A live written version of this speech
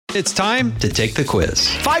It's time to take the quiz.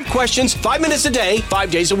 5 questions, 5 minutes a day,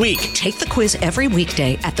 5 days a week. Take the quiz every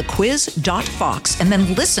weekday at thequiz.fox and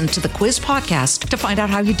then listen to the quiz podcast to find out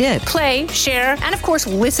how you did. Play, share, and of course,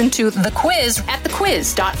 listen to The Quiz at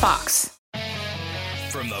thequiz.fox.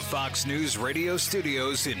 From the Fox News radio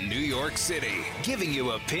studios in New York City, giving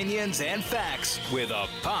you opinions and facts with a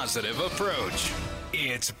positive approach.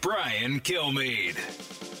 It's Brian Kilmeade.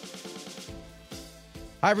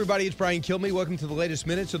 Hi, everybody. It's Brian Kilmeade. Welcome to the latest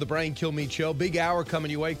minutes of the Brian Kilmeade Show. Big hour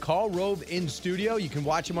coming your way. Karl Rove in studio. You can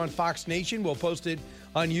watch him on Fox Nation. We'll post it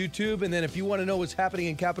on YouTube. And then if you want to know what's happening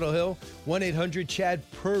in Capitol Hill,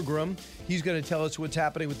 1-800-CHAD-PERGRAM. He's going to tell us what's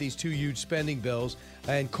happening with these 2 huge spending bills.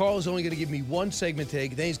 And Karl is only going to give me one segment today.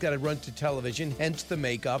 Then he's got to run to television, hence the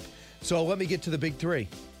makeup. So let me get to the big three.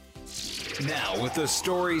 Now with the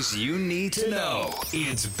stories you need to know,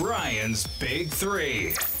 it's Brian's Big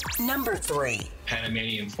Three. Number 3.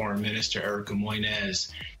 Panamanian Foreign Minister Erica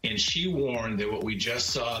Moines, and she warned that what we just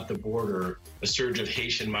saw at the border, a surge of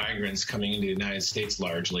Haitian migrants coming into the United States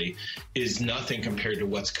largely, is nothing compared to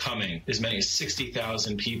what's coming. As many as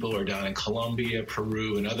 60,000 people are down in Colombia,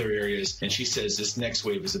 Peru, and other areas, and she says this next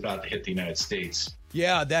wave is about to hit the United States.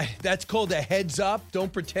 Yeah, that's called a heads up.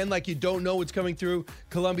 Don't pretend like you don't know what's coming through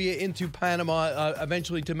Colombia into Panama,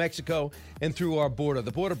 eventually to Mexico and through our border. The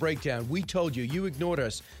border breakdown. We told you. You ignored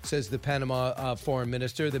us, says the Panama foreign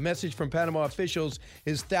minister. The message from Panama officials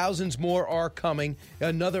is thousands more are coming.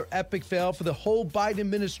 Another epic fail for the whole Biden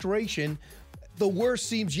administration. The worst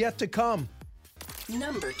seems yet to come.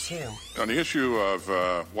 Number 2. On the issue of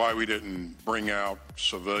why we didn't bring out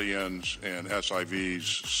civilians and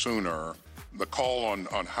SIVs sooner, the call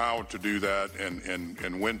on how to do that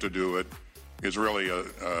and when to do it is really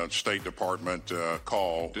a State Department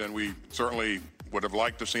call. And we certainly would have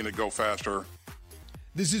liked to seen it go faster.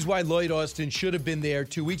 This is why Lloyd Austin should have been there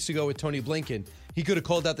 2 weeks ago with Tony Blinken. He could have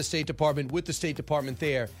called out the State Department with the State Department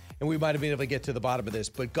there, and we might have been able to get to the bottom of this.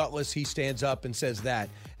 But gutless, he stands up and says that.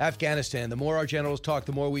 Afghanistan, the more our generals talk,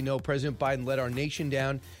 the more we know President Biden let our nation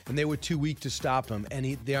down, and they were too weak to stop him.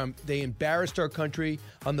 And they embarrassed our country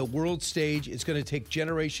on the world stage. It's going to take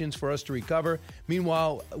generations for us to recover.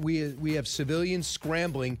 Meanwhile, we have civilians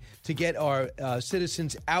scrambling to get our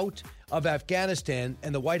citizens out of Afghanistan,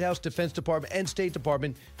 and the White House, Defense Department, and State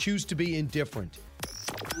Department choose to be indifferent.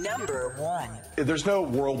 Number 1. There's no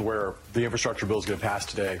world where the infrastructure bill is going to pass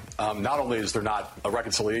today. Not only is there not a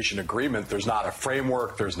reconciliation agreement, there's not a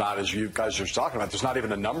framework, there's not, as you guys are talking about, there's not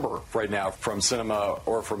even a number right now from Sinema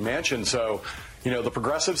or from Manchin. So, the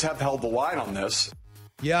progressives have held the line on this.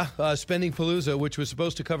 Yeah, Spending Palooza, which was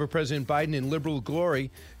supposed to cover President Biden in liberal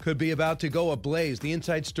glory, could be about to go ablaze. The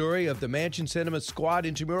inside story of the Manchin Sinema Squad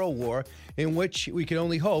intramural war, in which we can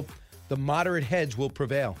only hope the moderate heads will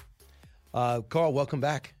prevail. Karl, welcome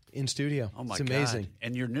back in studio. Oh, my God. It's amazing.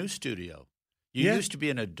 And your new studio. You used to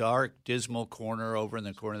be in a dark, dismal corner over in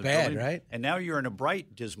the corner of the building. building. Right? And now you're in a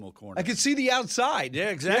bright, dismal corner. I can see the outside. Yeah,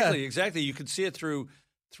 exactly, exactly. You can see it through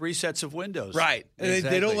 3 sets of windows. Right. Exactly.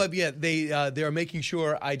 They don't let me. They are making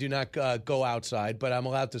sure I do not go outside, but I'm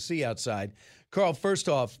allowed to see outside. Karl, first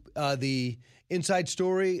off, the inside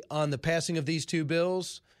story on the passing of these 2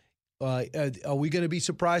 bills. Are we going to be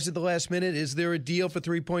surprised at the last minute? Is there a deal for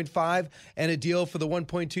 3.5 and a deal for the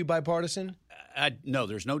 1.2 bipartisan? No,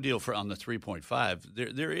 there's no deal on the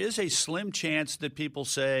 3.5. There is a slim chance that people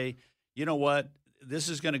say, you know what, this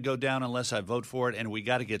is going to go down unless I vote for it, and we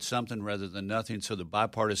got to get something rather than nothing. So the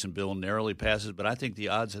bipartisan bill narrowly passes. But I think the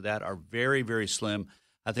odds of that are very, very slim.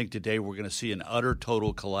 I think today we're going to see an utter,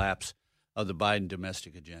 total collapse of the Biden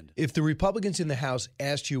domestic agenda. If the Republicans in the House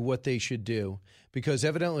asked you what they should do, because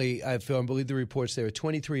evidently, I believe the reports, there are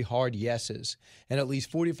 23 hard yeses and at least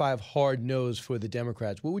 45 hard no's for the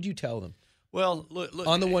Democrats, what would you tell them? Well, look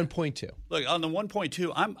on the 1.2. Look, on the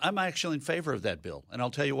 1.2, I'm actually in favor of that bill, and I'll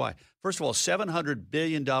tell you why. First of all, $700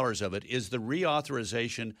 billion of it is the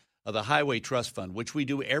reauthorization of the Highway Trust Fund, which we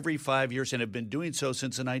do every 5 years and have been doing so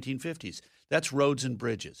since the 1950s. That's roads and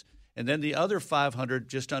bridges. And then the other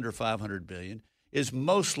just under $500 billion, is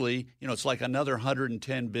mostly, it's like another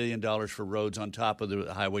 $110 billion for roads on top of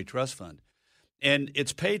the Highway Trust Fund. And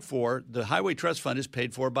it's paid for, the Highway Trust Fund is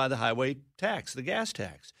paid for by the highway tax, the gas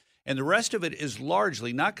tax. And the rest of it is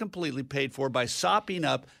largely, not completely paid for by sopping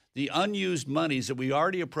up the unused monies that we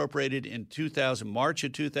already appropriated in March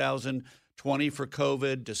of 2020 for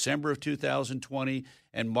COVID, December of 2020,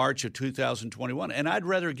 and March of 2021. And I'd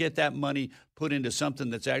rather get that money put into something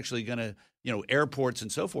that's actually going to, airports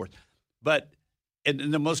and so forth. But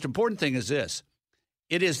and the most important thing is this.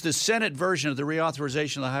 It is the Senate version of the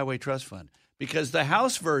reauthorization of the Highway Trust Fund, because the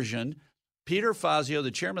House version Peter Fazio,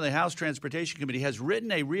 the chairman of the House Transportation Committee, has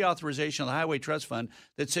written a reauthorization of the Highway Trust Fund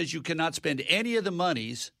that says you cannot spend any of the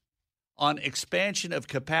monies on expansion of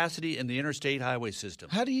capacity in the interstate highway system.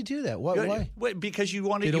 How do you do that? Why? Because you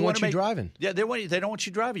want to. They don't want you driving. Yeah, they don't want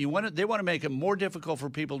you driving. They want to make it more difficult for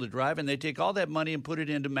people to drive, and they take all that money and put it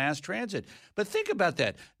into mass transit. But think about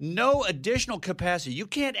that: no additional capacity. You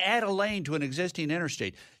can't add a lane to an existing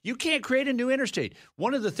interstate. You can't create a new interstate.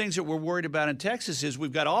 One of the things that we're worried about in Texas is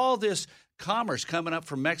we've got all this commerce coming up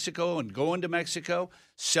from Mexico and going to Mexico,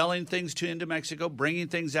 selling things into Mexico, bringing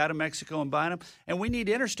things out of Mexico and buying them. And we need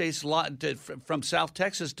interstates from South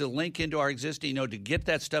Texas to link into our existing, to get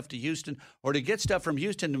that stuff to Houston or to get stuff from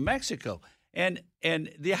Houston to Mexico. And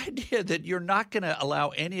the idea that you're not going to allow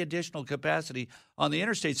any additional capacity on the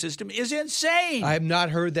interstate system is insane. I have not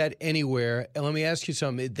heard that anywhere. And let me ask you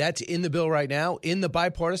something. That's in the bill right now, in the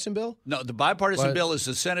bipartisan bill? No, the bipartisan bill is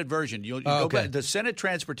the Senate version. You go back. The Senate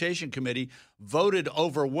Transportation Committee voted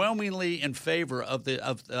overwhelmingly in favor of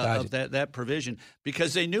that provision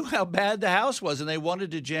because they knew how bad the House was, and they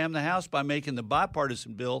wanted to jam the House by making the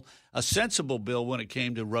bipartisan bill a sensible bill when it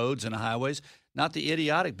came to roads and highways. Not the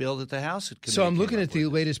idiotic bill that the House had committed. So I'm looking at the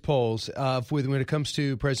latest polls when it comes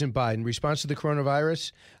to President Biden. In response to the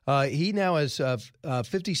coronavirus, he now has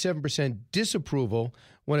 57% disapproval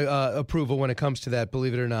approval when it comes to that,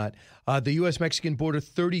 believe it or not. The U.S.-Mexican border,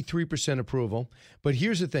 33% approval. But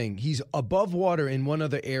here's the thing. He's above water in one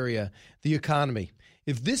other area, the economy.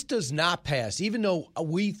 If this does not pass, even though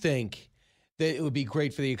we think that it would be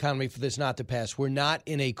great for the economy for this not to pass. We're not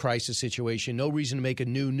in a crisis situation. No reason to make a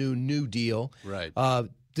new deal. Right.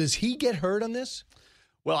 Does he get hurt on this?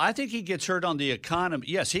 Well, I think he gets hurt on the economy.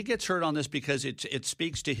 Yes, he gets hurt on this because it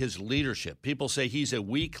speaks to his leadership. People say he's a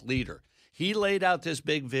weak leader. He laid out this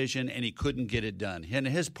big vision, and he couldn't get it done. And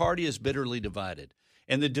his party is bitterly divided.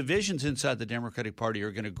 And the divisions inside the Democratic Party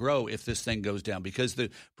are going to grow if this thing goes down because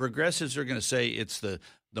the progressives are going to say it's the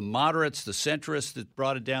moderates, the centrists that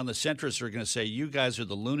brought it down. The centrists are going to say you guys are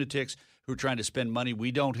the lunatics who are trying to spend money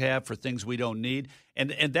we don't have for things we don't need.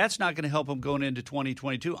 And that's not going to help them going into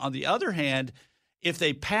 2022. On the other hand, if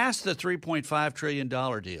they pass the $3.5 trillion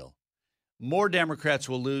deal, more Democrats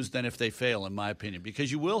will lose than if they fail, in my opinion,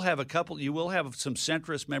 because you will have some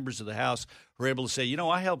centrist members of the House who are able to say,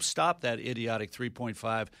 I helped stop that idiotic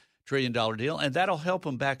 $3.5 trillion deal, and that'll help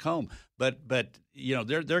them back home. But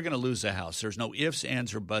they're going to lose the House. There's no ifs,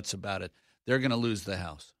 ands, or buts about it. They're going to lose the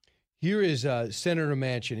House. Here is Senator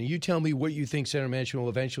Manchin, and you tell me what you think Senator Manchin will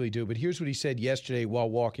eventually do, but here's what he said yesterday while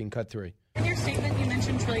walking Cut 3. In your statement, you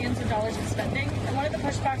mentioned trillions of dollars in spending, and one of the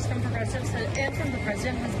pushbacks from progressives and from the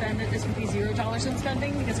president has been that this would be $0 in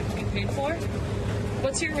spending because it would be paid for.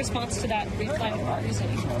 What's your response to that line of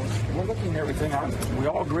reasoning? We're looking at everything. We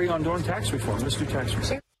all agree on doing tax reform. Let's do tax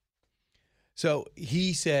reform. So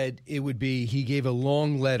he said he gave a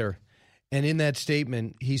long letter, and in that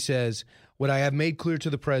statement, he says, what I have made clear to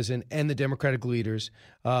the president and the Democratic leaders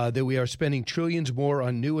that we are spending trillions more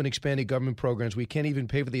on new and expanded government programs. We can't even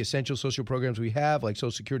pay for the essential social programs we have, like Social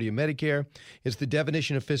Security and Medicare. It's the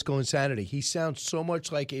definition of fiscal insanity. He sounds so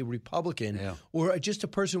much like a Republican or just a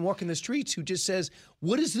person walking the streets who just says,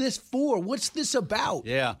 what is this for? What's this about?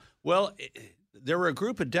 Yeah. Well, there were a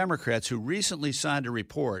group of Democrats who recently signed a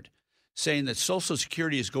report saying that Social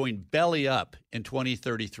Security is going belly up in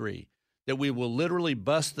 2033. That we will literally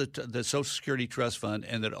bust the Social Security Trust Fund,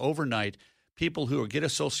 and that overnight people who get a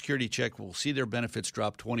Social Security check will see their benefits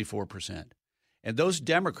drop 24%. And those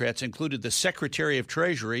Democrats included the Secretary of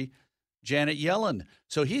Treasury, Janet Yellen.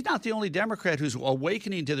 So he's not the only Democrat who's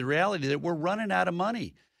awakening to the reality that we're running out of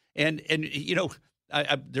money. And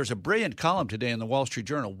there's a brilliant column today in the Wall Street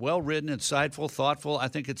Journal, well-written, insightful, thoughtful. I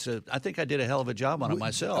think I did a hell of a job on it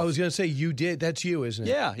myself. I was going to say you did. That's you, isn't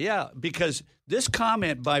it? Yeah, because this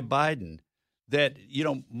comment by Biden that,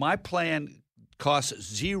 my plan costs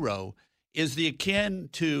zero is the akin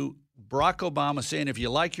to Barack Obama saying if you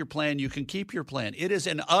like your plan, you can keep your plan. It is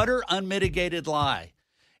an utter unmitigated lie.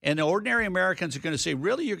 And the ordinary Americans are going to say,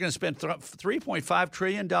 really, you're going to spend $3.5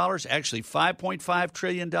 trillion, actually $5.5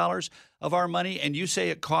 trillion of our money, and you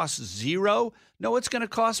say it costs zero? No, it's going to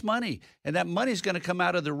cost money. And that money is going to come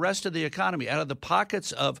out of the rest of the economy, out of the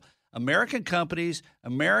pockets of American companies,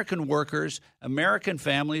 American workers, American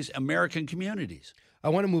families, American communities. I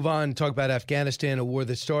want to move on and talk about Afghanistan, a war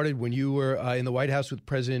that started when you were in the White House with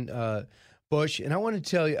President Bush. And I want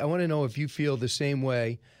to know if you feel the same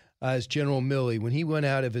way as General Milley when he went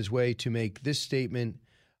out of his way to make this statement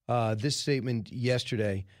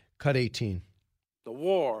yesterday, Cut 18. The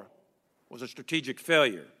war was a strategic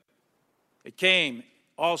failure. It came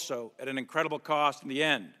also at an incredible cost in the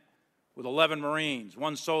end, with 11 Marines,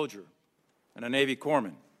 1 soldier, and a Navy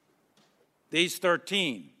corpsman. These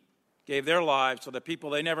 13 gave their lives so that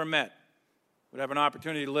people they never met would have an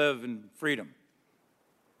opportunity to live in freedom.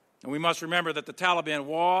 And we must remember that the Taliban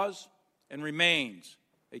was and remains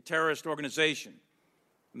a terrorist organization,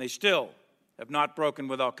 and they still have not broken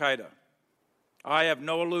with al-Qaeda. I have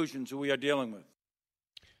no illusions who we are dealing with.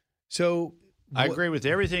 So I agree with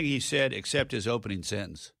everything he said except his opening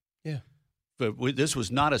sentence. Yeah. But this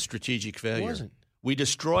was not a strategic failure. It wasn't. We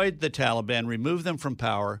destroyed the Taliban, removed them from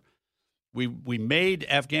power. We made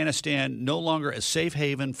Afghanistan no longer a safe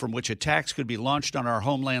haven from which attacks could be launched on our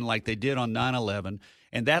homeland like they did on 9/11,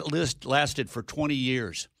 and that list lasted for 20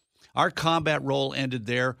 years. Our combat role ended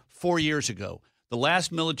there 4 years ago. The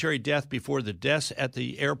last military death before the deaths at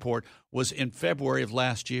the airport was in February of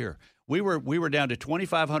last year. We were down to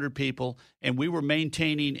 2,500 people, and we were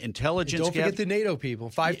maintaining intelligence. Don't forget the NATO people,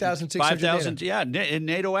 5,600. 5,000, yeah, and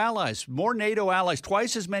NATO allies. More NATO allies,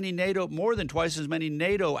 more than twice as many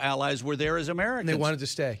NATO allies were there as Americans. And they wanted to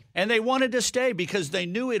stay. And they wanted to stay because they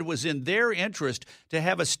knew it was in their interest to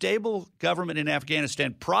have a stable government in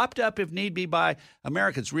Afghanistan, propped up if need be by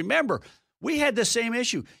Americans. Remember, we had the same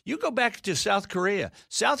issue. You go back to South Korea.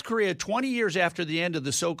 South Korea, 20 years after the end of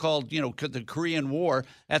the so-called, the Korean War,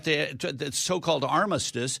 at the so-called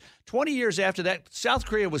armistice, 20 years after that, South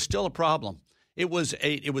Korea was still a problem. It was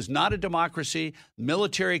not a democracy,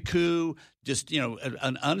 military coup, just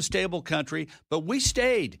an unstable country. But we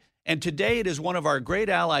stayed. And today it is one of our great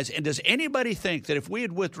allies. And does anybody think that if we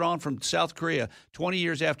had withdrawn from South Korea 20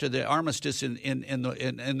 years after the armistice in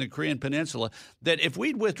the Korean Peninsula, that if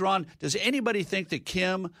we'd withdrawn, does anybody think that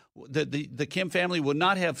the Kim family would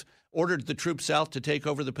not have ordered the troops south to take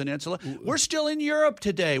over the peninsula? We're still in Europe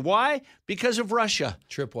today. Why? Because of Russia.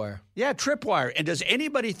 Tripwire. Yeah, tripwire. And does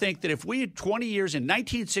anybody think that if we had 20 years in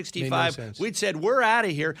 1965, we'd said, we're out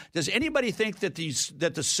of here, does anybody think that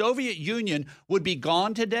the Soviet Union would be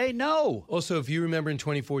gone today? No. Also, if you remember in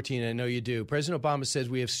 2014, I know you do, President Obama says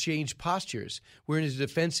we have changed postures. We're in a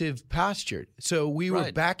defensive posture. So we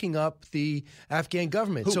were backing up the Afghan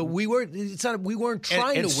government. So we weren't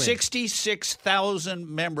trying to win. 66,000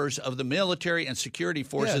 members of the military and security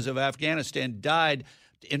forces of Afghanistan died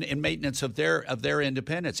in maintenance of their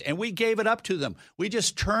independence. And we gave it up to them. We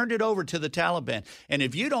just turned it over to the Taliban. And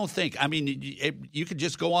if you don't think, you could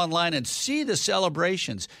just go online and see the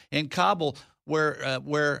celebrations in Kabul where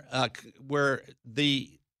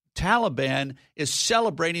the Taliban is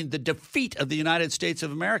celebrating the defeat of the United States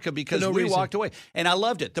of America because we walked away. And I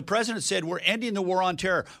loved it. The president said, we're ending the war on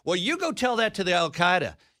terror. Well, you go tell that to the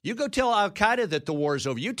al-Qaeda. You go tell al-Qaeda that the war is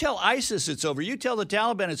over. You tell ISIS it's over. You tell the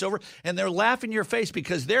Taliban it's over. And they're laughing in your face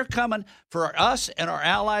because they're coming for us and our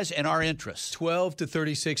allies and our interests. 12 to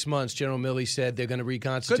 36 months, General Milley said they're going to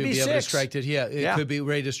reconstitute. Could be able 6. to strike it. Yeah, it could be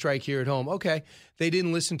ready to strike here at home. Okay. They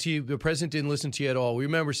didn't listen to you. The president didn't listen to you at all. We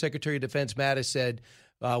remember Secretary of Defense Mattis said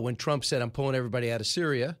when Trump said, I'm pulling everybody out of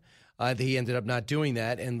Syria, he ended up not doing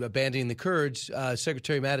that and abandoning the Kurds.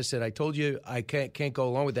 Secretary Mattis said, I told you I can't go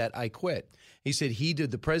along with that. I quit. He said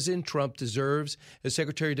the President Trump deserves a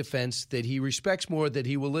Secretary of Defense that he respects more, that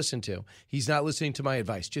he will listen to. He's not listening to my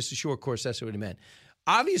advice. Just a short course, that's what he meant.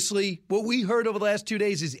 Obviously, what we heard over the last 2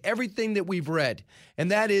 days is everything that we've read, and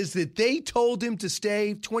that is that they told him to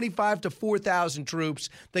stay 25 to 4,000 troops.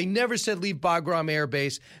 They never said leave Bagram Air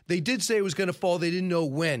Base. They did say it was going to fall. They didn't know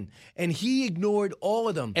when, and he ignored all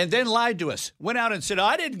of them. And then lied to us. Went out and said,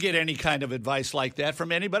 I didn't get any kind of advice like that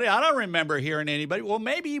from anybody. I don't remember hearing anybody. Well,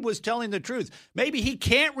 maybe he was telling the truth. Maybe he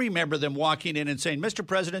can't remember them walking in and saying, Mr.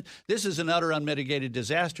 President, this is an utter unmitigated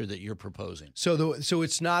disaster that you're proposing. So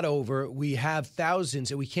it's not over. We have thousands.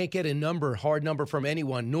 And we can't get a hard number from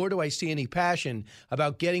anyone, nor do I see any passion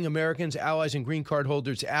about getting Americans, allies, and green card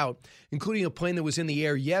holders out, including a plane that was in the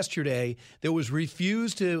air yesterday that was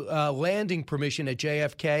refused to landing permission at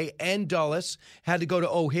JFK and Dulles, had to go to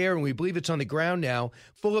O'Hare, and we believe it's on the ground now,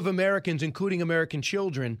 full of Americans, including American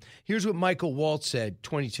children. Here's what Michael Waltz said,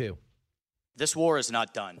 22. This war is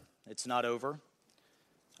not done. It's not over.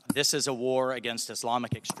 This is a war against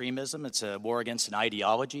Islamic extremism. It's a war against an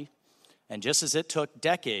ideology. And just as it took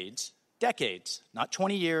decades, not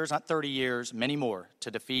 20 years, not 30 years, many more, to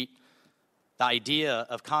defeat the idea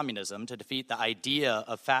of communism, to defeat the idea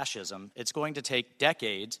of fascism, it's going to take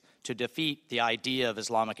decades to defeat the idea of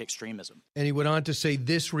Islamic extremism. And he went on to say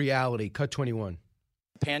this reality, cut 21.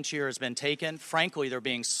 Panjshir has been taken. Frankly, they're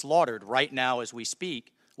being slaughtered right now as we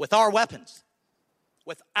speak with our weapons,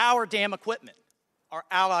 with our damn equipment. Our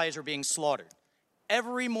allies are being slaughtered.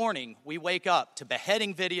 Every morning we wake up to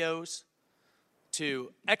beheading videos,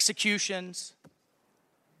 to executions,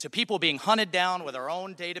 to people being hunted down with our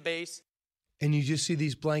own database. And you just see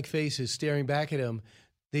these blank faces staring back at him.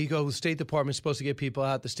 They go, the State Department's supposed to get people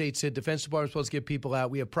out. The state said Defense Department's supposed to get people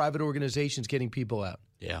out. We have private organizations getting people out.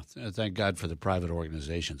 Yeah, thank God for the private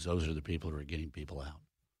organizations. Those are the people who are getting people out.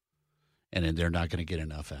 And then they're not going to get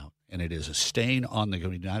enough out. And it is a stain on the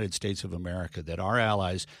United States of America that our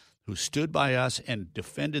allies who stood by us and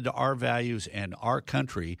defended our values and our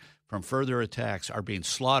country from further attacks are being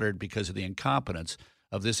slaughtered because of the incompetence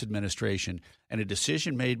of this administration and a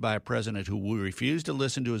decision made by a president who will refuse to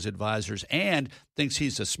listen to his advisors and thinks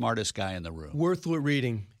he's the smartest guy in the room. Worth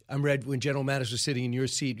reading. I read when General Mattis was sitting in your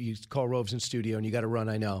seat. You call Rove's in studio, and you got to run,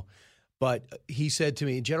 I know. But he said to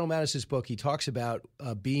me, in General Mattis's book, he talks about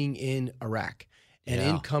being in Iraq. And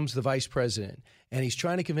in comes the vice president. And he's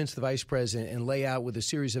trying to convince the vice president and lay out with a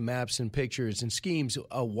series of maps and pictures and schemes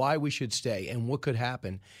why we should stay and what could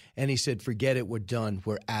happen. And he said, forget it, we're done,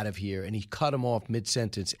 we're out of here. And he cut him off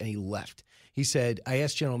mid-sentence and he left. He said, I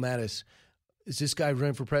asked General Mattis, is this guy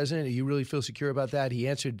running for president? Do you really feel secure about that? He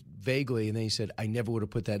answered vaguely, and then he said, I never would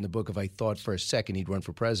have put that in the book if I thought for a second he'd run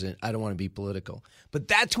for president. I don't want to be political. But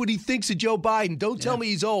that's what he thinks of Joe Biden. Don't tell me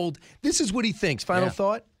he's old. This is what he thinks. Final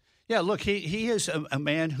thought? Yeah, look, he is a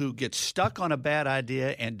man who gets stuck on a bad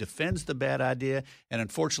idea and defends the bad idea, and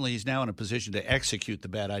unfortunately he's now in a position to execute the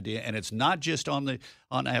bad idea. And it's not just on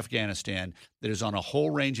Afghanistan. It is on a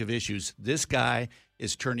whole range of issues. This guy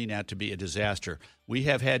is turning out to be a disaster. We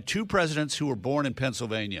have had two presidents who were born in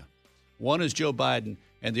Pennsylvania. One is Joe Biden,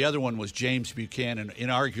 and the other one was James Buchanan,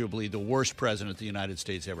 inarguably the worst president the United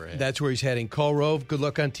States ever had. That's where he's heading. Karl Rove, good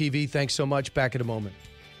luck on TV. Thanks so much. Back in a moment.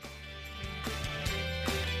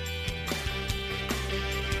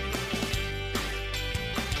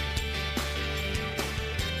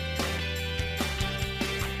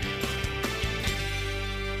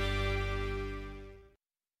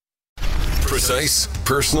 Precise,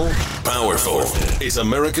 personal, powerful. It's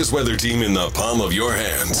America's weather team in the palm of your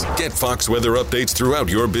hands. Get Fox weather updates throughout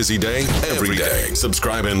your busy day, every day.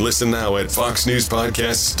 Subscribe and listen now at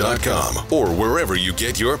foxnewspodcasts.com or wherever you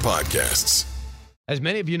get your podcasts. As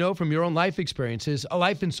many of you know from your own life experiences, a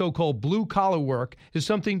life in so-called blue-collar work is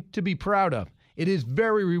something to be proud of. It is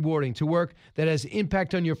very rewarding to work that has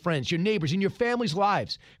impact on your friends, your neighbors, and your family's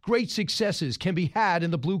lives. Great successes can be had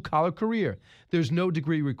in the blue-collar career. There's no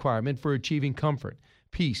degree requirement for achieving comfort,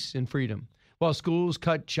 peace, and freedom. While schools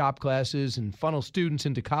cut shop classes and funnel students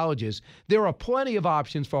into colleges, there are plenty of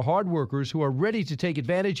options for hard workers who are ready to take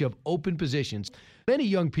advantage of open positions. Many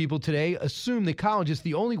young people today assume that college is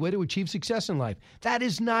the only way to achieve success in life. That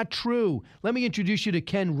is not true. Let me introduce you to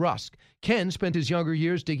Ken Rusk. Ken spent his younger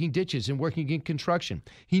years digging ditches and working in construction.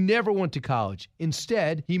 He never went to college.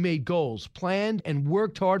 Instead, he made goals, planned, and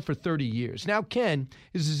worked hard for 30 years. Now, Ken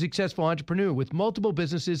is a successful entrepreneur with multiple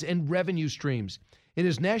businesses and revenue streams. In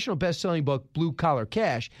his national best-selling book, Blue Collar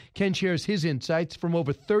Cash, Ken shares his insights from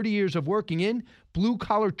over 30 years of working in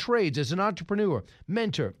blue-collar trades as an entrepreneur,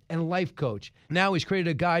 mentor, and life coach. Now he's created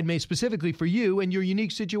a guide made specifically for you and your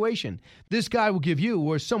unique situation. This guide will give you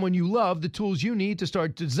or someone you love the tools you need to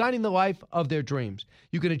start designing the life of their dreams.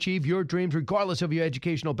 You can achieve your dreams regardless of your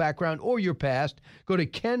educational background or your past. Go to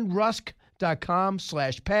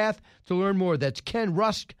kenrusk.com/path to learn more. That's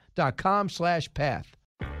kenrusk.com/path.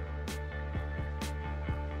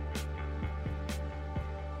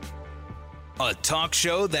 A talk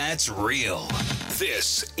show that's real.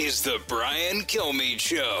 This is the Brian Kilmeade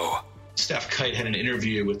Show. Steph Kite had an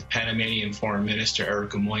interview with the Panamanian Foreign Minister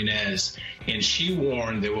Erica Moines, and she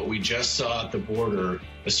warned that what we just saw at the border,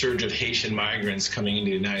 a surge of Haitian migrants coming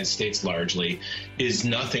into the United States largely, is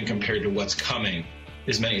nothing compared to what's coming.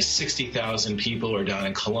 As many as 60,000 people are down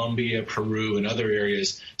in Colombia, Peru, and other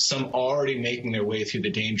areas, some already making their way through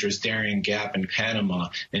the dangerous Darien Gap in Panama,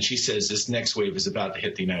 and she says this next wave is about to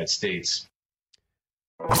hit the United States.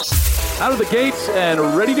 Out of the gates and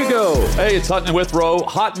ready to go. Hey, it's Hutton Withrow.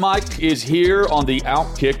 Hot Mike is here on the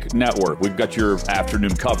Outkick Network. We've got your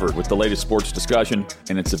afternoon covered with the latest sports discussion,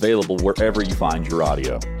 and it's available wherever you find your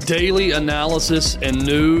audio. Daily analysis and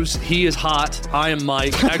news. He is hot. I am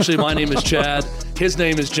Mike. Actually, my name is Chad. His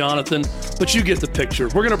name is Jonathan, but you get the picture.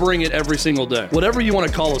 We're going to bring it every single day. Whatever you want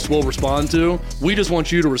to call us, we'll respond to. We just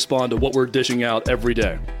want you to respond to what we're dishing out every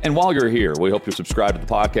day. And while you're here, we hope you subscribe to the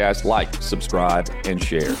podcast, like, subscribe, and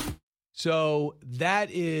share. So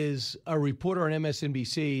that is a reporter on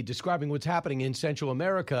MSNBC describing what's happening in Central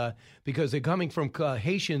America because they're coming from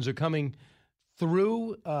Haitians are coming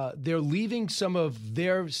through. They're leaving some of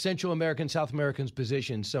their Central American, South Americans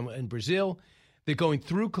positions. Some in Brazil, they're going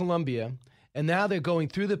through Colombia. And now they're going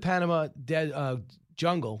through the Panama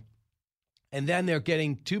jungle, and then they're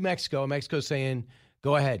getting to Mexico. And Mexico's saying,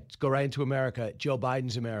 Go ahead. Go right into America. Joe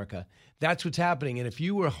Biden's America. That's what's happening. And if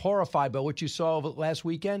you were horrified by what you saw last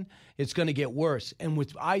weekend, it's going to get worse. And what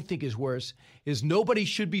I think is worse is nobody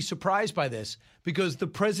should be surprised by this because the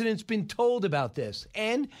president's been told about this.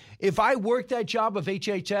 And if I work that job of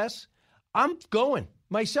HHS, I'm going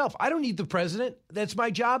myself. I don't need the president. That's my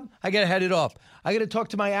job. I got to head it off. I got to talk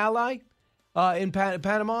to my ally in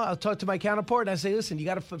Panama. I'll talk to my counterpart and I say, listen, you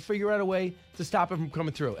got to figure out a way to stop him from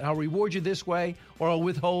coming through. And I'll reward you this way or I'll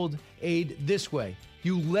withhold aid this way.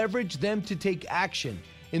 You leverage them to take action.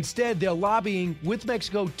 Instead, they're lobbying with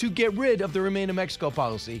Mexico to get rid of the Remain in Mexico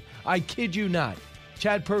policy. I kid you not.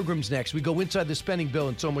 Chad Pergram's next. We go inside the spending bill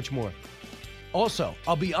and so much more. Also,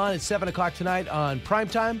 I'll be on at 7 o'clock tonight on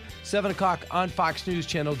Primetime, 7 o'clock on Fox News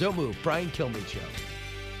Channel. Don't move. Brian Kilmeade Show.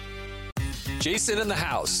 Jason in the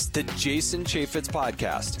House, the Jason Chaffetz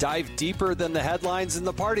Podcast. Dive deeper than the headlines and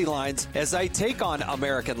the party lines as I take on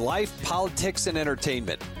American life, politics, and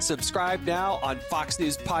entertainment. Subscribe now on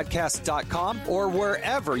foxnewspodcast.com or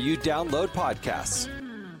wherever you download podcasts.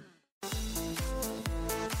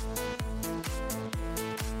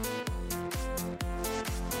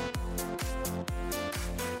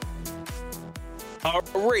 A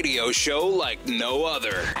radio show like no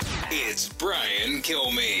other. It's Brian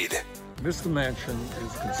Kilmeade. Mr. Manchin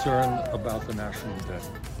is concerned about the national debt.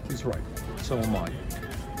 He's right. So am I.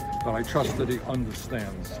 But I trust that he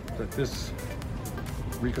understands that this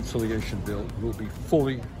reconciliation bill will be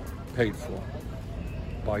fully paid for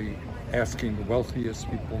by asking the wealthiest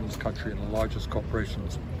people in this country and the largest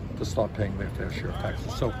corporations to start paying their fair share of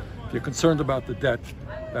taxes. So if you're concerned about the debt,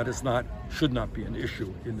 that should not be an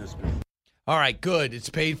issue in this bill. All right, good. It's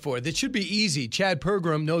paid for. That should be easy. Chad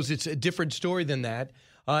Pergram knows it's a different story than that.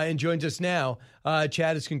 And joins us now.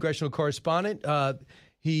 Chad is congressional correspondent.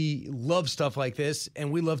 He loves stuff like this, and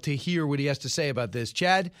we love to hear what he has to say about this.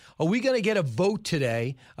 Chad, are we going to get a vote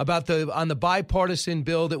today on the bipartisan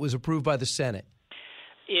bill that was approved by the Senate?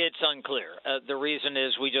 It's unclear. The reason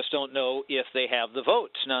is we just don't know if they have the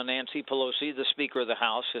votes. Now, Nancy Pelosi, the Speaker of the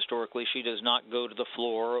House, historically she does not go to the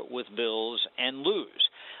floor with bills and lose.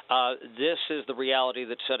 This is the reality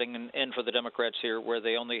that's setting in for the Democrats here, where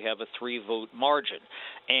they only have a 3-vote margin.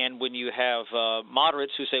 And when you have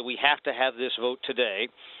moderates who say we have to have this vote today,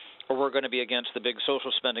 or we're going to be against the big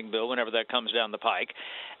social spending bill whenever that comes down the pike,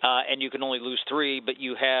 and you can only lose 3, but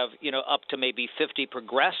you have up to maybe 50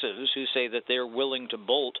 progressives who say that they're willing to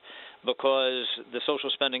bolt because the social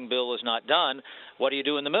spending bill is not done. What do you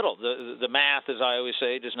do in the middle? The math, as I always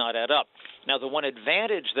say, does not add up. Now, the one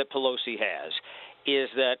advantage that Pelosi has is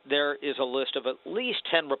that there is a list of at least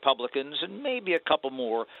 10 Republicans and maybe a couple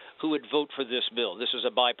more who would vote for this bill. This is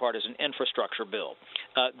a bipartisan infrastructure bill.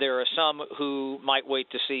 There are some who might wait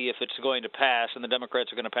to see if it's going to pass, and the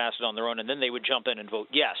Democrats are going to pass it on their own, and then they would jump in and vote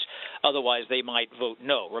yes. Otherwise, they might vote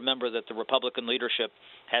no. Remember that the Republican leadership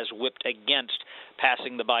has whipped against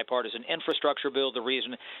passing the bipartisan infrastructure bill. The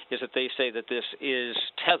reason is that they say that this is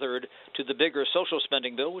tethered to the bigger social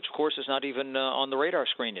spending bill, which, of course, is not even on the radar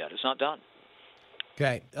screen yet. It's not done.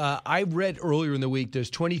 Okay. I read earlier in the week there's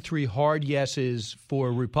 23 hard yeses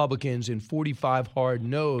for Republicans and 45 hard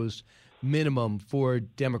no's minimum for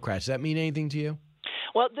Democrats. Does that mean anything to you?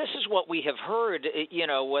 Well, this is what we have heard,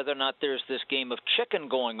 whether or not there's this game of chicken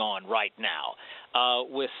going on right now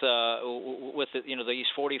with these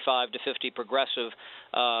 45 to 50 progressive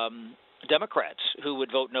Democrats who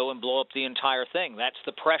would vote no and blow up the entire thing. That's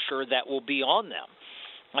the pressure that will be on them.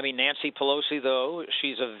 I mean, Nancy Pelosi, though,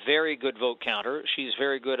 she's a very good vote counter. She's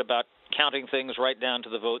very good about counting things right down to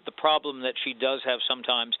the vote. The problem that she does have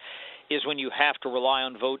sometimes is when you have to rely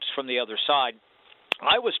on votes from the other side.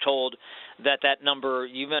 I was told that number,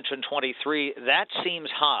 you mentioned 23, that seems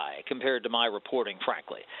high compared to my reporting,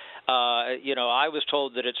 frankly. I was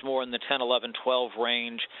told that it's more in the 10, 11, 12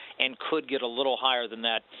 range and could get a little higher than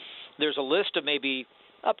that. There's a list of maybe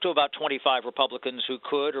up to about 25 Republicans who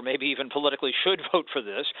could or maybe even politically should vote for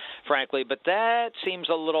this, frankly. But that seems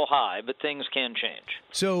a little high, but things can change.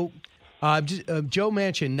 So Joe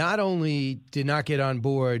Manchin not only did not get on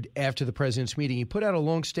board after the president's meeting, he put out a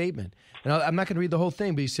long statement. And I'm not going to read the whole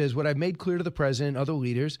thing, but he says, what I've made clear to the president and other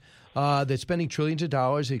leaders that spending trillions of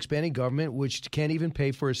dollars, expanding government, which can't even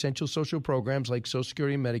pay for essential social programs like Social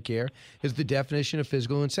Security and Medicare, is the definition of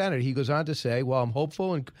fiscal insanity. He goes on to say, while I'm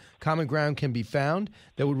hopeful and common ground can be found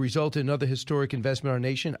that would result in another historic investment in our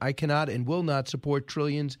nation, I cannot and will not support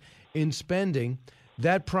trillions in spending.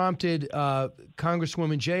 That prompted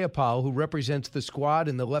Congresswoman Jayapal, who represents the squad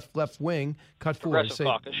in the left wing, cut for. Progressive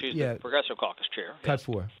Caucus. She's the Progressive Caucus chair. Cut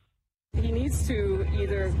for. He needs to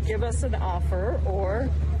either give us an offer or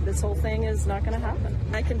this whole thing is not going to happen.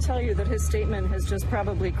 I can tell you that his statement has just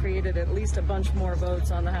probably created at least a bunch more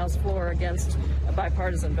votes on the House floor against a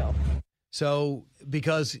bipartisan bill. So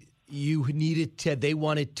because they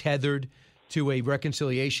want it tethered to a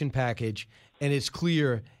reconciliation package, and it's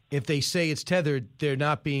clear if they say it's tethered, they're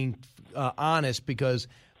not being honest because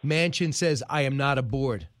Manchin says, I am not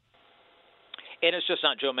aboard. And it's just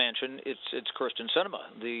not Joe Manchin. It's Kyrsten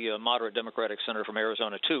Sinema, the moderate Democratic senator from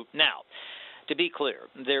Arizona, too. Now, to be clear,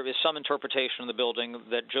 there is some interpretation in the building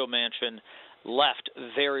that Joe Manchin left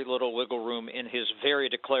very little wiggle room in his very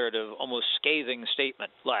declarative, almost scathing statement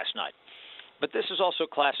last night. But this is also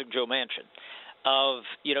classic Joe Manchin of,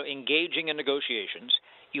 engaging in negotiations.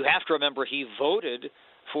 You have to remember he voted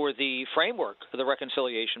for the framework of the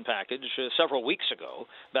reconciliation package several weeks ago,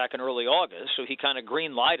 back in early August, so he kind of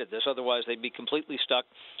green-lighted this. Otherwise, they'd be completely stuck.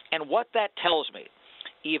 And what that tells me,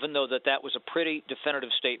 even though that was a pretty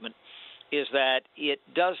definitive statement, is that it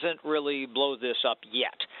doesn't really blow this up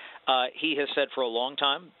yet. He has said for a long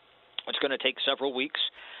time it's going to take several weeks.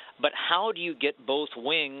 But how do you get both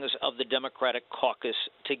wings of the Democratic caucus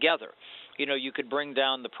together? You could bring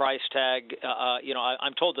down the price tag.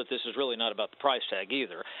 I'm told that this is really not about the price tag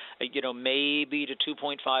either. Maybe to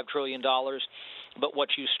 $2.5 trillion. But what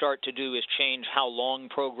you start to do is change how long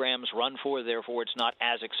programs run for. Therefore, it's not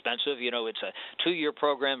as expensive. It's a 2-year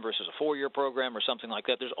program versus a 4-year program or something like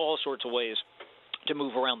that. There's all sorts of ways to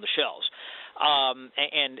move around the shelves.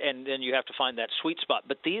 And then you have to find that sweet spot.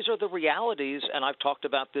 But these are the realities, and I've talked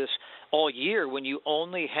about this all year, when you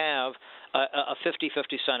only have a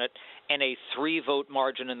 50-50 Senate and a 3-vote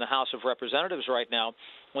margin in the House of Representatives right now.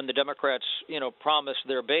 When the Democrats, promise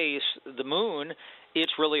their base the moon,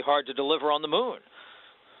 it's really hard to deliver on the moon.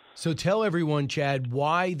 So tell everyone, Chad,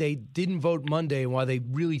 why they didn't vote Monday and why they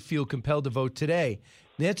really feel compelled to vote today.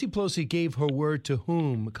 Nancy Pelosi gave her word to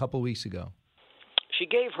whom a couple weeks ago? She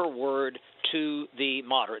gave her word to the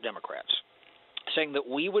moderate Democrats, saying that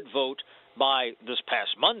we would vote by this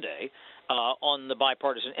past Monday on the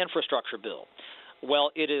bipartisan infrastructure bill.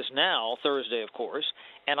 Well, it is now Thursday, of course,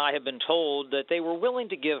 and I have been told that they were willing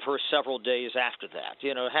to give her several days after that,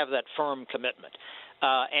 have that firm commitment.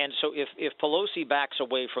 And so if Pelosi backs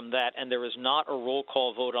away from that and there is not a roll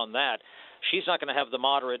call vote on that, she's not going to have the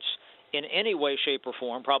moderates in any way, shape, or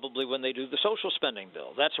form, probably when they do the social spending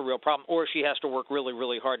bill. That's a real problem. Or she has to work really,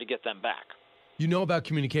 really hard to get them back. You know about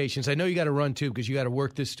communications. I know you got to run, too, because you got to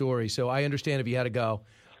work this story. So I understand if you had to go.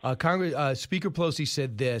 Speaker Pelosi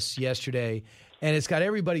said this yesterday, and it's got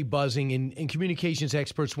everybody buzzing and communications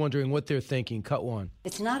experts wondering what they're thinking. Cut one.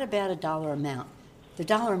 It's not about a dollar amount. The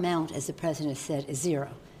dollar amount, as the president said, is zero.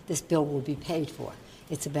 This bill will be paid for.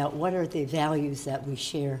 It's about what are the values that we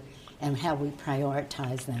share and how we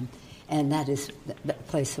prioritize them. And that is the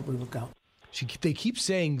place that we will go. They keep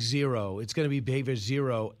saying zero. It's going to be behavior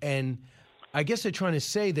zero. And I guess they're trying to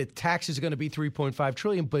say that taxes are going to be $3.5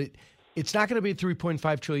 trillion, but it's not going to be a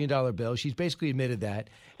 $3.5 trillion bill. She's basically admitted that.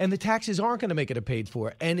 And the taxes aren't going to make it a paid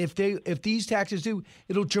for. And if these taxes do,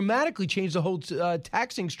 it'll dramatically change the whole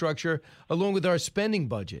taxing structure along with our spending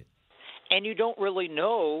budget. And you don't really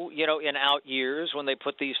know, in out years when they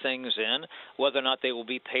put these things in, whether or not they will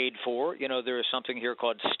be paid for. There is something here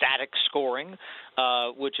called static scoring,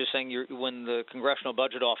 which is saying when the Congressional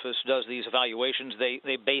Budget Office does these evaluations,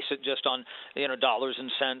 they base it just on, dollars and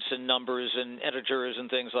cents and numbers and integers and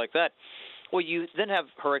things like that. Well, you then have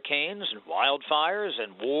hurricanes and wildfires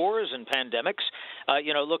and wars and pandemics.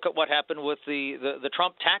 Look at what happened with the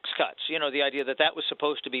Trump tax cuts. The idea that was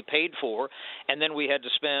supposed to be paid for, and then we had to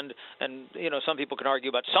spend, and some people can argue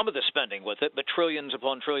about some of the spending with it, but trillions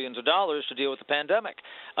upon trillions of dollars to deal with the pandemic.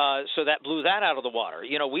 So that blew that out of the water.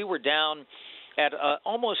 We were down at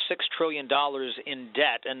almost $6 trillion in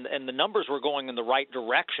debt, and the numbers were going in the right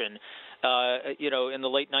direction, in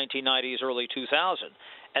the late 1990s, early 2000.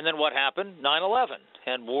 And then what happened? 9/11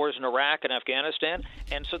 and wars in Iraq and Afghanistan.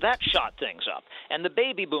 And so that shot things up. And the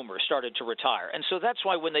baby boomers started to retire. And so that's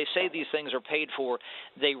why when they say these things are paid for,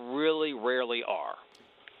 they really rarely are.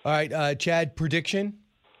 All right, Chad, prediction?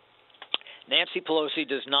 Nancy Pelosi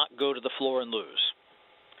does not go to the floor and lose.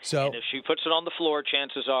 So, and if she puts it on the floor,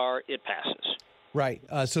 chances are it passes. Right.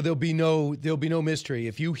 So there'll be no mystery.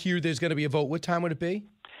 If you hear there's going to be a vote, what time would it be?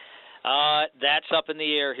 That's up in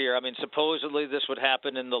the air here. I mean, supposedly this would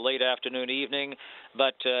happen in the late afternoon, evening,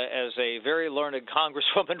 but as a very learned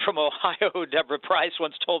congresswoman from Ohio, Deborah Price,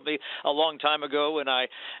 once told me a long time ago when I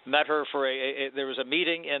met her for there was a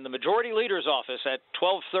meeting in the majority leader's office at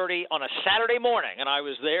 12:30 on a Saturday morning, and I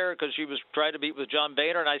was there because she was trying to meet with John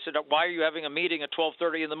Boehner, and I said, why are you having a meeting at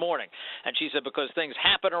 12:30 in the morning? And she said, because things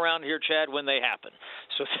happen around here, Chad, when they happen.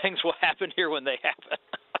 So things will happen here when they happen.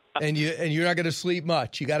 And you're not going to sleep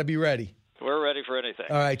much. You got to be ready. We're ready for anything.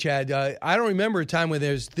 All right, Chad. I don't remember a time where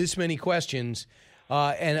there's this many questions.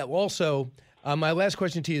 And also, my last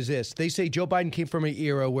question to you is this. They say Joe Biden came from an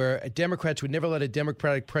era where Democrats would never let a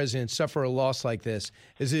Democratic president suffer a loss like this.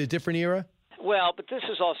 Is it a different era? Well, but this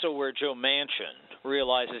is also where Joe Manchin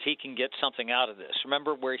realizes he can get something out of this.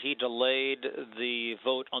 Remember where he delayed the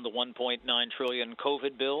vote on the $1.9 trillion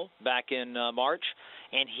COVID bill back in March?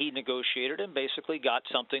 And he negotiated and basically got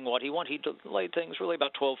something what he wanted. He delayed things really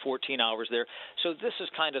about 12, 14 hours there. So this is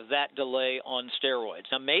kind of that delay on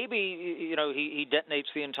steroids. Now, maybe, he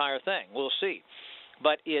detonates the entire thing. We'll see.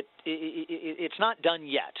 But it's not done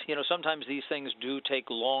yet. Sometimes these things do take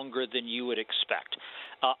longer than you would expect.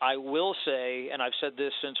 I will say, and I've said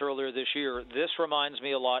this since earlier this year, this reminds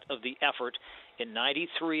me a lot of the effort in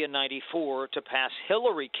 93 and 94 to pass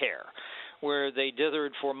Hillary Care, where they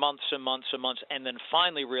dithered for months and months and months and then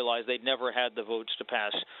finally realized they'd never had the votes to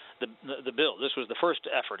pass the bill. This was the first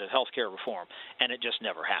effort at health care reform, and it just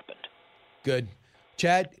never happened. Good.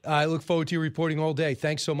 Chad, I look forward to you reporting all day.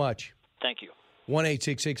 Thanks so much. Thank you.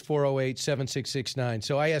 1-866-408-7669.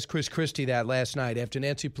 So I asked Chris Christie that last night after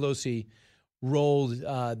Nancy Pelosi rolled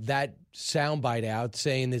that soundbite out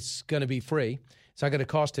saying it's going to be free. It's not going to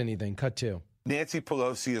cost anything. Cut two. Nancy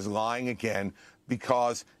Pelosi is lying again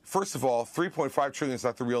because, first of all, $3.5 trillion is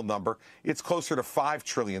not the real number. It's closer to $5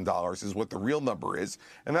 trillion is what the real number is,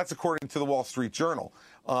 and that's according to the Wall Street Journal.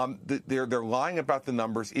 They're lying about the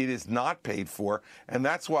numbers. It is not paid for, and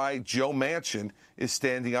that's why Joe Manchin is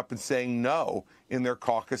standing up and saying no in their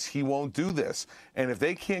caucus. He won't do this. And if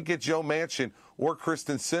they can't get Joe Manchin or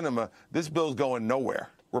Kyrsten Sinema, this bill's going nowhere.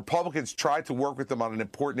 Republicans tried to work with them on an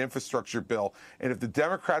important infrastructure bill, and if the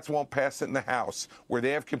Democrats won't pass it in the House, where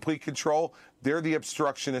they have complete control, they're the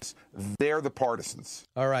obstructionists, they're the partisans.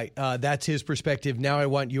 All right, that's his perspective. Now I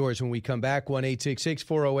want yours when we come back,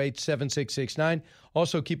 1-866-408-7669.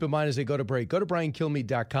 Also, keep in mind as they go to break, go to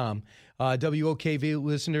BrianKilmeade.com. WOKV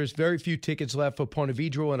listeners, very few tickets left for Ponte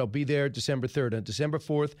Vedra, and I'll be there December 3rd. On December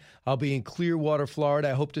 4th, I'll be in Clearwater,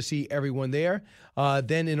 Florida. I hope to see everyone there.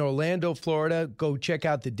 Then in Orlando, Florida, go check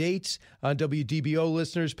out the dates. WDBO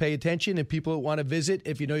listeners, pay attention, and people that want to visit,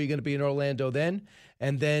 if you know you're going to be in Orlando then.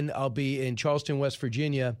 And then I'll be in Charleston, West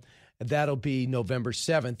Virginia. That'll be November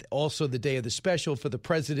 7th. Also the day of the special for the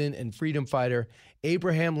president and freedom fighter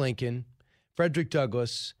Abraham Lincoln, Frederick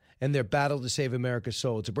Douglass, and their battle to save America's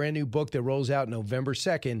soul. It's a brand new book that rolls out November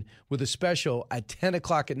 2nd with a special at 10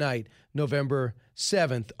 o'clock at night, November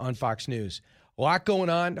 7th on Fox News. A lot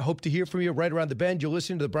going on. Hope to hear from you right around the bend. You're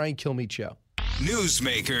listening to The Brian Kilmeade Show.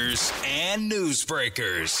 Newsmakers and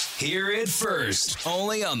newsbreakers. Hear it first,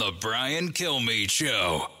 only on The Brian Kilmeade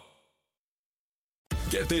Show.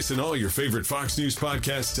 Get this and all your favorite Fox News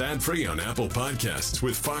podcasts ad-free on Apple Podcasts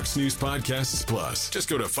with Fox News Podcasts Plus. Just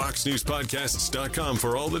go to foxnewspodcasts.com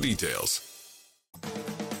for all the details.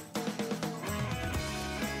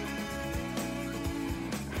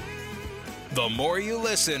 The more you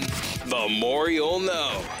listen, the more you'll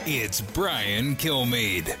know. It's Brian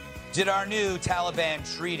Kilmeade. Did our new Taliban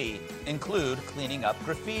treaty include cleaning up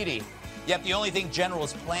graffiti? Yet the only thing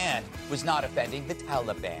generals planned was not offending the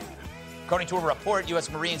Taliban. According to a report, U.S.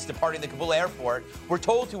 Marines departing the Kabul airport were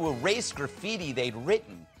told to erase graffiti they'd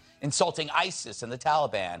written, insulting ISIS and the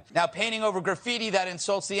Taliban. Now, painting over graffiti that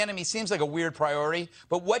insults the enemy seems like a weird priority,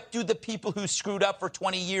 but what do the people who screwed up for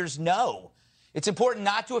 20 years know? It's important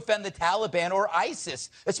not to offend the Taliban or ISIS,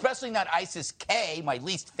 especially not ISIS-K, my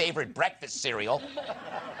least favorite breakfast cereal.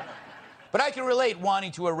 But I can relate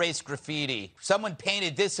wanting to erase graffiti. Someone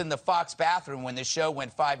painted this in the Fox bathroom when the show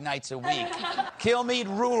went 5 nights a week. Kilmeade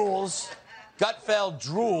rules. Gutfeld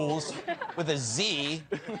drools with a Z.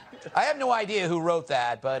 I have no idea who wrote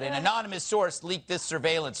that, but an anonymous source leaked this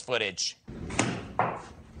surveillance footage.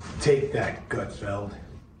 Take that, Gutfeld.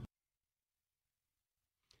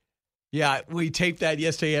 Yeah, we taped that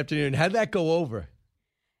yesterday afternoon. How'd that go over?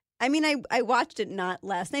 I mean, I watched it not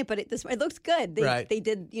last night, but it looks good. They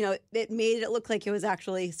did, it made it look like it was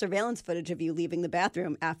actually surveillance footage of you leaving the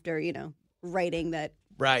bathroom after, writing that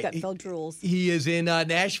Gutfeld drools. He is in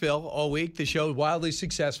Nashville all week. The show wildly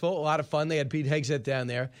successful, a lot of fun. They had Pete Hegseth down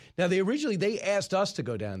there. Now, they asked us to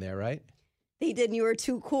go down there, right? they did and you were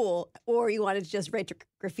too cool, or you wanted to just write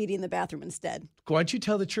graffiti in the bathroom instead? Why don't you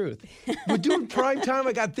tell the truth? We're doing prime time.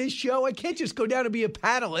 I got this show. I can't just go down and be a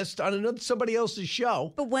panelist on somebody else's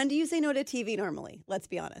show. But when do you say no to TV normally? Let's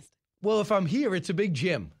be honest. Well, if I'm here, it's a big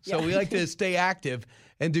gym. So we like to stay active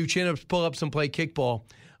and do chin-ups, pull-ups, and play kickball.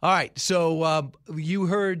 All right, so you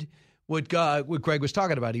heard what Greg was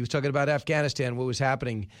talking about. He was talking about Afghanistan, what was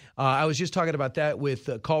happening. I was just talking about that with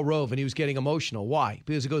Karl Rove, and he was getting emotional. Why?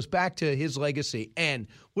 Because it goes back to his legacy. And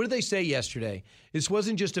what did they say yesterday? This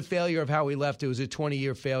wasn't just a failure of how he left. It was a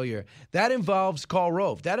 20-year failure. That involves Karl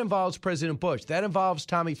Rove. That involves President Bush. That involves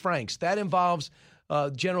Tommy Franks. That involves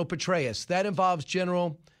General Petraeus. That involves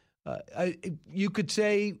General, you could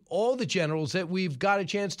say, all the generals that we've got a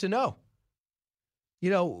chance to know. You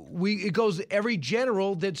know, it goes every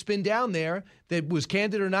general that's been down there that was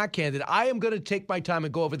candid or not candid. I am going to take my time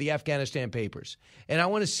and go over the Afghanistan papers, and I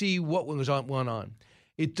want to see what went on.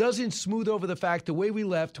 It doesn't smooth over the fact the way we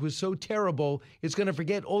left was so terrible, it's going to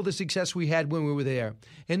forget all the success we had when we were there.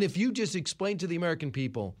 And if you just explain to the American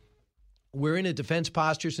people, we're in a defense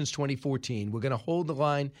posture since 2014. We're going to hold the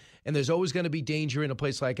line, and there's always going to be danger in a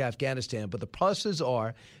place like Afghanistan. But the pluses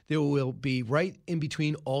are there will be right in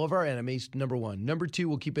between all of our enemies, number one. Number two,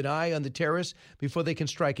 we'll keep an eye on the terrorists before they can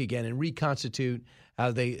strike again and reconstitute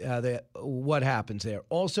what happens there.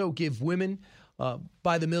 Also, give women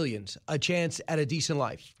by the millions a chance at a decent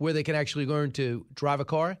life where they can actually learn to drive a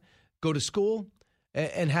car, go to school,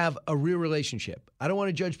 and have a real relationship. I don't want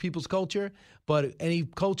to judge people's culture, but any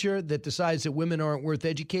culture that decides that women aren't worth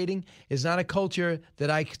educating is not a culture that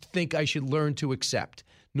I think I should learn to accept,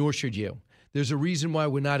 nor should you. There's a reason why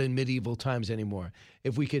we're not in medieval times anymore.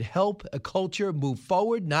 If we could help a culture move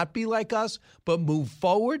forward, not be like us, but move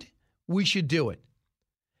forward, we should do it.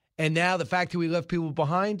 And now the fact that we left people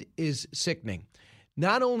behind is sickening.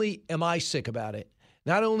 Not only am I sick about it,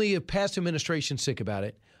 not only are past administrations sick about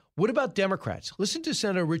it, what about Democrats? Listen to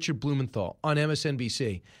Senator Richard Blumenthal on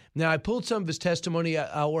MSNBC. Now, I pulled some of his testimony,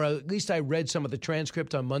 or at least I read some of the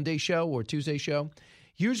transcript on Monday's show or Tuesday's show.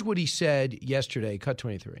 Here's what he said yesterday, cut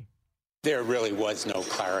 23. There really was no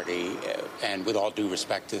clarity, and with all due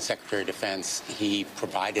respect to the Secretary of Defense, he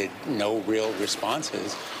provided no real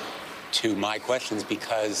responses to my questions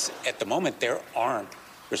because at the moment there aren't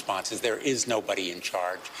responses. There is nobody in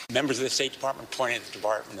charge. Members of the State Department pointed at the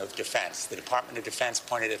Department of Defense. The Department of Defense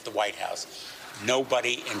pointed at the White House.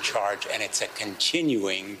 Nobody in charge, and it's a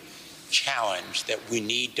continuing challenge that we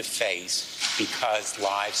need to face because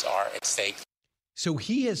lives are at stake. So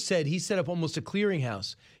he has said he set up almost a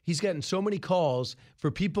clearinghouse. He's gotten so many calls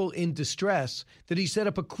for people in distress that he set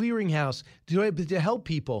up a clearinghouse to help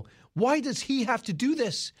people. Why does he have to do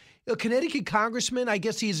this? A Connecticut congressman, I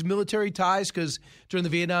guess he has military ties because during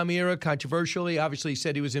the Vietnam era, controversially, obviously he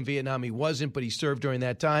said he was in Vietnam. He wasn't, but he served during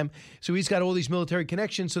that time. So he's got all these military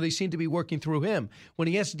connections, so they seem to be working through him. When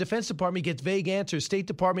he asks the Defense Department, he gets vague answers. State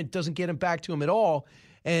Department doesn't get him back to him at all.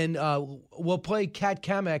 And we'll play Kat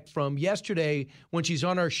Kamek from yesterday when she's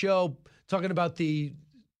on our show talking about the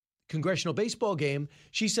congressional baseball game.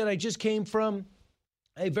 She said, I just came from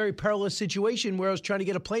a very perilous situation where I was trying to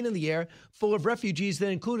get a plane in the air full of refugees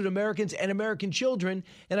that included Americans and American children,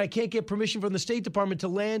 and I can't get permission from the State Department to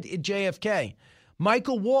land at JFK.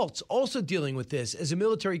 Michael Waltz also dealing with this as a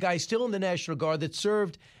military guy still in the National Guard that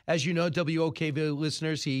served, as you know, WOKV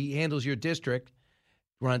listeners, he handles your district.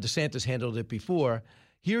 Ron DeSantis handled it before.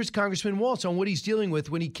 Here's Congressman Waltz on what he's dealing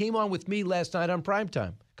with when he came on with me last night on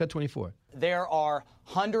Primetime. Cut 24. There are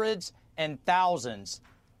hundreds and thousands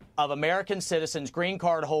of American citizens, green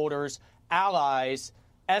card holders, allies,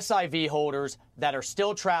 SIV holders that are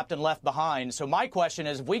still trapped and left behind. So my question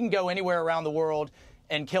is, if we can go anywhere around the world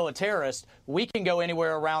and kill a terrorist, we can go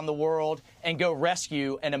anywhere around the world and go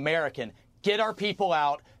rescue an American. Get our people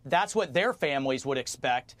out. That's what their families would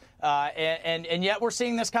expect. And yet we're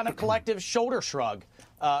seeing this kind of collective shoulder shrug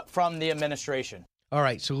from the administration. All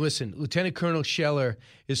right, so listen, Lieutenant Colonel Scheller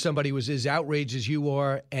is somebody who was as outraged as you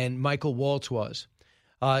are and Michael Waltz was.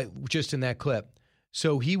 Just in that clip.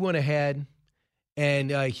 So he went ahead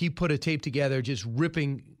and he put a tape together just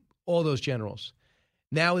ripping all those generals.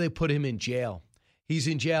 Now they put him in jail. He's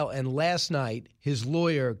in jail, and last night his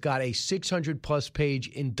lawyer got a 600-plus page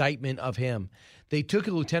indictment of him. They took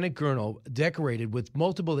a lieutenant colonel decorated with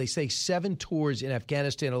multiple, they say 7 tours in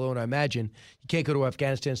Afghanistan alone. I imagine you can't go to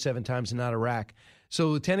Afghanistan 7 times and not Iraq. So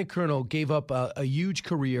Lieutenant Colonel gave up a huge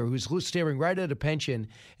career, who's staring right at a pension,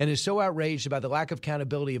 and is so outraged about the lack of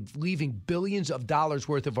accountability of leaving billions of dollars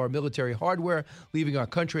worth of our military hardware, leaving our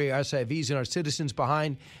country, our SIVs, and our citizens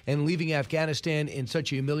behind, and leaving Afghanistan in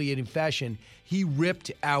such a humiliating fashion. He ripped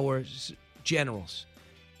our generals,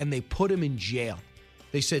 and they put him in jail.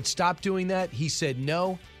 They said, stop doing that. He said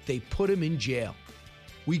no. They put him in jail.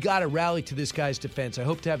 We got to rally to this guy's defense. I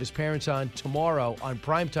hope to have his parents on tomorrow on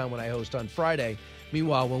primetime when I host on Friday.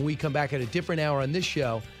 Meanwhile, when we come back at a different hour on this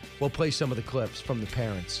show, we'll play some of the clips from the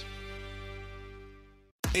parents.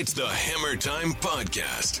 It's the Hammer Time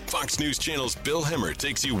Podcast. Fox News Channel's Bill Hemmer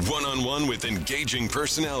takes you one-on-one with engaging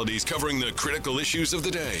personalities covering the critical issues of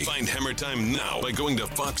the day. Find Hammer Time now by going to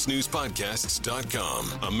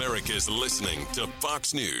foxnewspodcasts.com. America's listening to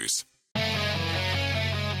Fox News.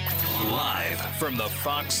 Live from the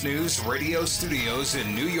Fox News radio studios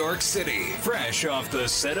in New York City, fresh off the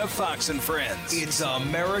set of Fox and Friends, it's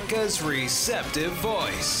America's receptive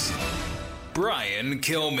voice, Brian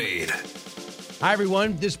Kilmeade. Hi,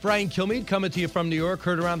 everyone. This is Brian Kilmeade coming to you from New York,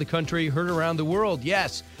 heard around the country, heard around the world.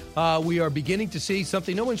 Yes, we are beginning to see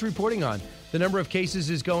something no one's reporting on. The number of cases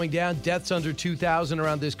is going down, deaths under 2,000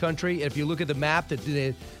 around this country. If you look at the map that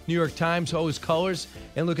the New York Times always colors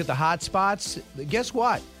and look at the hot spots, guess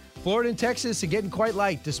what? Florida and Texas are getting quite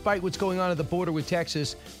light, despite what's going on at the border with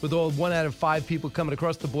Texas, with all 1 out of 5 people coming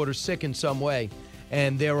across the border sick in some way.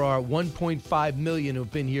 And there are 1.5 million who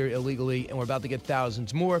have been here illegally, and we're about to get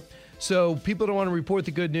thousands more. So people don't want to report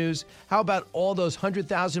the good news. How about all those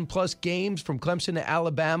 100,000-plus games from Clemson to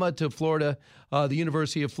Alabama to Florida, the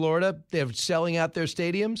University of Florida? They're selling out their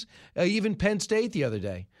stadiums. Even Penn State the other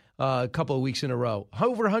day, a couple of weeks in a row.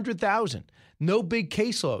 Over 100,000. No big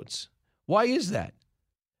caseloads. Why is that?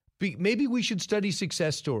 Maybe we should study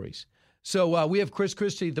success stories. So we have Chris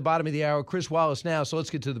Christie at the bottom of the hour, Chris Wallace now, so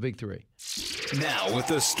let's get to the big three. Now with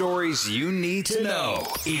the stories you need to know,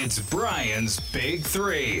 it's Brian's Big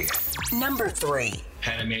Three. Number 3.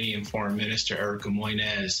 Panamanian Foreign Minister Erica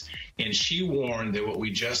Moines, and she warned that what we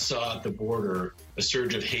just saw at the border, a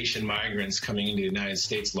surge of Haitian migrants coming into the United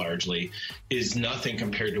States largely, is nothing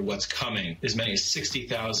compared to what's coming. As many as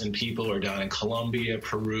 60,000 people are down in Colombia,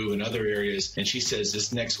 Peru, and other areas, and she says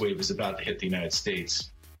this next wave is about to hit the United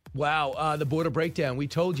States. Wow, the border breakdown. We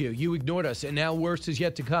told you. You ignored us, and now worse is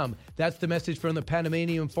yet to come. That's the message from the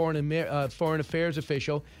Panamanian Foreign Affairs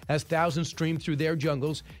official as thousands stream through their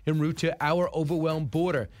jungles en route to our overwhelmed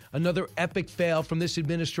border. Another epic fail from this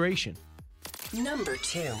administration. Number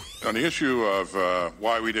 2. On the issue of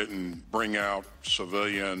why we didn't bring out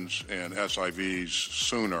civilians and SIVs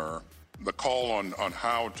sooner, the call on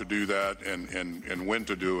how to do that and when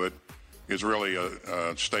to do it is really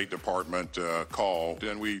a State Department call.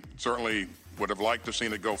 And we certainly would have liked to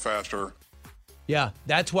seen it go faster. Yeah,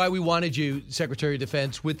 that's why we wanted you, Secretary of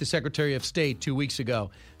Defense, with the Secretary of State 2 weeks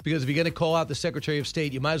ago. Because if you're going to call out the Secretary of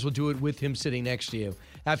State, you might as well do it with him sitting next to you.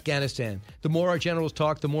 Afghanistan. The more our generals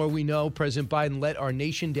talk, the more we know President Biden let our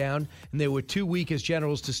nation down, and they were too weak as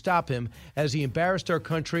generals to stop him as he embarrassed our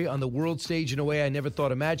country on the world stage in a way I never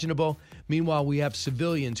thought imaginable. Meanwhile, we have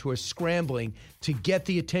civilians who are scrambling to get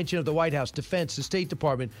the attention of the White House, Defense, the State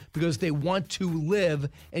Department, because they want to live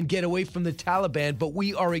and get away from the Taliban, but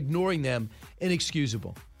we are ignoring them.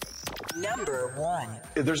 Inexcusable. Number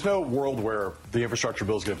 1. There's no world where the infrastructure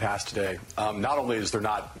bill is going to pass today. Not only is there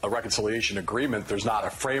not a reconciliation agreement, there's not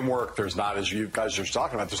a framework, there's not, as you guys are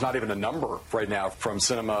talking about, there's not even a number right now from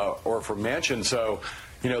Sinema or from Manchin. So,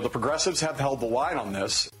 the progressives have held the line on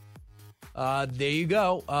this. There you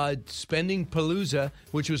go. Spending Palooza,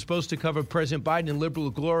 which was supposed to cover President Biden in liberal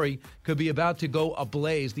glory, could be about to go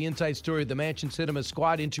ablaze. The inside story of the Manchin Sinema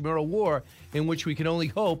Squad intramural war, in which we can only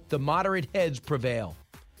hope the moderate heads prevail.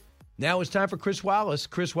 Now it's time for Chris Wallace.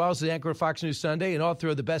 Chris Wallace is the anchor of Fox News Sunday and author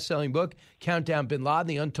of the best-selling book, Countdown Bin Laden,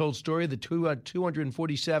 the untold story of the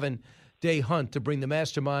 247-day hunt to bring the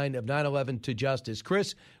mastermind of 9/11 to justice.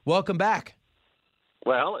 Chris, welcome back.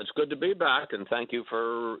 Well, it's good to be back, and thank you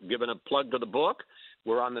for giving a plug to the book.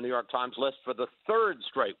 We're on the New York Times list for the 3rd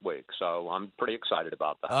straight week, so I'm pretty excited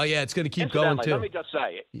about that. Oh, yeah, it's going to keep going, too. Let me just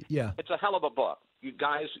say, it's a hell of a book. You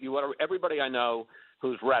guys, everybody I know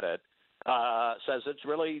who's read it says it's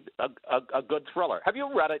really a good thriller. Have you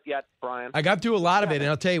read it yet, Brian? I got through a lot of it, and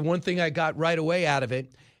I'll tell you one thing I got right away out of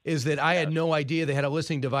it is that I had no idea they had a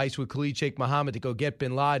listening device with Khalid Sheikh Mohammed to go get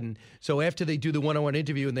bin Laden. So after they do the one-on-one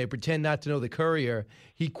interview and they pretend not to know the courier,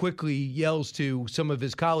 he quickly yells to some of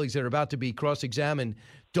his colleagues that are about to be cross-examined,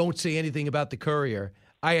 don't say anything about the courier.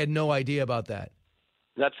 I had no idea about that.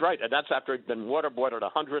 That's right. And that's after he'd been waterboarded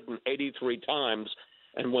 183 times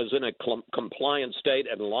and was in a compliant state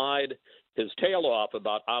and lied his tail off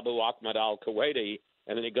about Abu Ahmed al-Kuwaiti,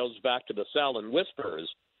 and then he goes back to the cell and whispers,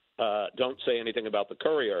 don't say anything about the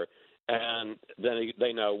courier. And then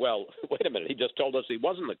they know, well, wait a minute, he just told us he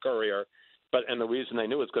wasn't the courier. And the reason they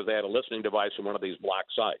knew is because they had a listening device in one of these black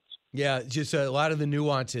sites. Yeah, just a lot of the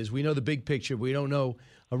nuances. We know the big picture. We don't know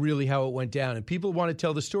really how it went down. And people want to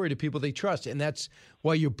tell the story to people they trust, and that's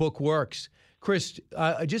why your book works. Chris,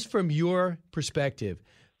 just from your perspective,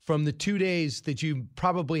 from the 2 days that you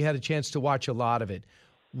probably had a chance to watch a lot of it,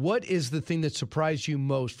 what is the thing that surprised you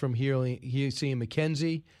most from seeing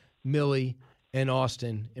Mackenzie, Milley, and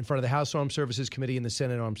Austin in front of the House Armed Services Committee and the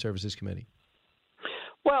Senate Armed Services Committee?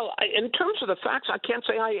 Well, in terms of the facts, I can't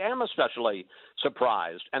say I am especially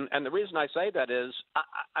surprised. And the reason I say that is,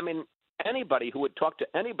 I mean, anybody who would talk to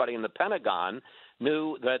anybody in the Pentagon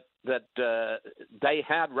knew that they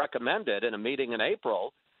had recommended in a meeting in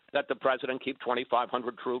April that the president keep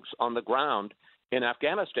 2,500 troops on the ground in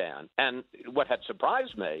Afghanistan. And what had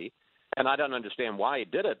surprised me, and I don't understand why he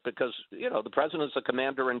did it, because, you know, the president is the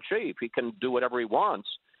commander-in-chief. He can do whatever he wants,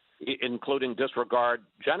 including disregard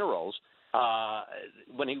generals.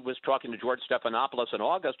 When he was talking to George Stephanopoulos in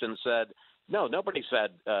August and said, no, nobody said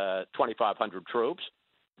 2,500 troops,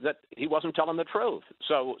 that he wasn't telling the truth.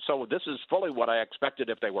 So this is fully what I expected,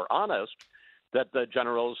 if they were honest, that the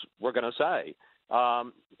generals were going to say.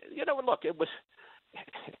 You know, look, it was –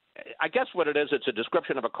 I guess what it is, it's a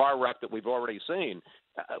description of a car wreck that we've already seen.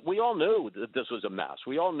 We all knew that this was a mess.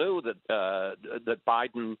 We all knew that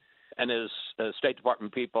Biden and his State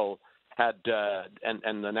Department people had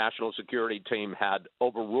and the national security team had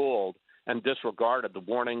overruled and disregarded the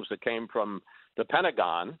warnings that came from the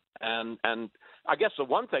Pentagon. And I guess the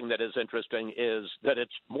one thing that is interesting is that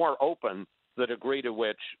it's more open, the degree to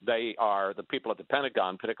which they are, the people at the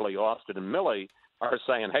Pentagon, particularly Austin and Milley, are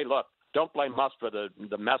saying, hey, look, don't blame us for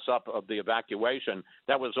the mess up of the evacuation.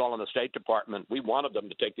 That was all in the State Department. We wanted them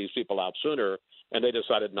to take these people out sooner, and they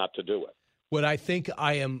decided not to do it. What I think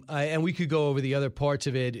and we could go over the other parts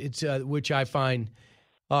of it, it's which I find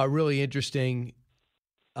really interesting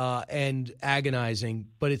and agonizing,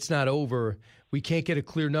 but it's not over. We can't get a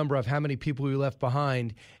clear number of how many people we left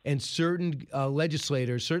behind, and certain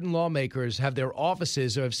legislators, certain lawmakers have their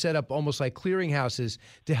offices or have set up almost like clearinghouses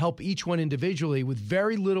to help each one individually with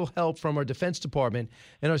very little help from our Defense Department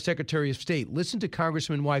and our Secretary of State. Listen to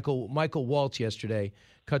Congressman Michael Waltz yesterday,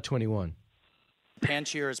 Cut 21.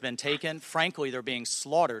 Panjshir has been taken. Frankly, they're being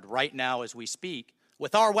slaughtered right now as we speak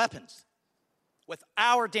with our weapons, with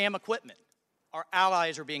our damn equipment. Our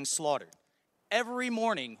allies are being slaughtered. Every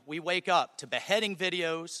morning we wake up to beheading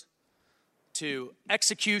videos, to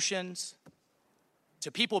executions,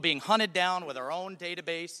 to people being hunted down with our own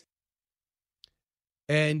database.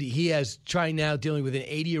 And he has trying now dealing with an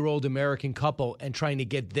 80-year-old American couple and trying to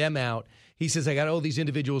get them out. He says, I got all these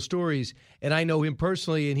individual stories, and I know him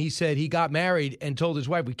personally, and he said he got married and told his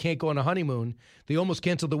wife, we can't go on a honeymoon. They almost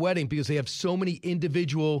canceled the wedding because they have so many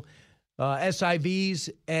individual SIVs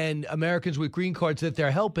and Americans with green cards that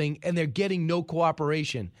they're helping, and they're getting no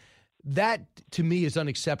cooperation. That, to me, is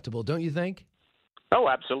unacceptable, don't you think? Oh,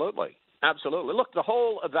 absolutely. Absolutely. Look, the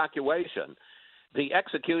whole evacuation, the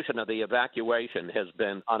execution of the evacuation has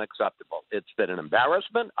been unacceptable. It's been an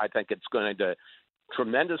embarrassment. I think it's going to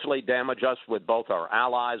tremendously damage us with both our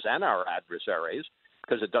allies and our adversaries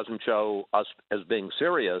because it doesn't show us as being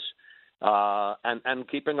serious and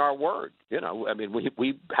keeping our word. You know, I mean,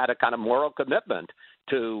 we had a kind of moral commitment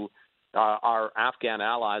to our Afghan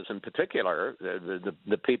allies in particular,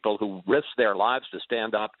 the people who risked their lives to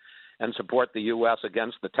stand up and support the U.S.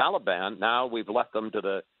 against the Taliban. Now we've left them to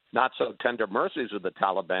the not so tender mercies of the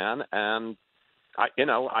Taliban, and I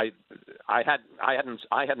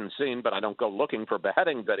hadn't seen, but I don't go looking for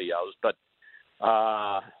beheading videos. But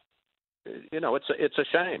it's a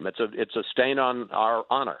shame. It's a stain on our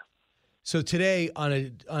honor. So today,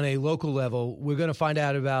 on a local level, we're going to find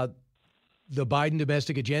out about the Biden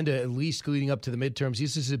domestic agenda, at least leading up to the midterms.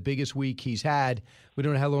 This is the biggest week he's had. We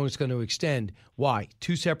don't know how long it's going to extend. Why?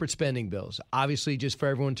 2 separate spending bills. Obviously, just for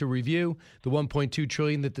everyone to review, the $1.2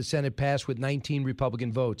 trillion that the Senate passed with 19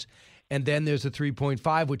 Republican votes. And then there's the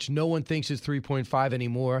 3.5, which no one thinks is 3.5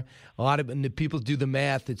 anymore. A lot of and the people do the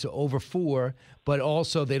math. It's over 4, but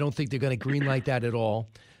also they don't think they're going to greenlight that at all.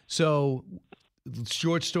 So,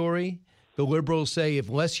 short story, the liberals say,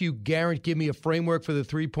 unless you give me a framework for the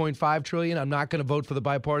 3.5 trillion, I'm not going to vote for the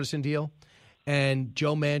bipartisan deal. And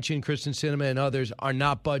Joe Manchin, Kyrsten Sinema, and others are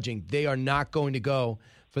not budging. They are not going to go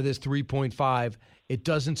for this 3.5. It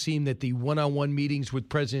doesn't seem that the one-on-one meetings with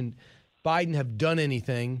President Biden have done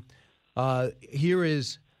anything.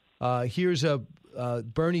 Here's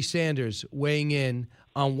Bernie Sanders weighing in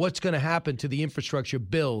on what's going to happen to the infrastructure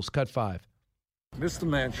bills. Cut 5. Mr.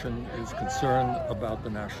 Manchin is concerned about the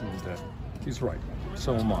national debt. He's right.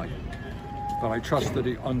 So am I. But I trust that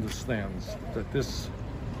he understands that this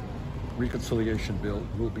reconciliation bill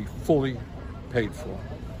will be fully paid for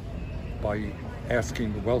by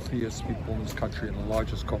asking the wealthiest people in this country and the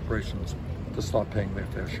largest corporations to start paying their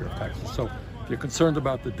fair share of taxes. So if you're concerned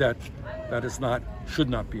about the debt, that should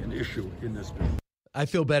not be an issue in this bill. I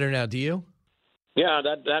feel better now. Do you? Yeah,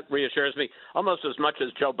 that reassures me almost as much as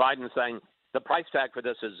Joe Biden saying the price tag for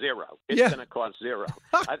this is zero. It's going to cost zero.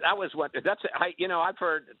 That was what that's. I've been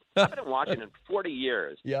in Washington 40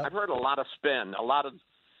 years. Yeah. I've heard a lot of spin, a lot of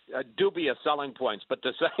dubious selling points, but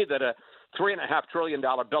to say that a $3.5 trillion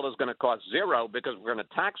bill is going to cost zero because we're going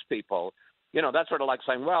to tax people, that's sort of like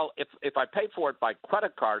saying, well, if I pay for it by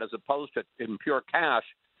credit card as opposed to in pure cash,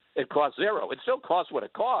 it costs zero. It still costs what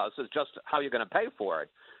it costs. It's just how you're going to pay for it.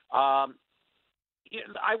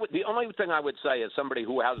 The only thing I would say as somebody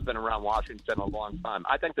who has been around Washington a long time,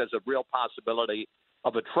 I think there's a real possibility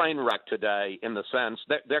of a train wreck today in the sense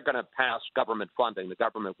that they're going to pass government funding. The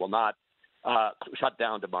government will not shut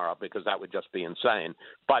down tomorrow because that would just be insane.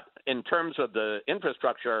 But in terms of the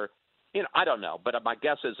infrastructure, I don't know. But my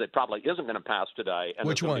guess is it probably isn't going to pass today. And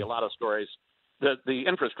Which there's going to be a lot of stories. The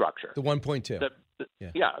infrastructure. The 1.2.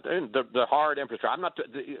 The hard infrastructure. I'm not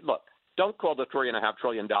look. Don't call the $3.5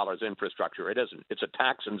 trillion infrastructure. It isn't. It's a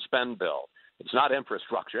tax and spend bill. It's not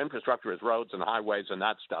infrastructure. Infrastructure is roads and highways and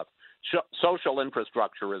that stuff. Social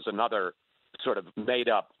infrastructure is another sort of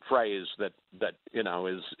made-up phrase that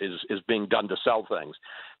is being done to sell things.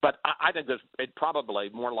 But I think it probably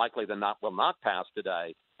more likely than not will not pass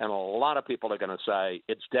today, and a lot of people are going to say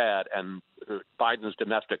it's dead and Biden's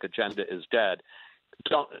domestic agenda is dead.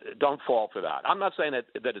 Don't fall for that. I'm not saying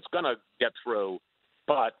that it's going to get through,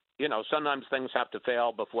 but sometimes things have to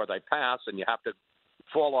fail before they pass, and you have to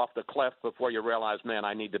fall off the cliff before you realize, man,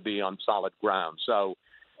 I need to be on solid ground. So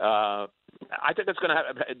I think it's going to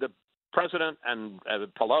have the president and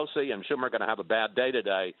Pelosi and Schumer are going to have a bad day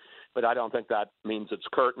today, but I don't think that means it's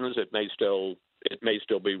curtains. It may still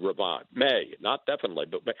be revived. Not definitely.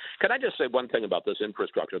 But can I just say one thing about this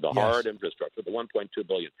infrastructure, the hard infrastructure, the $1.2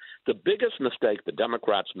 billion? The biggest mistake the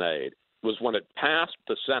Democrats made was when it passed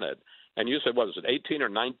the Senate. And you said, what was it, 18 or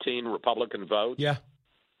 19 Republican votes? Yeah.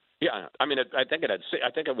 Yeah. I mean, I think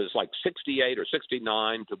it was like 68 or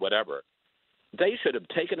 69 to whatever. They should have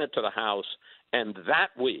taken it to the House and that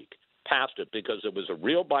week passed it because it was a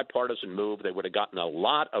real bipartisan move. They would have gotten a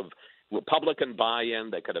lot of Republican buy-in.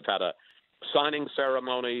 They could have had a signing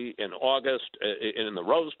ceremony in August in the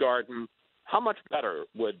Rose Garden. How much better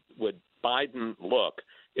would Biden look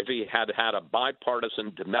if he had a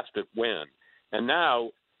bipartisan domestic win? And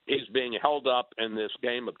now he's being held up in this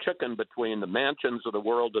game of chicken between the Manchins of the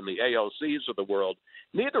world and the AOCs of the world,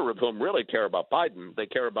 neither of whom really care about Biden. They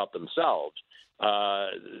care about themselves.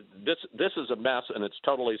 This is a mess, and it's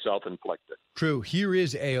totally self-inflicted. True. Here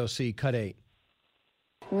is AOC, cut 8.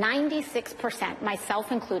 96%,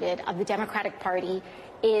 myself included, of the Democratic Party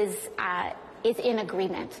is in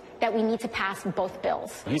agreement that we need to pass both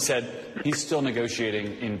bills. He said he's still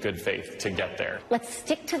negotiating in good faith to get there. Let's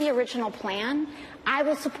stick to the original plan. I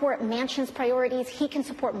will support Manchin's priorities. He can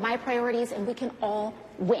support my priorities, and we can all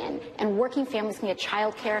win. And working families can get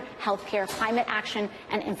child care, health care, climate action,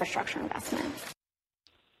 and infrastructure investment.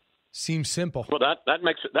 Seems simple. Well,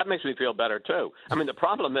 that makes me feel better, too. I mean, the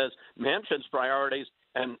problem is Manchin's priorities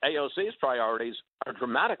and AOC's priorities are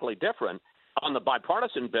dramatically different. On the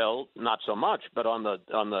bipartisan bill, not so much, but on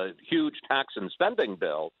the huge tax and spending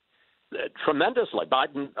bill, tremendously.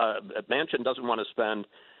 Manchin doesn't want to spend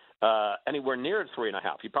anywhere near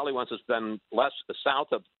 $3.5. He probably wants to spend less,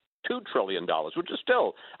 south of $2 trillion, which is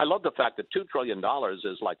still. I love the fact that $2 trillion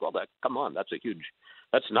is like, well, come on, that's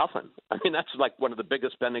nothing. I mean, that's like one of the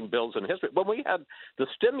biggest spending bills in history. When we had the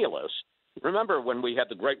stimulus. Remember when we had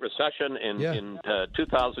the Great Recession in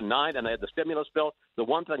 2009 and they had the stimulus bill? The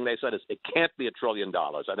one thing they said is it can't be $1 trillion.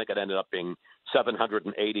 I think it ended up being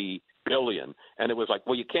 $780 billion. And it was like,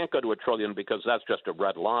 well, you can't go to $1 trillion because that's just a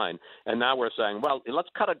red line. And now we're saying, well, let's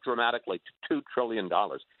cut it dramatically to $2 trillion.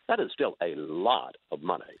 That is still a lot of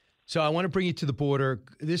money. So I want to bring you to the border.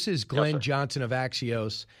 This is Glenn Johnson of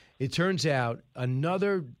Axios. It turns out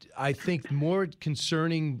another, I think, more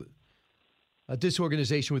concerning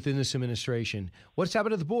disorganization within this administration. What's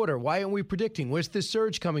happened at the border? Why aren't we predicting? Where's this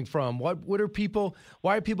surge coming from? Why are people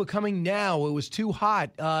coming now? It was too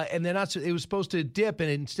hot, and they're not. It was supposed to dip, and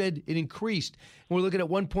instead it increased. And we're looking at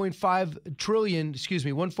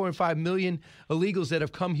 1.5 million illegals that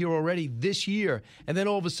have come here already this year. And then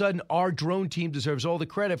all of a sudden, our drone team deserves all the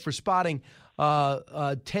credit for spotting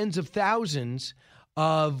tens of thousands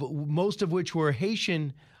of most of which were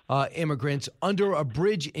Haitian immigrants under a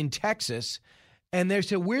bridge in Texas. And they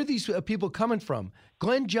said, where are these people coming from?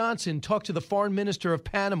 Glenn Johnson talked to the foreign minister of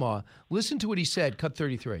Panama. Listen to what he said, cut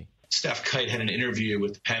 33. Steph Kite had an interview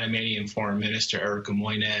with the Panamanian Foreign Minister, Erica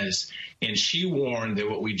Moines, and she warned that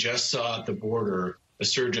what we just saw at the border, a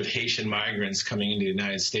surge of Haitian migrants coming into the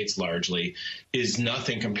United States largely, is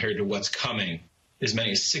nothing compared to what's coming. As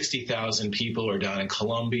many as 60,000 people are down in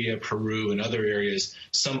Colombia, Peru, and other areas,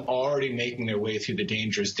 some already making their way through the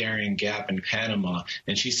dangerous Darien Gap in Panama.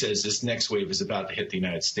 And she says this next wave is about to hit the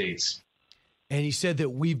United States. And he said that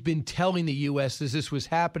we've been telling the U.S. that this was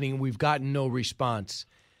happening, and we've gotten no response.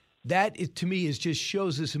 That, to me, just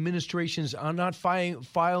shows this administration's not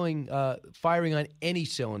firing on any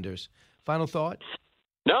cylinders. Final thought?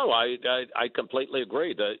 No, I completely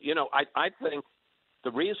agree. I think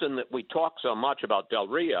the reason that we talk so much about Del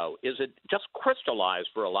Rio is it just crystallized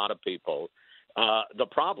for a lot of people the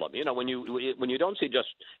problem. When you don't see just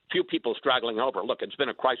few people straggling over. Look, it's been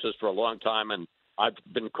a crisis for a long time, and I've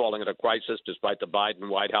been calling it a crisis despite the Biden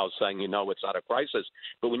White House saying, it's not a crisis.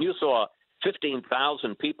 But when you saw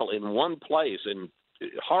 15,000 people in one place in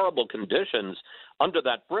horrible conditions under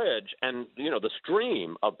that bridge, and the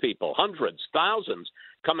stream of people, hundreds, thousands,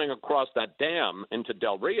 coming across that dam into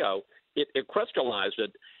Del Rio, it crystallized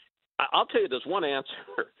it. I'll tell you, there's one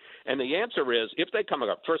answer, and the answer is if they come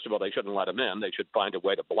up, first of all, they shouldn't let them in. They should find a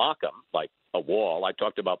way to block them, like a wall. I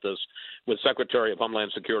talked about this with Secretary of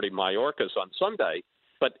Homeland Security Mayorkas on Sunday.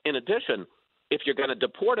 But in addition, if you're going to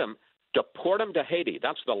deport them to Haiti.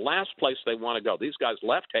 That's the last place they want to go. These guys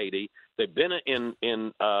left Haiti. They've been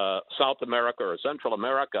in South America or Central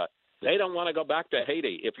America. They don't want to go back to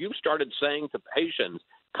Haiti. If you started saying to Haitians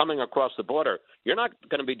coming across the border, you're not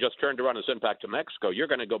going to be just turned around and sent back to Mexico. You're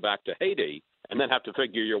going to go back to Haiti and then have to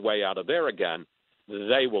figure your way out of there again.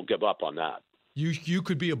 They will give up on that. You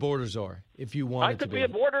could be a border czar if you wanted to be. I could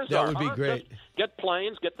be a border czar. That would be great. Just get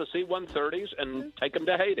planes, get the C-130s, and take them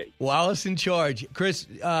to Haiti. Wallace in charge. Chris,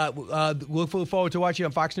 we'll look forward to watching you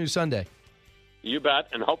on Fox News Sunday. You bet.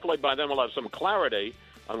 And hopefully by then we'll have some clarity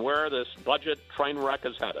on where this budget train wreck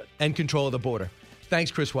is headed. And control of the border. Thanks,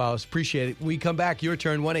 Chris Wallace. Appreciate it. We come back. Your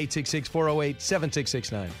turn,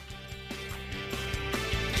 1-866-408-7669.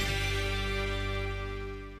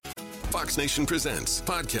 Fox Nation presents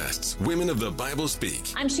podcasts Women of the Bible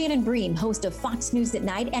Speak. I'm Shannon Bream, host of Fox News at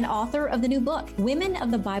Night and author of the new book, Women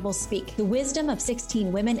of the Bible Speak, the wisdom of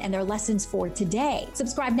 16 women and their lessons for today.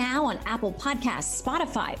 Subscribe now on Apple Podcasts,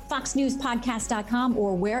 Spotify, foxnewspodcast.com,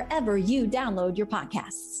 or wherever you download your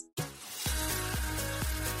podcasts.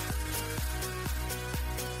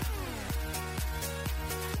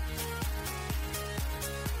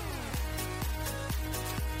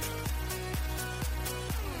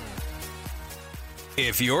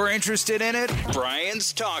 If you're interested in it,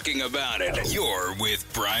 Brian's talking about it. You're with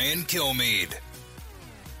Brian Kilmeade.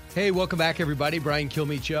 Hey, welcome back, everybody. Brian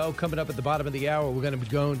Kilmeade Show. Coming up at the bottom of the hour, we're going to be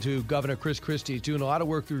going to Governor Chris Christie. He's doing a lot of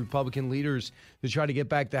work with Republican leaders to try to get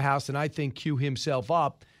back the House, and I think cue himself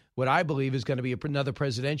up what I believe is going to be another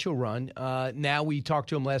presidential run. Now, we talked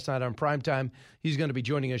to him last night on primetime. He's going to be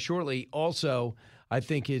joining us shortly. Also, I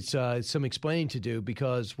think it's some explaining to do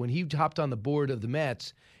because when he hopped on the board of the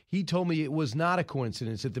Mets, he told me it was not a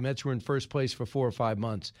coincidence that the Mets were in first place for 4 or 5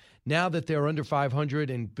 months. Now that they're under 500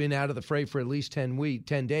 and been out of the fray for at least 10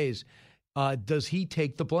 days, does he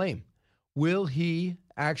take the blame? Will he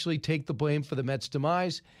actually take the blame for the Mets'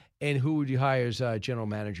 demise? And who would he hire as general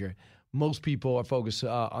manager? Most people are focused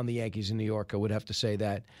on the Yankees in New York, I would have to say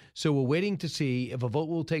that. So we're waiting to see if a vote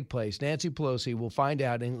will take place. Nancy Pelosi will find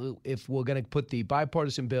out if we're going to put the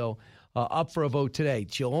bipartisan bill up for a vote today.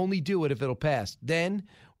 She'll only do it if it'll pass. Then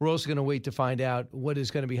we're also going to wait to find out what is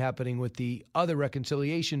going to be happening with the other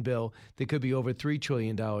reconciliation bill that could be over $3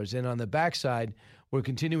 trillion. And on the backside, we're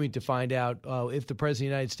continuing to find out if the President of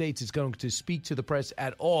the United States is going to speak to the press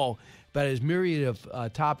at all about his myriad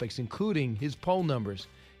of topics, including his poll numbers.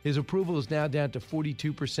 His approval is now down to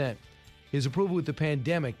 42%. His approval with the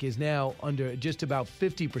pandemic is now under just about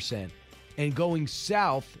 50%. And going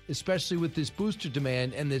south, especially with this booster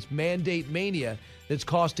demand and this mandate mania that's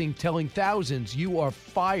telling thousands you are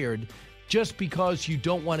fired just because you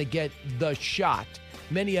don't want to get the shot.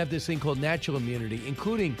 Many have this thing called natural immunity,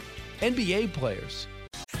 including NBA players.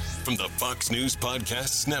 From the Fox News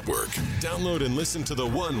Podcasts Network. Download and listen to The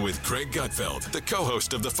One with Craig Gutfeld, the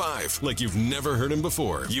co-host of The Five, like you've never heard him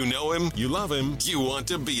before. You know him, you love him, you want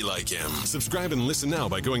to be like him. Subscribe and listen now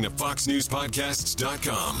by going to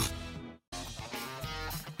foxnewspodcasts.com.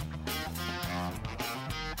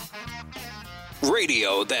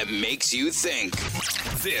 Radio that makes you think.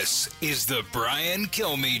 This is the Brian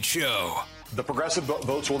Kilmeade Show. The progressive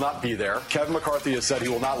votes will not be there. Kevin McCarthy has said he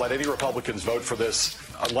will not let any Republicans vote for this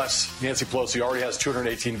unless Nancy Pelosi already has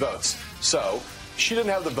 218 votes. So She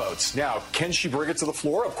didn't have the votes. Now, can she bring it to the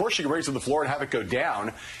floor? Of course she can bring it to the floor and have it go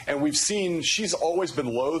down. And we've seen she's always been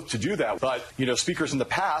loath to do that. But, speakers in the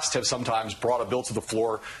past have sometimes brought a bill to the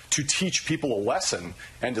floor to teach people a lesson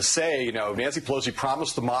and to say, Nancy Pelosi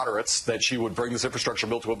promised the moderates that she would bring this infrastructure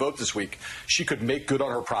bill to a vote this week. She could make good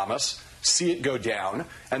on her promise, see it go down,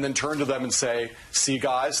 and then turn to them and say, see,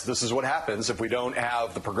 guys, this is what happens if we don't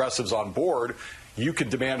have the progressives on board. You can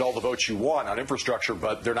demand all the votes you want on infrastructure,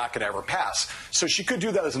 but they're not going to ever pass. So she could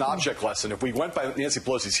do that as an object lesson. If we went by Nancy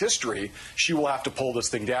Pelosi's history, she will have to pull this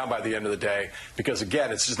thing down by the end of the day because,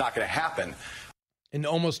 again, it's just not going to happen. And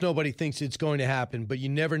almost nobody thinks it's going to happen, but you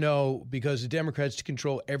never know because the Democrats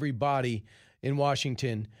control every body in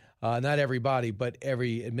Washington. Not every body, but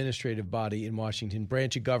every administrative body in Washington,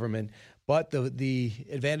 branch of government. But the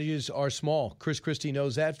advantages are small. Chris Christie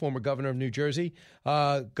knows that, former governor of New Jersey.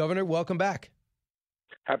 Governor, welcome back.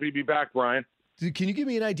 Happy to be back, Brian. Can you give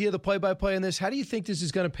me an idea of the play-by-play on this? How do you think this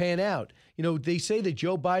is going to pan out? They say that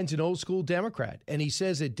Joe Biden's an old-school Democrat, and he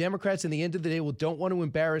says that Democrats, in the end of the day, don't want to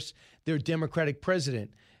embarrass their Democratic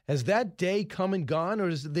president. Has that day come and gone,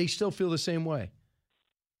 or do they still feel the same way?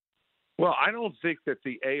 Well, I don't think that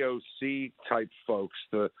the AOC-type folks,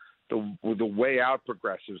 the way-out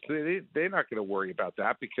progressives, they're not going to worry about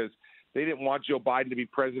that because they didn't want Joe Biden to be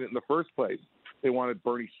president in the first place. They wanted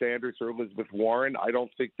Bernie Sanders or Elizabeth Warren. I don't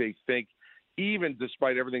think they think, even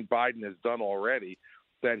despite everything Biden has done already,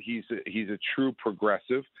 that he's a true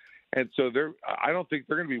progressive. And so I don't think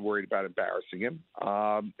they're going to be worried about embarrassing him.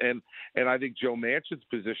 And I think Joe Manchin's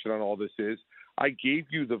position on all this is, I gave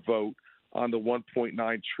you the vote on the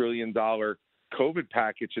 $1.9 trillion COVID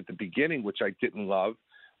package at the beginning, which I didn't love.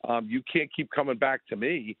 You can't keep coming back to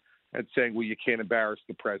me and saying, well, you can't embarrass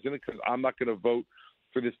the president because I'm not going to vote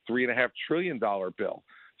for this $3.5 trillion bill.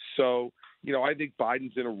 So, I think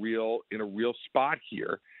Biden's in a real spot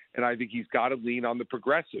here. And I think he's got to lean on the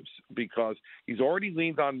progressives because he's already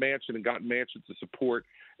leaned on Manchin and gotten Manchin to support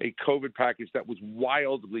a COVID package that was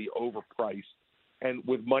wildly overpriced and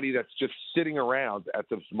with money that's just sitting around at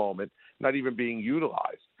this moment, not even being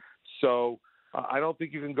utilized. So I don't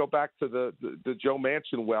think you can go back to the Joe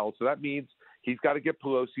Manchin well. So that means he's got to get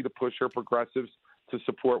Pelosi to push her progressives to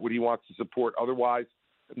support what he wants to support. Otherwise,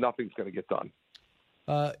 nothing's going to get done.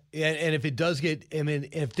 And if it does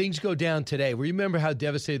if things go down today, remember how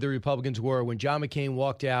devastated the Republicans were when John McCain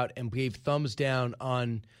walked out and gave thumbs down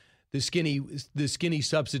on the skinny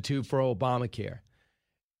substitute for Obamacare.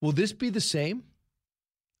 Will this be the same?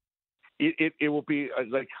 It will be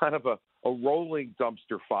like kind of a rolling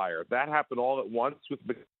dumpster fire. That happened all at once with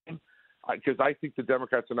McCain because I think the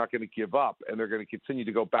Democrats are not going to give up and they're going to continue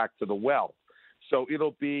to go back to the well. So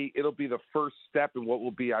it'll be the first step in what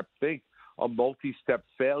will be, I think, a multi-step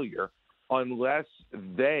failure unless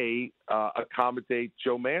they accommodate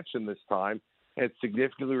Joe Manchin this time and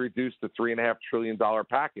significantly reduce the $3.5 trillion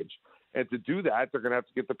package. And to do that, they're going to have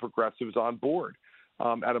to get the progressives on board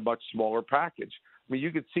at a much smaller package. I mean,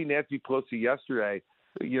 you could see Nancy Pelosi yesterday,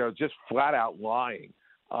 just flat out lying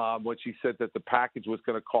when she said that the package was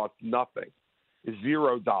going to cost nothing,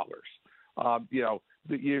 $0.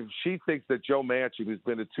 She thinks that Joe Manchin, who's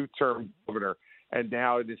been a two-term governor and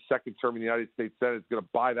now in his second term in the United States Senate, is going to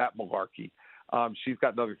buy that malarkey. She's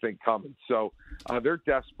got another thing coming. So they're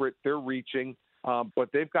desperate. They're reaching. But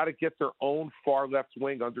they've got to get their own far left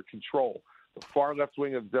wing under control. The far left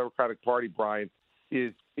wing of the Democratic Party, Brian,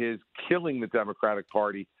 is killing the Democratic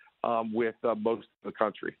Party with most of the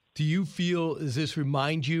country. Do you feel, does this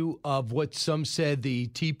remind you of what some said the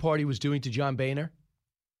Tea Party was doing to John Boehner?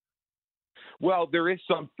 Well, there are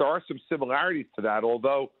some similarities to that,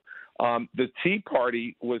 although the Tea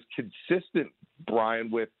Party was consistent, Brian,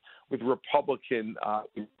 with Republican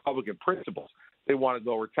principles. They wanted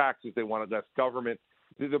lower taxes. They wanted less government.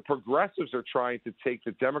 The progressives are trying to take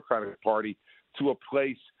the Democratic Party to a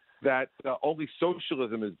place that only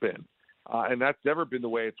socialism has been. And that's never been the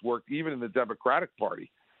way it's worked, even in the Democratic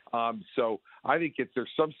Party. So I think there's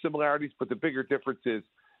some similarities, but the bigger difference is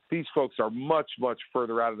these folks are much, much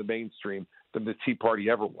further out of the mainstream than the Tea Party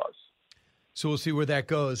ever was. So we'll see where that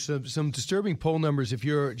goes. Some disturbing poll numbers if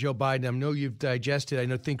you're Joe Biden. I know you've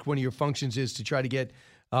digested. I think one of your functions is to try to get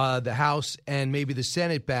the House and maybe the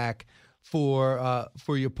Senate back for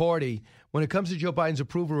your party. When it comes to Joe Biden's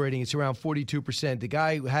approval rating, it's around 42%. The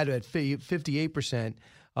guy had it at 58%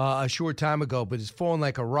 a short time ago, but it's fallen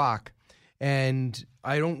like a rock. And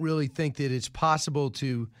I don't really think that it's possible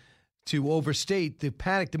to to overstate the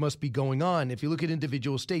panic that must be going on. If you look at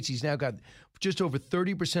individual states, he's now got just over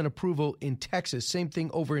 30% approval in Texas. Same thing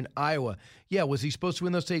over in Iowa. Yeah, was he supposed to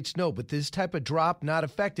win those states? No, but this type of drop, not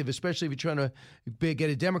effective, especially if you're trying to get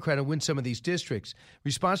a Democrat and win some of these districts.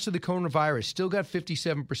 Response to the coronavirus, still got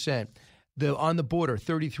 57%. On the border,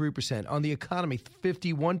 33%. On the economy,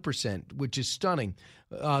 51%, which is stunning.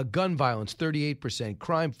 Gun violence, 38%.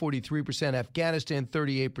 Crime, 43%. Afghanistan,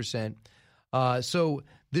 38%. So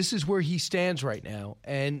this is where he stands right now.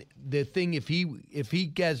 And the thing, if he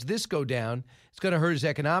gets this go down, it's going to hurt his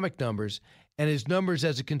economic numbers. And his numbers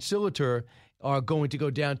as a conciliator are going to go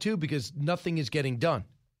down too because nothing is getting done.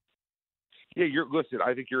 Yeah, listen,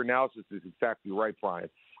 I think your analysis is exactly right, Brian.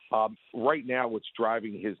 Right now, what's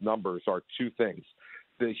driving his numbers are two things: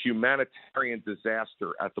 the humanitarian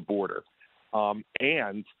disaster at the border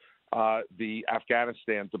and the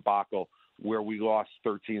Afghanistan debacle, where we lost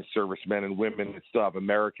 13 servicemen and women and still have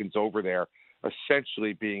Americans over there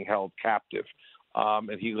essentially being held captive,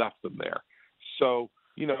 and he left them there. So,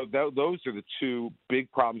 those are the two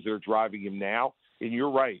big problems that are driving him now. And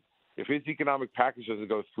you're right. If his economic package doesn't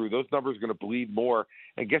go through, those numbers are going to bleed more.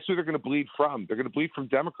 And guess who they're going to bleed from? They're going to bleed from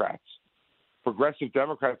Democrats. Progressive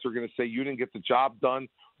Democrats are going to say, you didn't get the job done.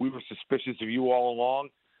 We were suspicious of you all along.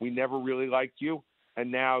 We never really liked you.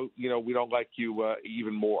 And now, we don't like you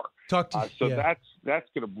even more. That's going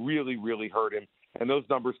to really, really hurt him. And those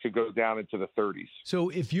numbers could go down into the 30s. So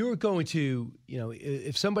if you're going to,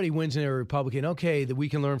 if somebody wins in a Republican, okay, that we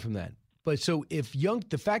can learn from that. But so if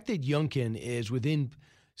the fact that Youngkin is within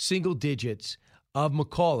single digits of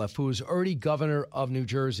McAuliffe, who was already governor of New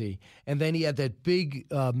Jersey, and then he had that big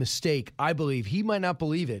mistake, I believe, he might not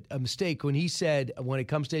believe it, a mistake when he said when it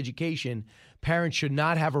comes to education, parents should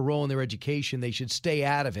not have a role in their education. They should stay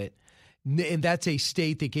out of it. And that's a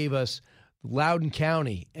state that gave us Loudoun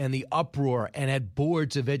County and the uproar and had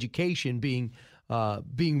boards of education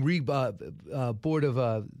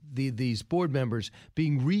these board members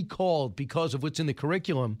being recalled because of what's in the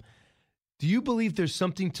curriculum. Do you believe there's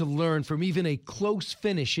something to learn from even a close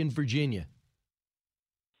finish in Virginia?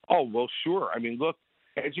 Oh, well, sure. I mean, look,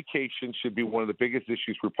 education should be one of the biggest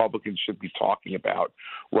issues Republicans should be talking about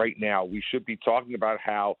right now. We should be talking about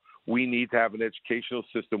how we need to have an educational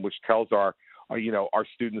system which tells our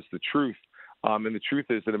students the truth. And the truth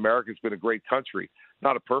is that America's been a great country,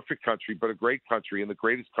 not a perfect country, but a great country and the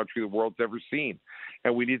greatest country the world's ever seen.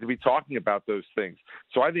 And we need to be talking about those things.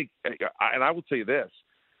 So I think, and I will tell you this,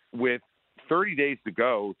 with 30 days to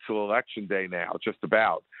go till Election Day now, just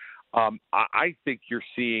about, I think you're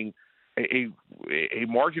seeing a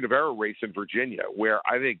margin of error race in Virginia where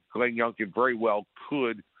I think Glenn Youngkin very well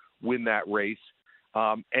could win that race.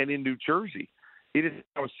 And in New Jersey, it is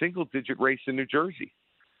now a single-digit race in New Jersey.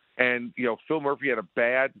 And, Governor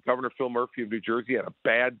Phil Murphy of New Jersey had a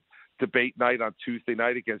bad debate night on Tuesday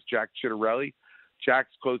night against Jack Ciattarelli.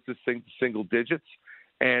 Jack's closed this thing to single digits.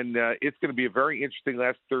 And it's going to be a very interesting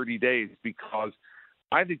last 30 days because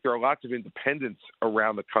I think there are lots of independents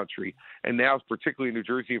around the country, and now particularly New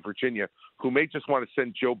Jersey and Virginia, who may just want to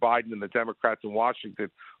send Joe Biden and the Democrats in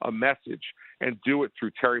Washington a message and do it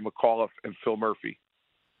through Terry McAuliffe and Phil Murphy.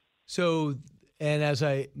 So, and as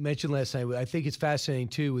I mentioned last night, I think it's fascinating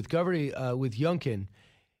too with with Youngkin.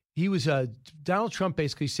 He was Donald Trump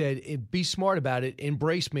basically said, "Be smart about it,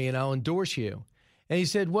 embrace me, and I'll endorse you." And he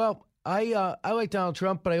said, "Well, I like Donald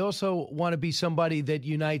Trump, but I also want to be somebody that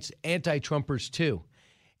unites anti-Trumpers too."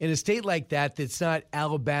 In a state like that, that's not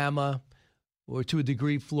Alabama or to a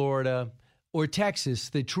degree Florida or Texas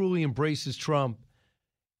that truly embraces Trump,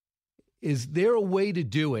 is there a way to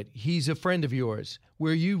do it? He's a friend of yours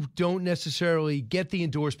where you don't necessarily get the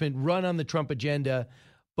endorsement, run on the Trump agenda,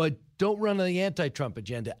 but don't run on the anti-Trump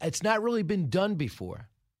agenda. It's not really been done before.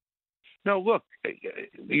 No, look,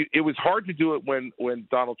 it was hard to do it when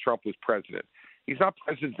Donald Trump was president. He's not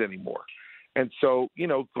president anymore. And so,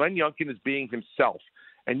 Glenn Youngkin is being himself.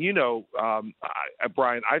 And,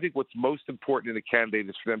 Brian, I think what's most important in a candidate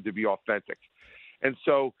is for them to be authentic. And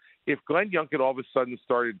so if Glenn Youngkin all of a sudden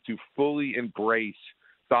started to fully embrace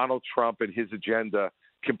Donald Trump and his agenda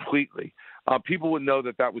completely, people would know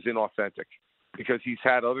that that was inauthentic because he's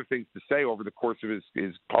had other things to say over the course of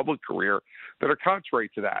his public career that are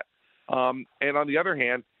contrary to that. And on the other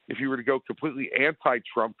hand, if you were to go completely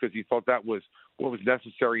anti-Trump because he thought that was what was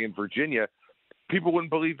necessary in Virginia, people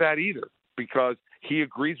wouldn't believe that either because he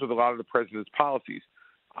agrees with a lot of the president's policies.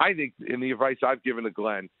 I think, and the advice I've given to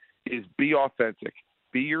Glenn is be authentic,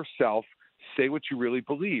 be yourself, say what you really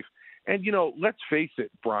believe. And, let's face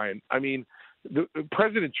it, Brian. I mean,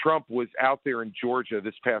 President Trump was out there in Georgia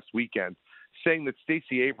this past weekend saying that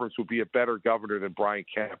Stacey Abrams would be a better governor than Brian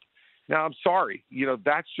Kemp. Now, I'm sorry,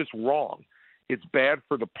 that's just wrong. It's bad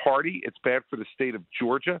for the party. It's bad for the state of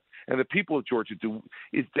Georgia and the people of Georgia. Does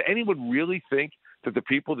anyone really think that the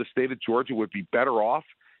people of the state of Georgia would be better off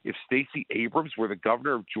if Stacey Abrams were the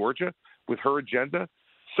governor of Georgia with her agenda?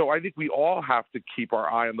 So I think we all have to keep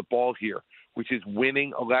our eye on the ball here, which is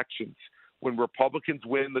winning elections. When Republicans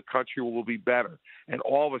win, the country will be better. And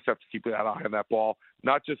all of us have to keep that eye on that ball,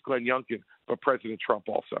 not just Glenn Youngkin, but President Trump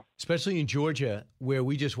also. Especially in Georgia, where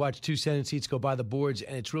we just watched 2 Senate seats go by the boards,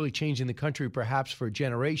 and it's really changing the country perhaps for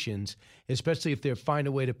generations, especially if they find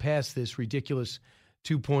a way to pass this ridiculous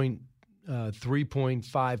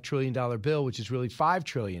 $3.5 trillion bill, which is really $5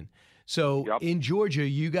 trillion. So in Georgia,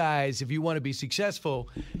 you guys, if you want to be successful,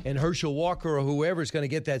 and Herschel Walker or whoever is going to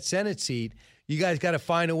get that Senate seat, you guys got to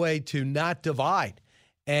find a way to not divide.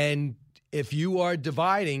 And if you are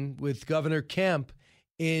dividing with Governor Kemp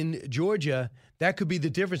in Georgia, that could be the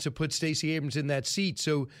difference to put Stacey Abrams in that seat.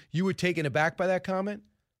 So you were taken aback by that comment?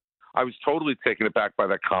 I was totally taken aback by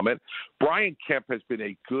that comment. Brian Kemp has been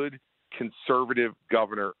a good conservative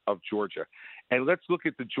governor of Georgia. And let's look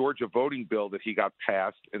at the Georgia voting bill that he got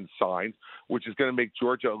passed and signed, which is going to make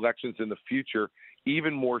Georgia elections in the future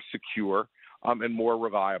even more secure and more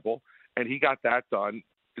reliable. And he got that done.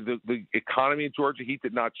 The economy in Georgia, he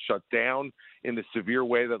did not shut down in the severe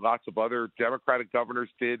way that lots of other Democratic governors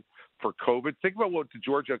did for COVID. Think about what the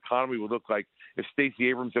Georgia economy would look like if Stacey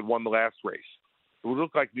Abrams had won the last race. It would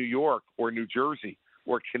look like New York or New Jersey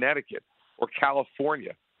or Connecticut or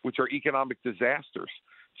California, which are economic disasters.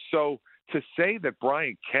 So to say that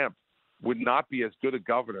Brian Kemp would not be as good a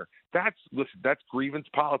governor, that's grievance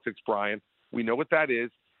politics, Brian. We know what that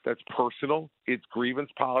is. That's personal. It's grievance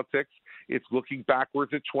politics. It's looking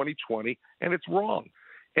backwards at 2020, and it's wrong.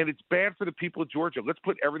 And it's bad for the people of Georgia. Let's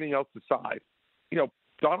put everything else aside.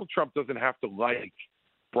 Donald Trump doesn't have to like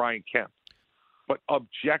Brian Kemp, but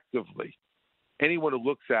objectively, anyone who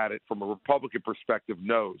looks at it from a Republican perspective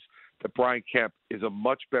knows that Brian Kemp is a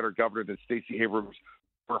much better governor than Stacey Abrams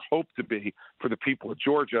or hope to be for the people of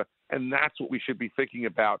Georgia, and that's what we should be thinking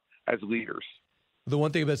about as leaders. The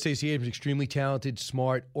one thing about Stacey Abrams, extremely talented,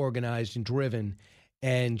 smart, organized, and driven,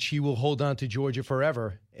 and she will hold on to Georgia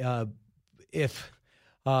forever and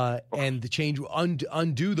the change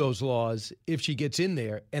undo those laws if she gets in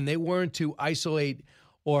there. And they weren't to isolate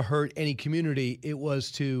or hurt any community. It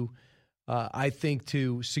was to, I think,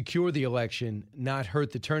 to secure the election, not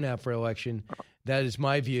hurt the turnout for election. That is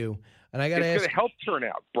my view. And I got to ask. It's going to help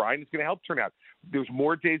turnout, Brian. It's going to help turnout. There's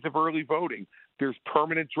more days of early voting. There's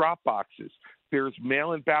permanent drop boxes. There's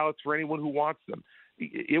mail-in ballots for anyone who wants them.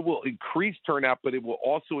 It will increase turnout, but it will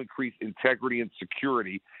also increase integrity and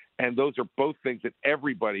security. And those are both things that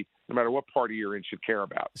everybody, no matter what party you're in, should care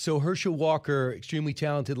about. So Herschel Walker, extremely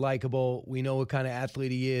talented, likable. We know what kind of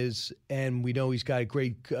athlete he is, and we know he's got a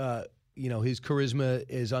great, his charisma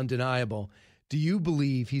is undeniable. Do you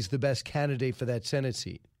believe he's the best candidate for that Senate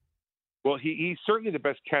seat? Well, he's certainly the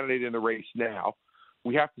best candidate in the race now.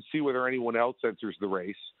 We have to see whether anyone else enters the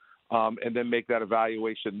race and then make that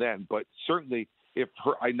evaluation then. But certainly,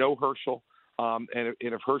 I know Herschel, and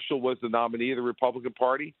if Herschel was the nominee of the Republican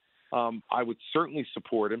Party, I would certainly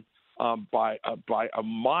support him by a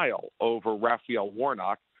mile over Raphael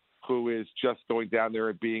Warnock, who is just going down there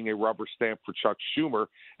and being a rubber stamp for Chuck Schumer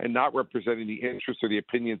and not representing the interests or the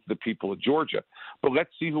opinions of the people of Georgia. But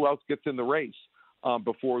let's see who else gets in the race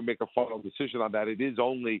before we make a final decision on that. It is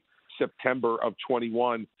only September of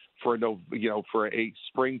 21 for a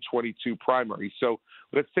spring 22 primary. So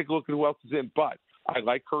let's take a look at who else is in. But I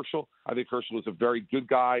like Herschel. I think Herschel is a very good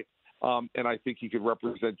guy. And I think he could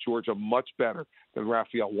represent Georgia much better than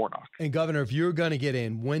Raphael Warnock. And, Governor, if you're going to get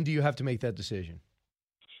in, when do you have to make that decision?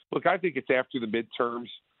 Look, I think it's after the midterms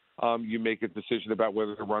you make a decision about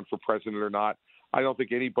whether to run for president or not. I don't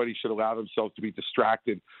think anybody should allow themselves to be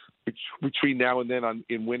distracted between now and then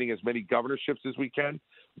in winning as many governorships as we can,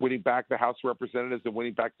 winning back the House of Representatives and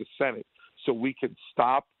winning back the Senate, so we can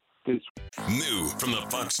stop this. New from the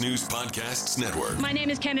Fox News Podcasts Network. My name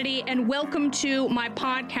is Kennedy, and welcome to my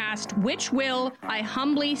podcast, which will, I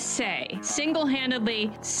humbly say,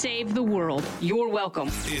 single-handedly save the world. You're welcome.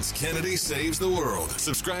 It's Kennedy Saves the World.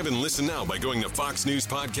 Subscribe and listen now by going to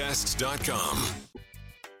foxnewspodcasts.com.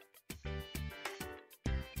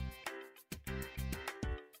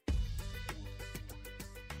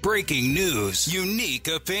 Breaking news, unique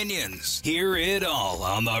opinions. Hear it all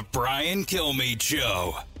on the Brian Kilmeade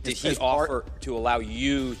Show. Did he offer to allow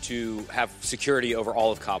you to have security over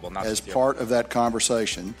all of Kabul? As part of that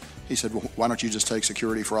conversation, he said, well, why don't you just take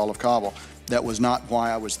security for all of Kabul? That was not why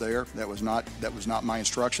I was there. That was not my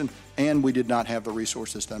instruction. And we did not have the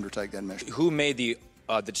resources to undertake that mission. Who made the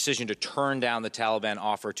the decision to turn down the Taliban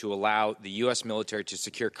offer to allow the U.S. military to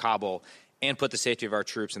secure Kabul and put the safety of our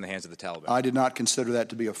troops in the hands of the Taliban? I did not consider that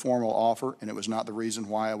to be a formal offer, and it was not the reason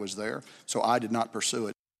why I was there, so I did not pursue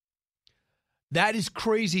it. That is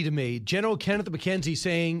crazy to me. General Kenneth McKenzie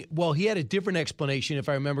saying, well, he had a different explanation, if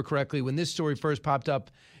I remember correctly, when this story first popped up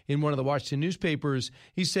in one of the Washington newspapers.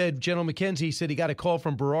 He said, General McKenzie said he got a call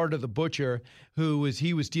from Berardo the Butcher, who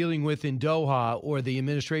he was dealing with in Doha, or the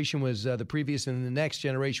administration was the previous and the next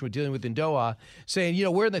generation were dealing with in Doha, saying,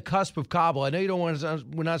 we're in the cusp of Kabul. I know you don't want us,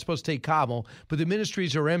 we're not supposed to take Kabul, but the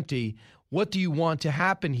ministries are empty. What do you want to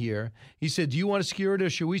happen here? He said, do you want to secure it or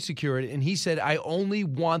should we secure it? And he said, I only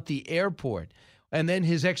want the airport. And then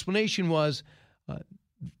his explanation was,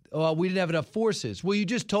 we didn't have enough forces. Well, you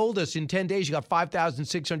just told us in 10 days you got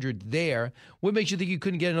 5,600 there. What makes you think you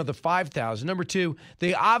couldn't get another 5,000? Number two,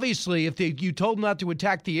 they obviously, you told them not to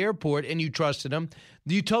attack the airport and you trusted them,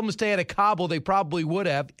 you told them to stay out of Kabul, they probably would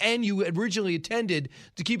have, and you originally intended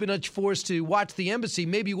to keep enough force to watch the embassy.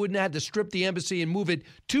 Maybe you wouldn't have had to strip the embassy and move it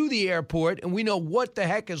to the airport, and we know what the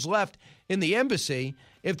heck is left in the embassy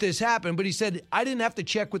if this happened. But he said, I didn't have to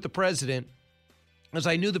check with the president because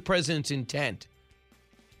I knew the president's intent.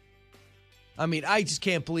 I mean, I just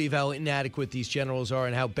can't believe how inadequate these generals are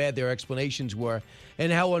and how bad their explanations were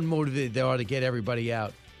and how unmotivated they are to get everybody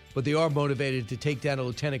out. But they are motivated to take down a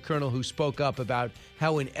lieutenant colonel who spoke up about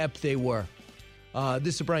how inept they were.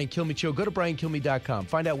 This is the Brian Kilmeade Show. Go to BrianKilmeade.com.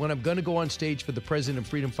 Find out when I'm going to go on stage for the President and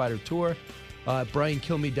Freedom Fighter Tour.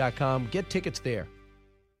 BrianKilmeade.com. Get tickets there.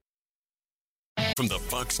 From the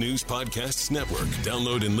Fox News Podcasts Network,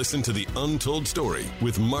 download and listen to The Untold Story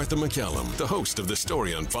with Martha McCallum. The host of The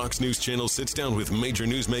Story on Fox News Channel sits down with major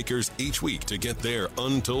newsmakers each week to get their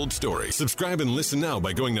untold story. Subscribe and listen now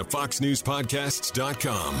by going to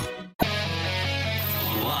foxnewspodcasts.com.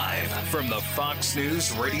 Live from the Fox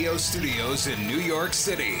News radio studios in New York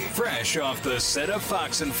City, fresh off the set of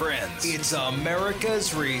Fox and Friends, it's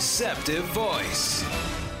America's receptive voice,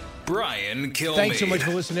 Brian Kilmeade. Thanks so much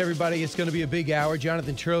for listening, everybody. It's going to be a big hour.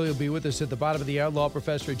 Jonathan Turley will be with us at the bottom of the hour, law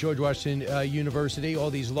professor at George Washington University. All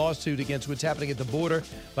these lawsuits against what's happening at the border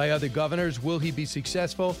by other governors. Will he be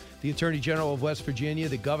successful? The Attorney General of West Virginia,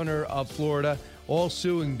 the governor of Florida, all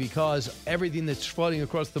suing because everything that's flooding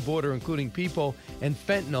across the border, including people and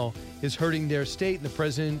fentanyl, is hurting their state. And the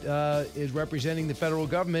president is representing the federal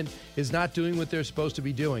government, is not doing what they're supposed to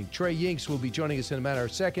be doing. Trey Yingst will be joining us in a matter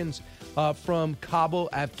of seconds from Kabul,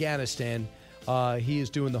 Afghanistan. He is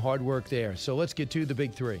doing the hard work there. So let's get to the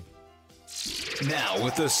big three. Now,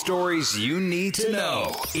 with the stories you need to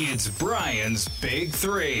know, it's Brian's Big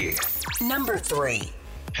Three. Number 3.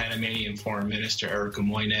 Panamanian Foreign Minister Erica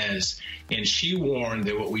Moines, and she warned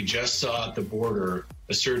that what we just saw at the border,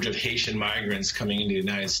 a surge of Haitian migrants coming into the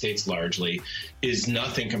United States largely, is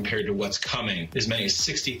nothing compared to what's coming. As many as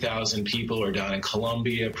 60,000 people are down in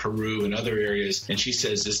Colombia, Peru, and other areas, and she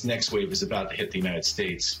says this next wave is about to hit the United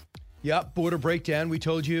States. Yep, border breakdown. We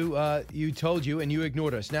told you, and you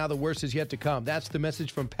ignored us. Now the worst is yet to come. That's the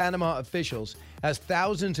message from Panama officials as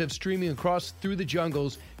thousands have streaming across through the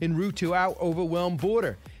jungles en route to our overwhelmed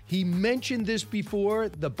border. He mentioned this before.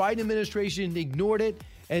 The Biden administration ignored it,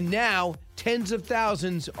 and now tens of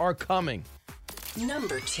thousands are coming.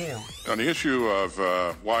 Number 2. On the issue of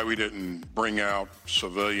why we didn't bring out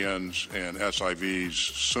civilians and SIVs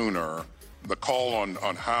sooner, the call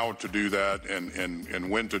on how to do that and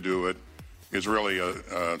when to do it is really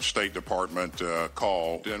a State Department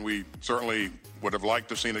call. And we certainly would have liked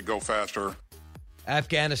to seen it go faster.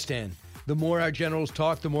 Afghanistan. The more our generals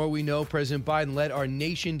talk, the more we know President Biden let our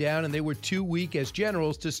nation down, and they were too weak as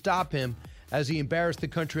generals to stop him as he embarrassed the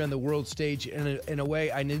country on the world stage in a way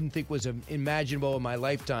I didn't think was imaginable in my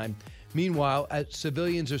lifetime. Meanwhile,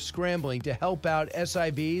 civilians are scrambling to help out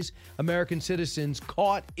SIVs, American citizens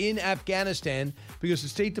caught in Afghanistan, because the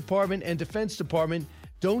State Department and Defense Department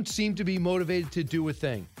don't seem to be motivated to do a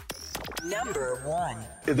thing. Number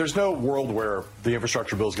 1. There's no world where the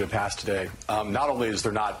infrastructure bill is going to pass today. Not only is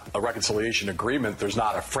there not a reconciliation agreement, there's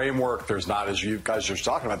not a framework, there's not, as you guys are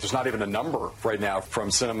talking about, there's not even a number right now from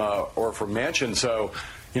Sinema or from Manchin. So,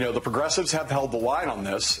 the progressives have held the line on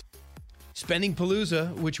this. Spending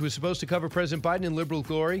Palooza, which was supposed to cover President Biden in liberal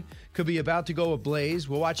glory, could be about to go ablaze.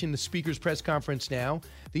 We're watching the Speaker's press conference now.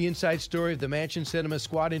 The inside story of the Manchin Sinema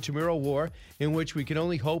squad intramural war, in which we can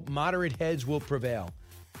only hope moderate heads will prevail.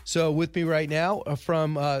 So with me right now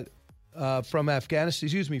from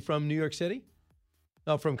Afghanistan, from New York City?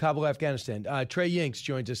 No, from Kabul, Afghanistan. Trey Yingst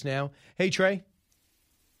joins us now. Hey, Trey.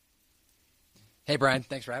 Hey, Brian.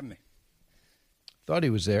 Thanks for having me. Thought he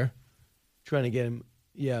was there. Trying to get him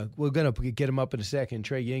Yeah, we're going to get him up in a second.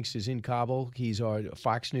 Trey Yingst is in Kabul. He's our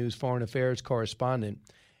Fox News Foreign Affairs correspondent,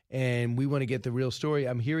 and we want to get the real story.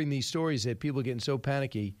 I'm hearing these stories that people are getting so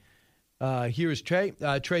panicky. Here is Trey.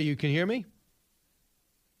 Trey, you can hear me?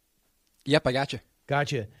 Yep, I got you.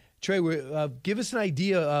 Gotcha. Trey, give us an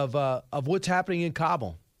idea of what's happening in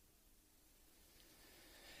Kabul.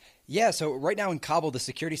 Yeah, so right now in Kabul, the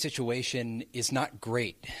security situation is not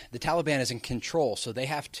great. The Taliban is in control, so they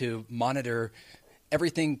have to monitor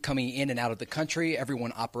everything coming in and out of the country,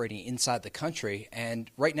 everyone operating inside the country. And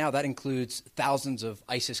right now that includes thousands of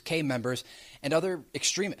ISIS-K members and other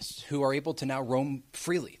extremists who are able to now roam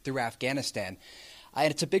freely through Afghanistan. And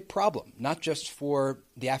it's a big problem, not just for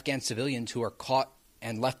the Afghan civilians who are caught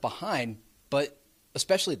and left behind, but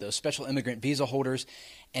especially those special immigrant visa holders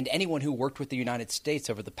and anyone who worked with the United States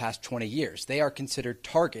over the past 20 years. They are considered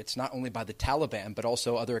targets not only by the Taliban, but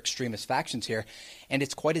also other extremist factions here. And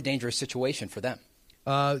it's quite a dangerous situation for them.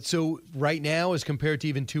 So right now, as compared to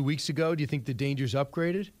even 2 weeks ago, do you think the danger's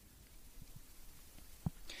upgraded?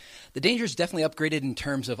 The danger is definitely upgraded in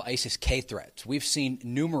terms of ISIS-K threats. We've seen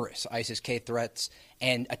numerous ISIS-K threats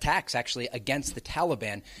and attacks actually against the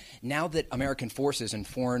Taliban. Now that American forces and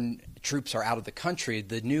foreign troops are out of the country,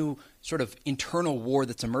 the new sort of internal war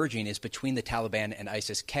that's emerging is between the Taliban and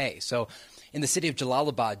ISIS-K. So in the city of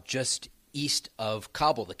Jalalabad, just east of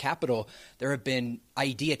Kabul, the capital, there have been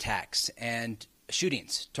IED attacks and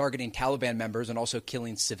shootings targeting Taliban members and also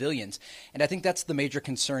killing civilians. And I think that's the major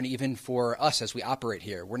concern even for us as we operate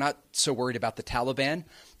here. We're not so worried about the Taliban.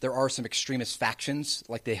 There are some extremist factions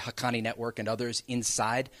like the Haqqani Network and others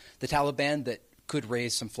inside the Taliban that could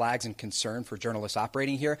raise some flags and concern for journalists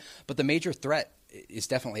operating here. But the major threat is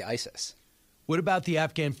definitely ISIS. What about the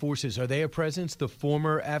Afghan forces? Are they a presence, the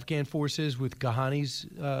former Afghan forces with Ghani's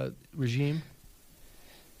regime?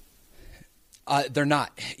 They're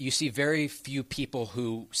not. You see very few people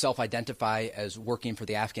who self-identify as working for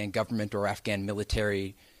the Afghan government or Afghan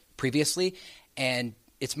military previously, and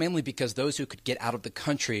it's mainly because those who could get out of the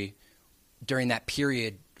country during that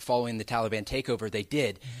period following the Taliban takeover, they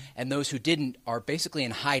did, and those who didn't are basically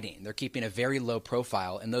in hiding. They're keeping a very low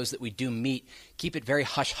profile, and those that we do meet keep it very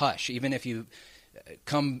hush-hush. Even if you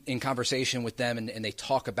come in conversation with them and they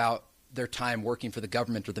talk about their time working for the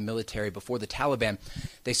government or the military before the Taliban,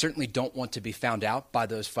 they certainly don't want to be found out by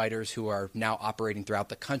those fighters who are now operating throughout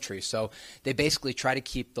the country. So they basically try to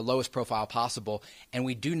keep the lowest profile possible. And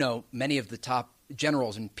we do know many of the top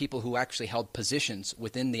generals and people who actually held positions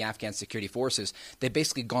within the Afghan security forces, they've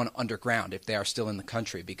basically gone underground if they are still in the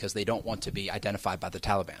country because they don't want to be identified by the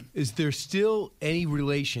Taliban. Is there still any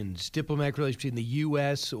relations, diplomatic relations between the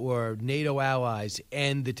U.S. or NATO allies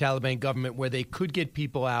and the Taliban government where they could get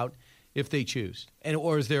people out if they choose? And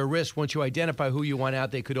or is there a risk once you identify who you want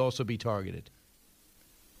out, they could also be targeted?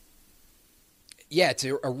 Yeah, it's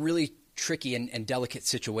a really tricky and delicate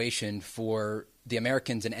situation for the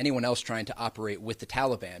Americans and anyone else trying to operate with the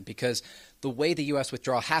Taliban, because the way the U.S.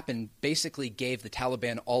 withdrawal happened basically gave the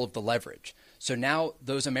Taliban all of the leverage. So now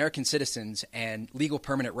those American citizens and legal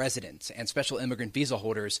permanent residents and special immigrant visa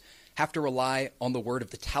holders have to rely on the word of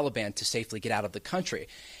the Taliban to safely get out of the country.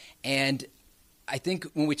 And I think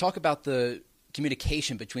when we talk about the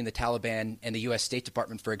communication between the Taliban and the U.S. State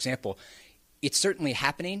Department, for example, it's certainly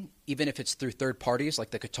happening, even if it's through third parties like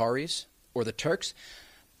the Qataris or the Turks.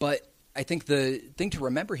 But I think the thing to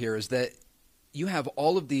remember here is that you have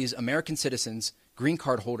all of these American citizens, green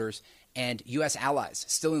card holders, and U.S. allies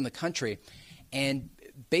still in the country. And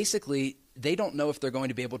basically, they don't know if they're going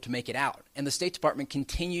to be able to make it out. And the State Department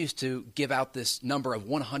continues to give out this number of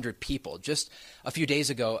 100 people. Just a few days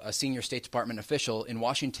ago, a senior State Department official in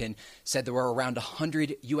Washington said there were around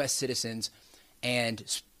 100 U.S. citizens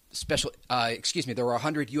and there were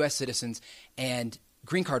 100 U.S. citizens and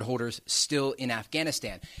green card holders still in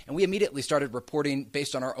Afghanistan. And we immediately started reporting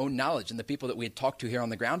based on our own knowledge and the people that we had talked to here on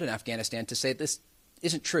the ground in Afghanistan to say this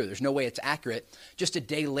isn't true. There's no way it's accurate. Just a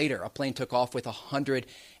day later, a plane took off with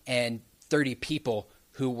 130 people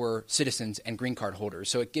who were citizens and green card holders.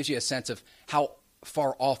 So it gives you a sense of how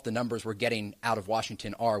far off the numbers we're getting out of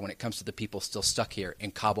Washington are when it comes to the people still stuck here in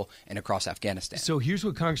Kabul and across Afghanistan. So here's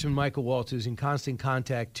what Congressman Michael Waltz is in constant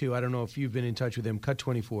contact to. I don't know if you've been in touch with him. Cut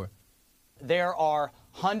 24. There are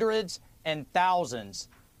hundreds and thousands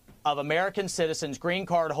of American citizens, green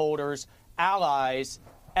card holders, allies,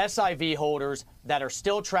 SIV holders that are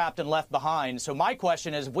still trapped and left behind. So my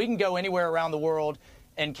question is, if we can go anywhere around the world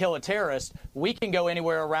and kill a terrorist, we can go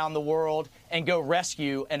anywhere around the world and go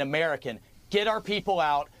rescue an American. Get our people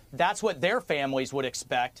out. That's what their families would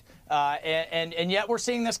expect. And yet we're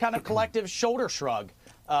seeing this kind of collective shoulder shrug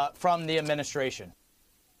from the administration.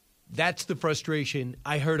 That's the frustration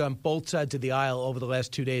I heard on both sides of the aisle over the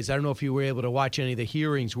last 2 days. I don't know if you were able to watch any of the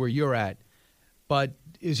hearings where you're at, but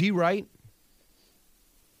is he right?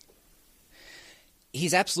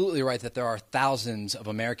 He's absolutely right that there are thousands of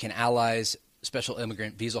American allies, special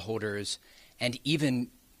immigrant visa holders, and even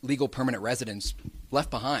legal permanent residents left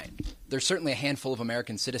behind. There's certainly a handful of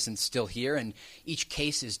American citizens still here, and each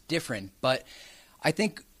case is different. But I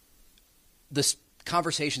think the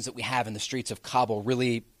conversations that we have in the streets of Kabul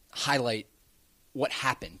really highlight what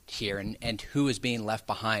happened here and who is being left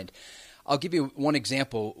behind. I'll give you one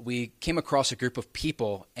example. We came across a group of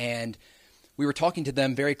people, and we were talking to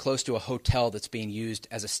them very close to a hotel that's being used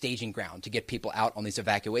as a staging ground to get people out on these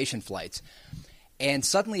evacuation flights. And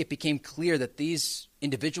suddenly it became clear that these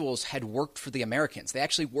individuals had worked for the Americans. They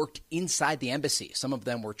actually worked inside the embassy. Some of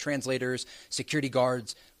them were translators, security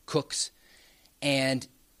guards, cooks. And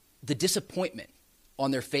the disappointment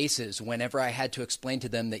on their faces whenever I had to explain to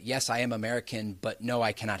them that, yes, I am American, but no,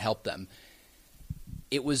 I cannot help them.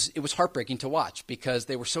 It was heartbreaking to watch because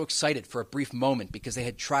they were so excited for a brief moment because they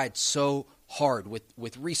had tried so hard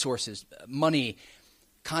with resources, money,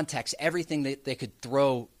 contacts, everything that they could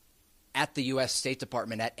throw at the U.S. State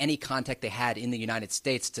Department, at any contact they had in the United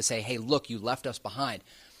States to say, hey, look, you left us behind.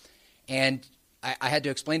 And I had to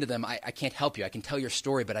explain to them, I can't help you. I can tell your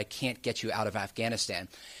story, but I can't get you out of Afghanistan.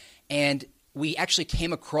 And we actually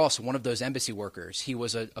came across one of those embassy workers. He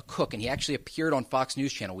was a cook, and he actually appeared on Fox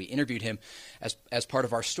News Channel. We interviewed him as part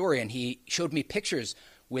of our story, and he showed me pictures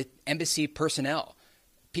with embassy personnel,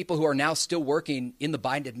 people who are now still working in the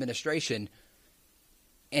Biden administration.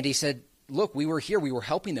 And he said, look, we were here. We were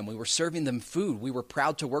helping them. We were serving them food. We were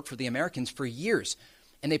proud to work for the Americans for years.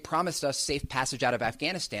 And they promised us safe passage out of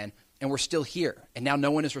Afghanistan, and we're still here. And now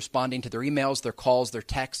no one is responding to their emails, their calls, their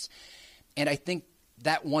texts. And I think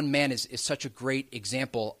that one man is such a great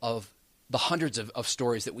example of the hundreds of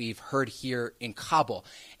stories that we've heard here in Kabul.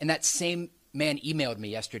 And that same man emailed me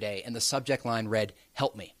yesterday, and the subject line read,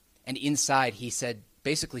 help me. And inside he said,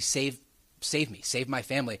 basically, save me, save my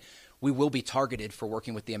family. We will be targeted for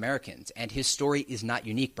working with the Americans. And his story is not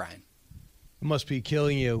unique, Brian. It must be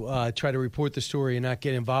killing you. Try to report the story and not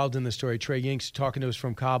get involved in the story. Trey Yingst talking to us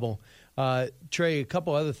from Kabul. Trey, a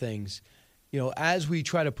couple other things. You know, as we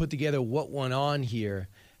try to put together what went on here,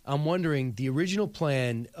 I'm wondering, the original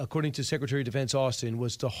plan, according to Secretary of Defense Austin,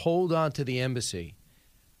 was to hold on to the embassy.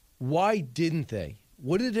 Why didn't they?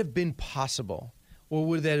 Would it have been possible, or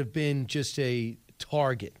would that have been just a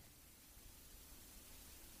target?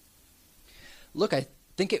 Look, I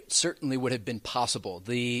think it certainly would have been possible.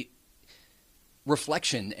 The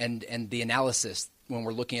reflection and the analysis when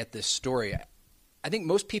we're looking at this story, I think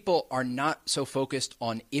most people are not so focused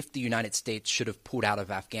on if the United States should have pulled out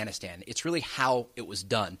of Afghanistan. It's really how it was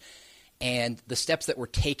done and the steps that were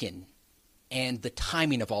taken and the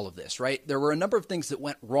timing of all of this, right? There were a number of things that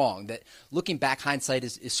went wrong that, looking back, hindsight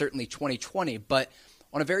is certainly 20/20, but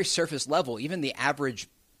on a very surface level, even the average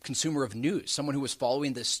consumer of news, someone who was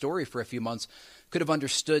following this story for a few months, could have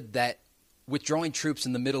understood that withdrawing troops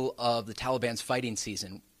in the middle of the Taliban's fighting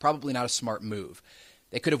season, probably not a smart move.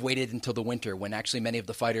 They could have waited until the winter when actually many of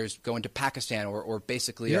the fighters go into Pakistan or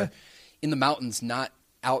basically are in the mountains, not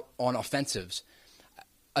out on offensives.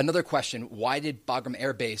 Another question, why was Bagram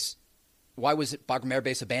Air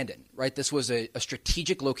Base abandoned, right? This was a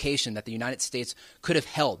strategic location that the United States could have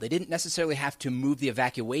held. They didn't necessarily have to move the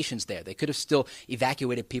evacuations there. They could have still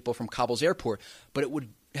evacuated people from Kabul's airport, but it would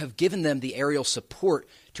have given them the aerial support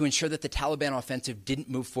to ensure that the Taliban offensive didn't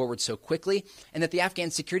move forward so quickly and that the Afghan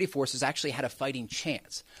security forces actually had a fighting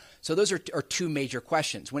chance. So those are two major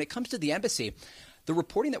questions. When it comes to the embassy, the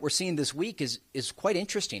reporting that we're seeing this week is quite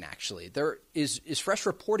interesting, actually. There is fresh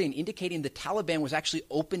reporting indicating the Taliban was actually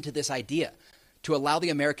open to this idea to allow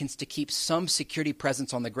the Americans to keep some security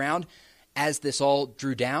presence on the ground as this all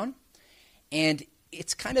drew down. And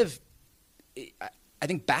it's kind of, I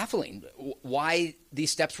think, baffling why these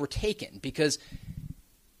steps were taken, because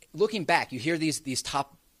looking back, you hear these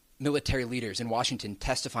top military leaders in Washington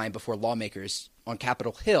testifying before lawmakers on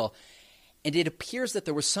Capitol Hill, and it appears that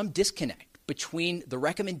there was some disconnect between the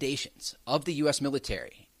recommendations of the U.S.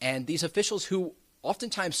 military and these officials who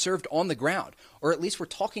oftentimes served on the ground, or at least were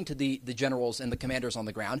talking to the generals and the commanders on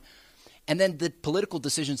the ground, and then the political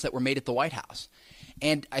decisions that were made at the White House.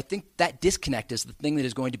 And I think that disconnect is the thing that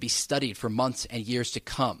is going to be studied for months and years to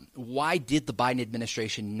come. Why did the Biden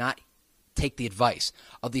administration not take the advice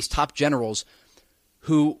of these top generals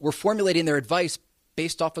who were formulating their advice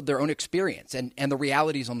based off of their own experience and the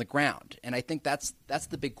realities on the ground? And I think that's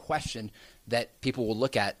the big question that people will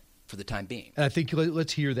look at for the time being. And I think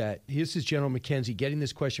let's hear that. This is General McKenzie getting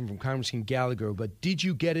this question from Congressman Gallagher, but did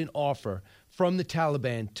you get an offer from the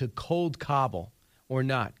Taliban to hold Kabul or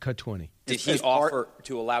not? Cut 20. Did he offer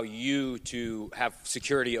to allow you to have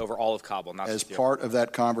security over all of Kabul? Not as part of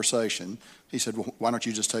that conversation, he said, well, why don't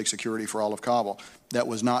you just take security for all of Kabul? That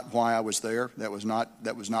was not why I was there. That was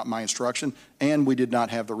not my instruction, and we did not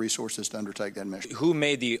have the resources to undertake that mission. Who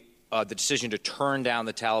made the decision to turn down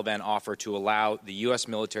the Taliban offer to allow the U.S.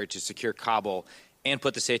 military to secure Kabul and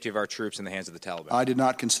put the safety of our troops in the hands of the Taliban? I did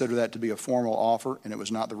not consider that to be a formal offer, and it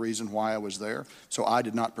was not the reason why I was there, so I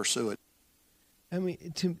did not pursue it. I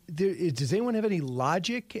mean, does anyone have any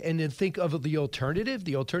logic and then think of the alternative?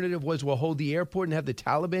 The alternative was we'll hold the airport and have the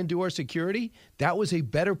Taliban do our security. That was a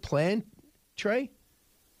better plan, Trey?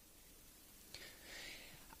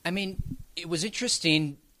 I mean, it was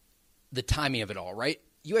interesting, the timing of it all, right?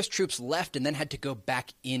 U.S. troops left and then had to go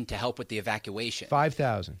back in to help with the evacuation.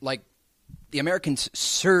 5,000. Like, the Americans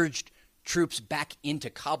surged troops back into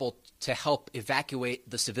Kabul to help evacuate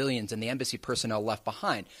the civilians and the embassy personnel left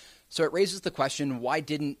behind. So it raises the question, why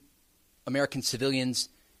didn't American civilians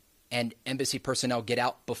and embassy personnel get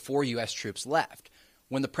out before U.S. troops left,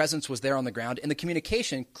 when the presence was there on the ground and the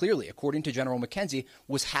communication, clearly, according to General McKenzie,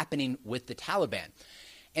 was happening with the Taliban?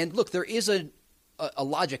 And look, there is a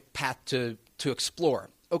logic path to explore.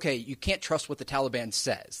 Okay, you can't trust what the Taliban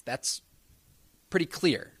says. That's pretty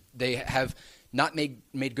clear. They have not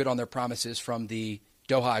made good on their promises from the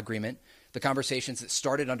Doha Agreement, the conversations that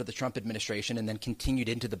started under the Trump administration and then continued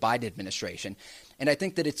into the Biden administration. And I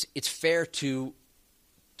think that it's fair to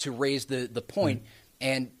raise the point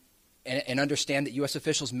and understand that U.S.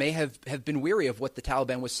 officials may have been weary of what the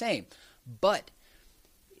Taliban was saying. But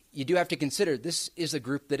you do have to consider this is a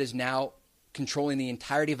group that is now controlling the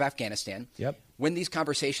entirety of Afghanistan. Yep. When these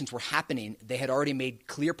conversations were happening, they had already made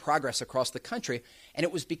clear progress across the country, and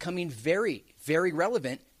it was becoming very, very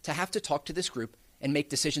relevant to have to talk to this group and make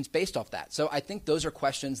decisions based off that. So I think those are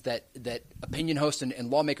questions that opinion hosts and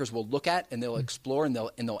lawmakers will look at and they'll explore and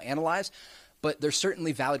they'll analyze. But there's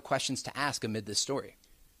certainly valid questions to ask amid this story.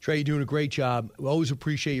 Trey, you're doing a great job. We always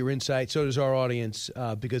appreciate your insight. So does our audience,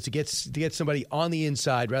 because to get somebody on the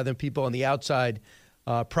inside rather than people on the outside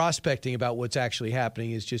prospecting about what's actually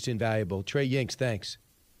happening is just invaluable. Trey Yingst, thanks.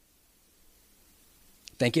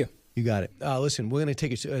 Thank you. You got it. Listen, we're going to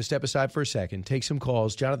take a step aside for a second, take some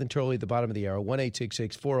calls. Jonathan Turley at the bottom of the hour,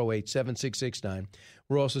 1-866-408-7669.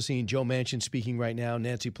 We're also seeing Joe Manchin speaking right now.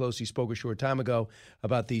 Nancy Pelosi spoke a short time ago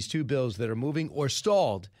about these two bills that are moving or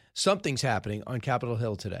stalled. Something's happening on Capitol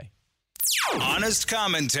Hill today. Honest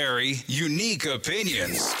commentary, unique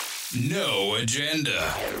opinions, no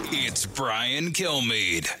agenda. It's Brian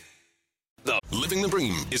Kilmeade. The Living the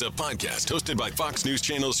Bream is a podcast hosted by Fox News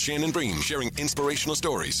Channel's Shannon Bream, sharing inspirational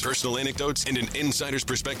stories, personal anecdotes, and an insider's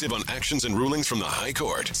perspective on actions and rulings from the High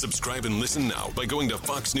Court. Subscribe and listen now by going to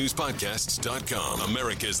foxnewspodcasts.com.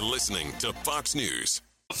 America's listening to Fox News.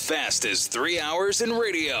 Fastest 3 hours in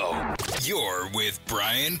radio. You're with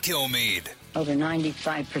Brian Kilmeade. Over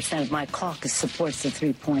 95% of my caucus supports the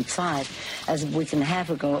 3.5. As a week and a half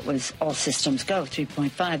ago, it was all systems go,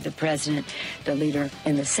 3.5, the president, the leader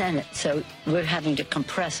in the Senate. So we're having to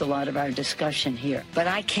compress a lot of our discussion here. But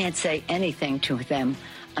I can't say anything to them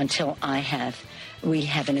until we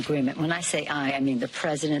have an agreement. When I say I mean the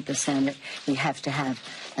president, the Senate. We have to have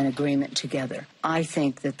an agreement together. I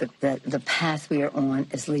think that the path we are on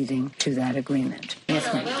is leading to that agreement.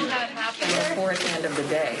 Yes, ma'am. Will that happen before the end of the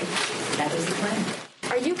day? That is the plan.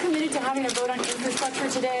 Are you committed to having a vote on infrastructure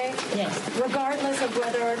today? Yes. Regardless of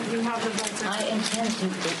whether you have the votes or not? I intend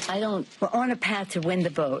to. We're on a path to win the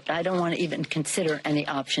vote. I don't want to even consider any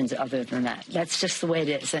options other than that. That's just the way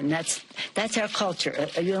it is. And that's our culture.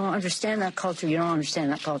 You don't understand that culture, you don't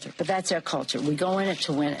understand that culture. But that's our culture. We go in it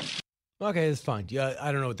to win it. Okay, that's fine. Yeah,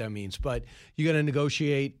 I don't know what that means, but you got to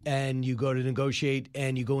negotiate, and you go to negotiate,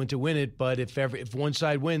 and you go in to win it. But if one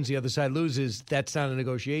side wins, the other side loses, that's not a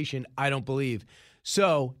negotiation. I don't believe.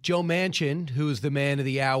 So Joe Manchin, who is the man of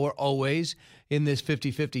the hour always in this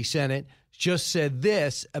 50-50 Senate, just said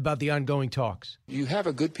this about the ongoing talks. You have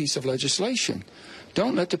a good piece of legislation.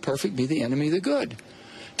 Don't let the perfect be the enemy of the good.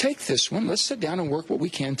 Take this one. Let's sit down and work what we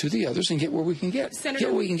can through the others and get where we can get. Senator,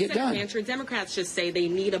 get what we can get done. Manchin, Democrats just say they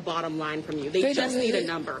need a bottom line from you. They just need a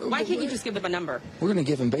number. Why can't you just give them a number? We're going to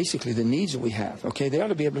give them basically the needs that we have. Okay, they ought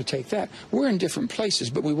to be able to take that. We're in different places,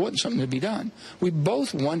 but we want something to be done. We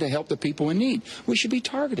both want to help the people in need. We should be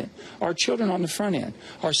targeting our children on the front end,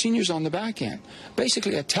 our seniors on the back end.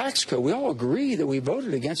 Basically, a tax code. We all agree that we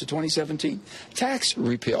voted against the 2017 tax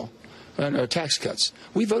repeal, or tax cuts.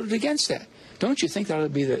 We voted against that. Don't you think that ought to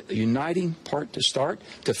be the uniting part to start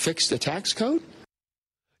to fix the tax code?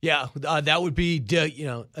 Yeah, that would be a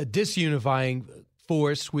disunifying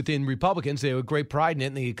force within Republicans. They had great pride in it,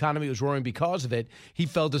 and the economy was roaring because of it. He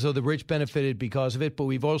felt as though the rich benefited because of it. But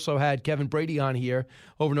we've also had Kevin Brady on here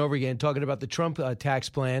over and over again talking about the Trump tax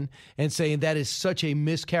plan and saying that is such a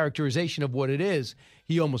mischaracterization of what it is.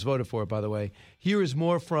 He almost voted for it, by the way. Here is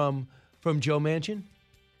more from Joe Manchin.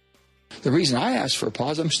 The reason I asked for a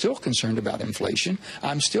pause, I'm still concerned about inflation.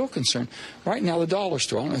 I'm still concerned. Right now, the dollar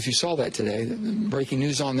store, I don't know if you saw that today, breaking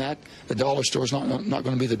news on that. The dollar store is not going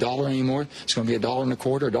to be the dollar anymore. It's going to be $1.25,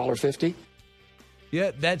 $1.50.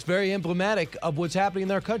 Yeah, that's very emblematic of what's happening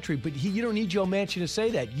in our country. But you don't need Joe Manchin to say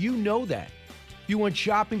that. You know that. You went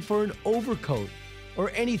shopping for an overcoat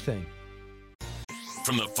or anything.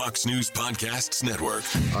 From the Fox News Podcasts Network.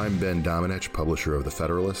 I'm Ben Domenech, publisher of The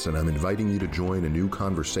Federalist, and I'm inviting you to join a new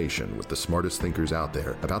conversation with the smartest thinkers out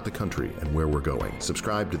there about the country and where we're going.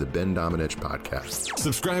 Subscribe to the Ben Domenech Podcast.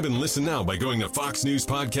 Subscribe and listen now by going to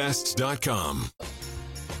foxnewspodcasts.com.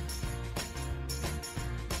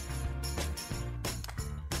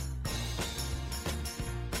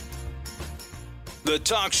 The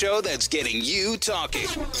talk show that's getting you talking.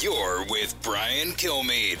 You're with Brian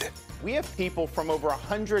Kilmeade. We have people from over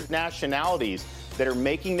 100 nationalities that are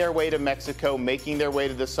making their way to Mexico, making their way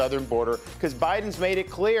to the southern border, because Biden's made it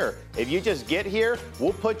clear. If you just get here,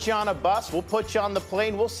 we'll put you on a bus, we'll put you on the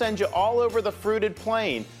plane, we'll send you all over the fruited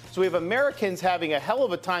plain. So we have Americans having a hell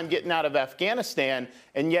of a time getting out of Afghanistan,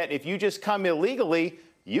 and yet if you just come illegally,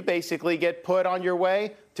 you basically get put on your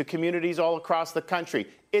way to communities all across the country.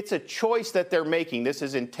 It's a choice that they're making. This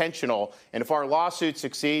is intentional. And if our lawsuit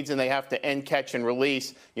succeeds and they have to end, catch, and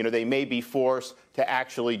release, they may be forced to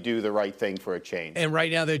actually do the right thing for a change. And right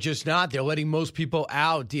now, they're just not. They're letting most people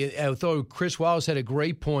out. I thought Chris Wallace had a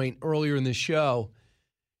great point earlier in the show.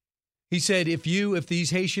 He said, if these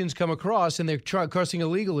Haitians come across and they're crossing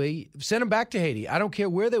illegally, send them back to Haiti. I don't care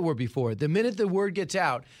where they were before. The minute the word gets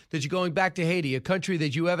out that you're going back to Haiti, a country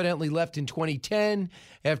that you evidently left in 2010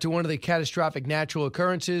 after one of the catastrophic natural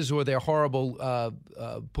occurrences or their horrible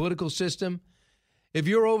political system, if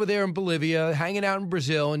you're over there in Bolivia, hanging out in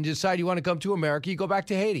Brazil, and decide you want to come to America, you go back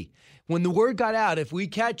to Haiti. When the word got out, if we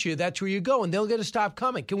catch you, that's where you go, and they'll get to stop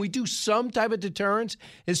coming. Can we do some type of deterrence,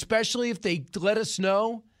 especially if they let us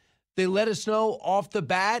know? They let us know off the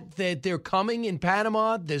bat that they're coming in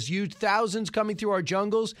Panama. There's huge thousands coming through our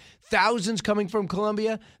jungles, thousands coming from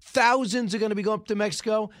Colombia, thousands are going to be going up to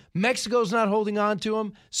Mexico. Mexico's not holding on to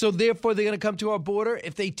them, so therefore they're going to come to our border.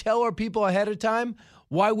 If they tell our people ahead of time,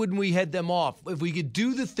 why wouldn't we head them off? If we could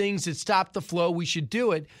do the things that stop the flow, we should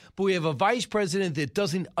do it. But we have a vice president that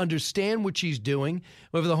doesn't understand what she's doing.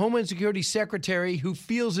 We have the Homeland Security Secretary who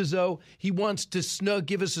feels as though he wants to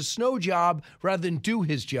give us a snow job rather than do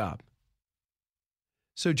his job.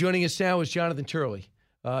 So joining us now is Jonathan Turley.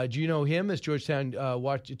 Do you know him as George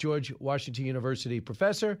Washington University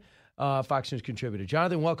professor, Fox News contributor?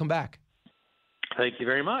 Jonathan, welcome back. Thank you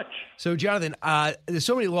very much. So, Jonathan, there's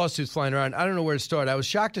so many lawsuits flying around. I don't know where to start. I was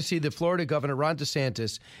shocked to see that Florida Governor Ron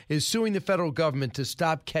DeSantis is suing the federal government to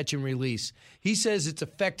stop catch and release. He says it's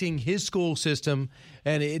affecting his school system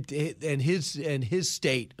and his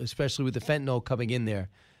state, especially with the fentanyl coming in there.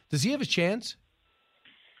 Does he have a chance?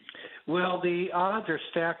 Well, the odds are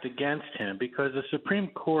stacked against him because the Supreme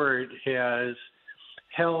Court has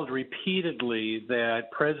held repeatedly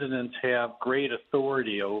that presidents have great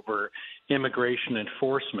authority over immigration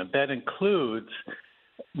enforcement. That includes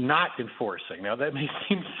not enforcing. Now, that may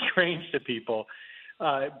seem strange to people,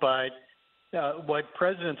 but what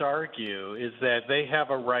presidents argue is that they have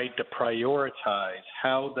a right to prioritize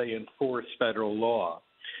how they enforce federal law,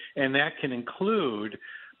 and that can include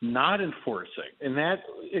not enforcing. And that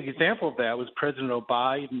example of that was President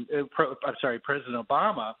Obama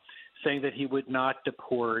saying that he would not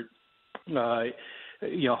deport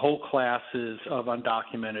whole classes of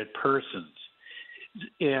undocumented persons.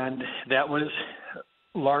 And that was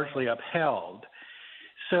largely upheld.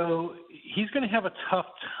 So he's going to have a tough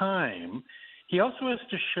time. He also has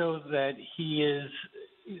to show that he is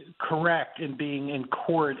correct in being in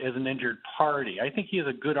court as an injured party. I think he has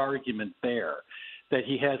a good argument there that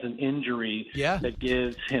he has an injury that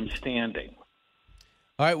gives him standing.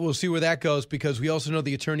 All right, we'll see where that goes because we also know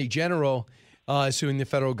the Attorney General suing the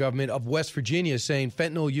federal government of West Virginia, saying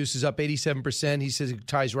fentanyl use is up 87%. He says it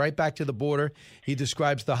ties right back to the border. He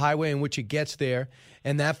describes the highway in which it gets there,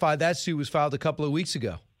 and that suit was filed a couple of weeks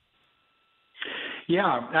ago.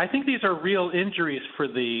 Yeah, I think these are real injuries for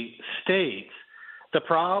the states. The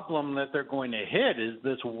problem that they're going to hit is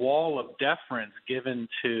this wall of deference given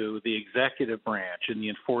to the executive branch in the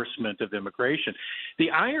enforcement of immigration.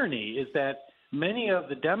 The irony is that many of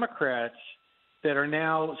the Democrats that are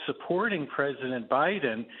now supporting President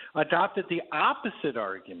Biden adopted the opposite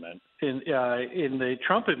argument in the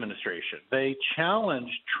Trump administration. They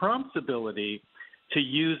challenged Trump's ability to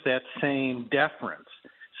use that same deference.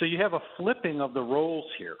 So you have a flipping of the roles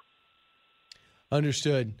here.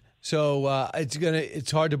 Understood. So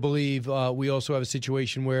it's hard to believe. We also have a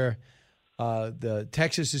situation where the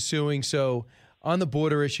Texas is suing. So on the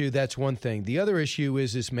border issue, that's one thing. The other issue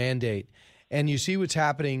is this mandate. And you see what's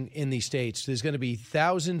happening in these states. There's going to be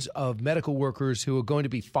thousands of medical workers who are going to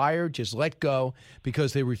be fired, just let go,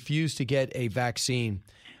 because they refuse to get a vaccine,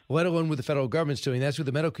 let alone what the federal government's doing. That's what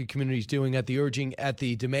the medical community is doing at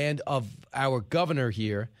the demand of our governor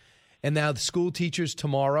here. And now the school teachers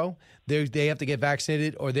tomorrow, they have to get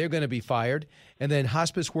vaccinated or they're going to be fired. And then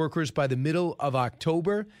hospice workers by the middle of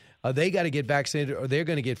October, they got to get vaccinated or they're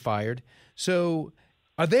going to get fired. So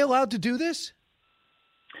are they allowed to do this?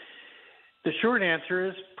 The short answer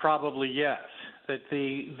is probably yes, that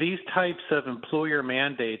these types of employer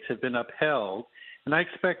mandates have been upheld, and I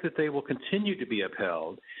expect that they will continue to be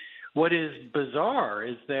upheld. What is bizarre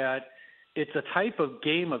is that it's a type of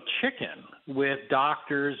game of chicken with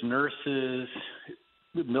doctors, nurses,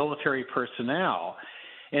 military personnel,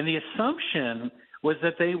 and the assumption was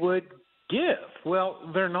that they would give. Well,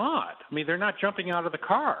 they're not. I mean, they're not jumping out of the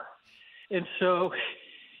car. And so,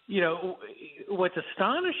 what's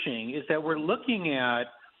astonishing is that we're looking at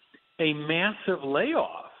a massive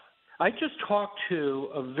layoff. I just talked to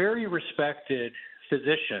a very respected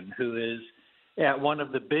physician who is at one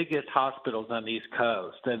of the biggest hospitals on the East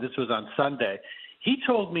Coast, and this was on Sunday. He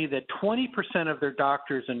told me that 20% of their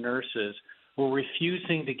doctors and nurses were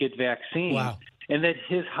refusing to get vaccines, and that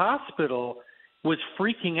his hospital was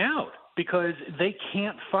freaking out because they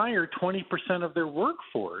can't fire 20% of their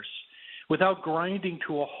workforce without grinding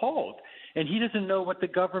to a halt. And he doesn't know what the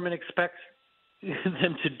government expects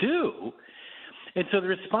them to do. And so the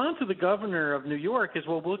response of the governor of New York is,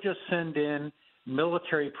 well, we'll just send in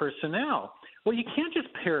military personnel. Well, you can't just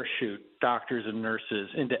parachute doctors and nurses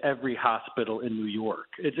into every hospital in New York.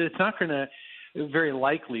 It's not going to very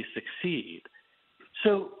likely succeed.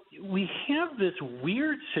 So we have this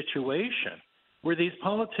weird situation where these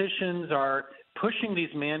politicians are pushing these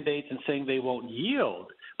mandates and saying they won't yield,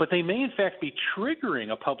 but they may, in fact, be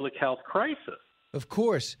triggering a public health crisis. Of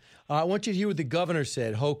course. I want you to hear what the governor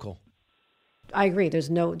said, Hochul. I agree. There's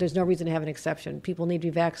no reason to have an exception. People need to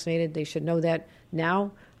be vaccinated. They should know that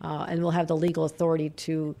now, and we'll have the legal authority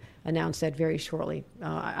to announce that very shortly.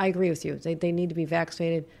 I agree with you. They need to be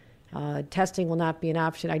vaccinated. Testing will not be an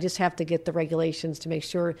option. I just have to get the regulations to make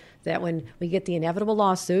sure that when we get the inevitable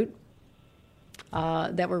lawsuit, we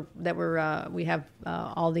have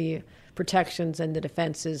all the protections and the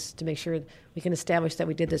defenses to make sure we can establish that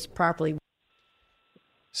we did this properly.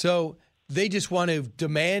 So they just want to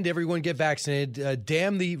demand everyone get vaccinated,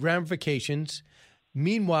 damn the ramifications.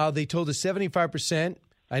 Meanwhile, they told us 75%,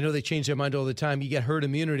 I know they change their mind all the time, you get herd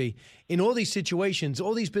immunity. In all these situations,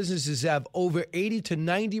 all these businesses have over 80 to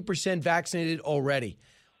 90% vaccinated already.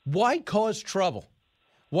 Why cause trouble?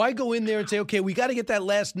 Why go in there and say, okay, we got to get that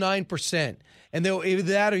last 9%? And they'll either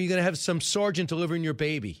that or you're going to have some sergeant delivering your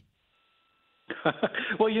baby.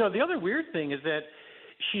 Well, the other weird thing is that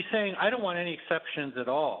she's saying, I don't want any exceptions at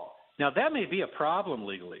all. Now, that may be a problem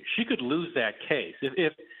legally. She could lose that case.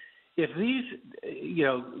 If these,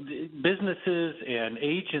 businesses and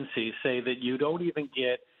agencies say that you don't even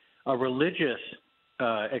get a religious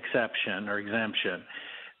exception or exemption,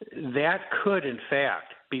 that could, in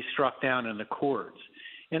fact, be struck down in the courts.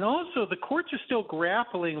 And also, the courts are still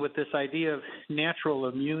grappling with this idea of natural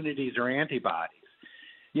immunities or antibodies.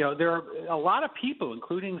 There are a lot of people,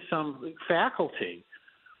 including some faculty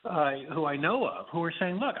who I know of, who are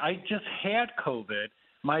saying, look, I just had COVID.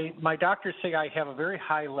 My doctors say I have a very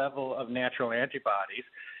high level of natural antibodies.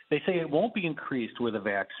 They say it won't be increased with a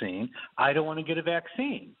vaccine. I don't want to get a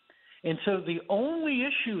vaccine. And so the only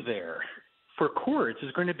issue there for courts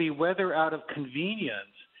is going to be whether out of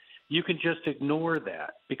convenience you can just ignore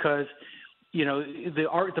that, because,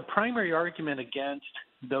 the primary argument against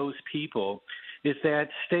those people is that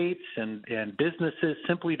states and businesses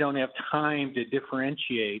simply don't have time to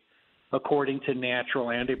differentiate according to natural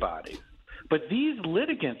antibodies. But these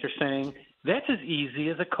litigants are saying that's as easy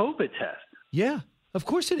as a COVID test. Yeah, of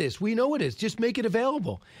course it is. We know it is. Just make it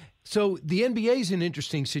available. So the NBA is an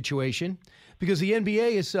interesting situation because the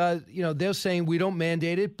NBA is, they're saying we don't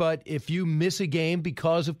mandate it, but if you miss a game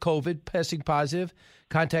because of COVID, testing positive,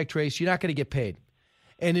 contact trace, you're not going to get paid.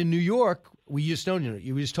 And in New York, we just told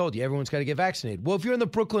you everyone's got to get vaccinated. Well, if you're in the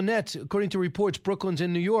Brooklyn Nets, according to reports, Brooklyn's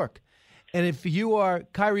in New York. And if you are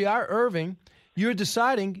Kyrie Irving, you're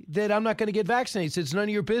deciding that I'm not going to get vaccinated. So it's none of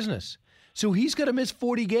your business. So he's going to miss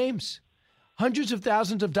 40 games, hundreds of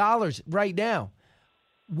thousands of dollars right now.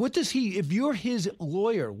 What does he, if you're his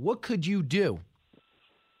lawyer, what could you do?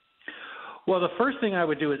 Well, the first thing I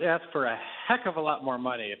would do is ask for a heck of a lot more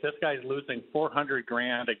money. If this guy's losing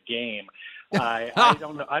 $400,000 a game, I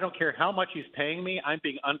don't know. I don't care how much he's paying me. I'm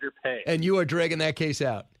being underpaid. And you are dragging that case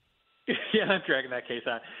out. Yeah, I'm dragging that case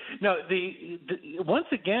out. No, once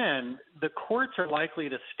again, the courts are likely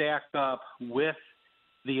to stack up with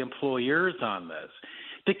the employers on this.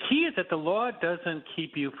 The key is that the law doesn't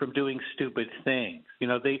keep you from doing stupid things. You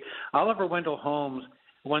know, Oliver Wendell Holmes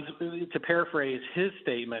wants, to paraphrase his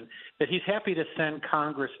statement, that he's happy to send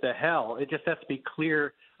Congress to hell. It just has to be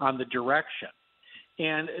clear on the direction.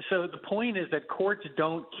 And so the point is that courts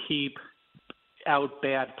don't keep out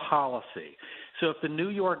bad policy. So if the New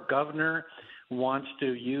York governor wants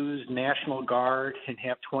to use National Guard and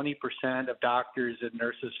have 20% of doctors and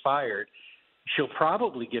nurses fired, she'll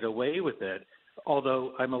probably get away with it,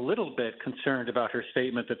 although I'm a little bit concerned about her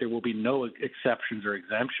statement that there will be no exceptions or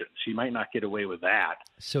exemptions. She might not get away with that.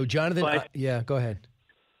 So, Jonathan, yeah, go ahead.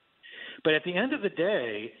 But at the end of the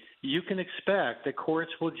day, you can expect that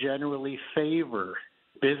courts will generally favor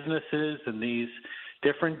businesses and these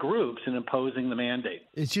different groups in imposing the mandate.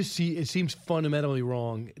 It seems fundamentally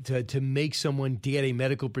wrong to make someone get a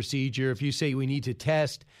medical procedure. If you say we need to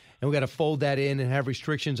test and we got to fold that in and have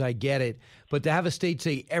restrictions, I get it. But to have a state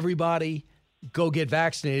say everybody go get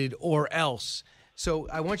vaccinated or else. So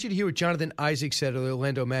I want you to hear what Jonathan Isaac said of the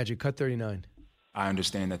Orlando Magic. Cut 39. I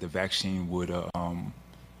understand that the vaccine would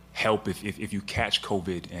help if you catch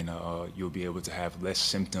COVID, and you'll be able to have less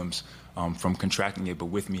symptoms from contracting it. But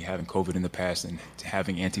with me having COVID in the past and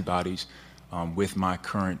having antibodies with my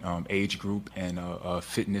current age group and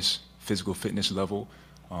physical fitness level,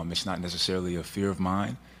 it's not necessarily a fear of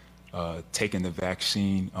mine. Taking the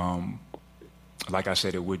vaccine, like I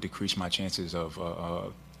said, it would decrease my chances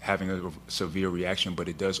of having a severe reaction, but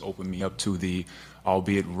it does open me up to the,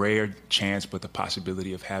 albeit rare chance, but the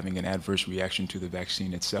possibility of having an adverse reaction to the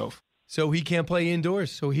vaccine itself. So he can't play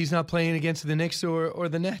indoors. So he's not playing against the Knicks or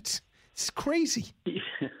the Nets. It's crazy.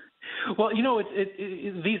 Well, you know,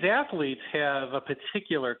 these athletes have a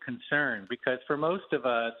particular concern because for most of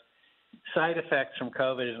us, side effects from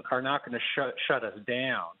COVID are not going to shut us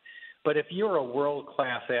down. But if you're a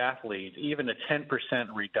world-class athlete, even a 10%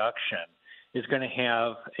 reduction is going to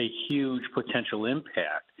have a huge potential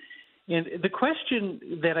impact. And the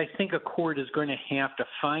question that I think a court is going to have to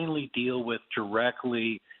finally deal with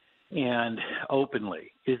directly and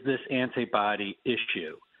openly is this antibody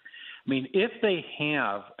issue. I mean, if they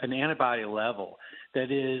have an antibody level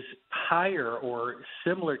that is higher or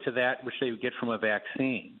similar to that which they would get from a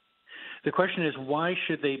vaccine, the question is, why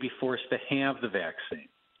should they be forced to have the vaccine?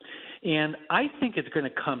 And I think it's going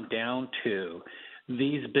to come down to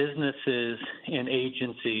these businesses and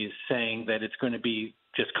agencies saying that it's going to be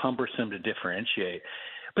just cumbersome to differentiate.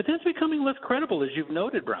 But that's becoming less credible, as you've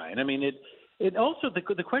noted, Brian. I mean, it also,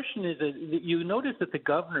 the question is that you notice that the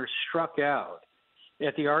governor struck out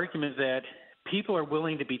at the argument that people are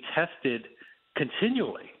willing to be tested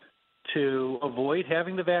continually to avoid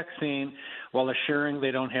having the vaccine while assuring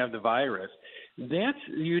they don't have the virus.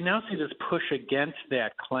 You now see this push against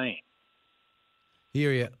that claim.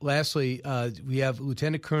 Hear you. Lastly, we have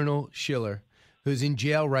Lieutenant Colonel Schiller, who's in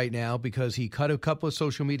jail right now because he cut a couple of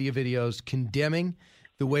social media videos condemning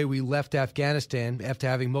the way we left Afghanistan after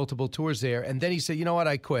having multiple tours there. And then he said, you know what,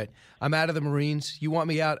 I quit. I'm out of the Marines. You want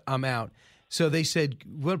me out? I'm out. So they said,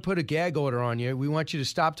 we'll put a gag order on you. We want you to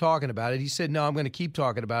stop talking about it. He said, no, I'm going to keep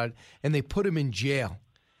talking about it. And they put him in jail.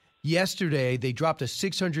 Yesterday, they dropped a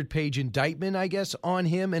 600-page indictment, I guess, on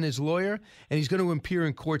him and his lawyer, and he's going to appear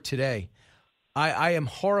in court today. I am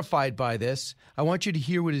horrified by this. I want you to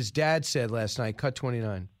hear what his dad said last night. Cut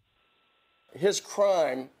 29. His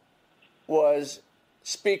crime was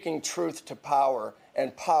speaking truth to power,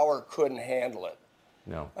 and power couldn't handle it.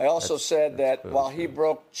 No. I also said that while he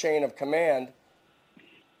broke chain of command,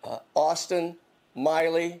 Austin,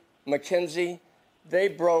 Miley, McKenzie, they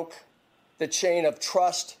broke the chain of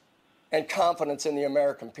trust and confidence in the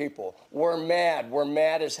American people. We're mad. We're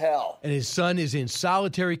mad as hell. And his son is in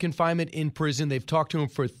solitary confinement in prison. They've talked to him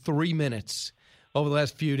for 3 minutes over the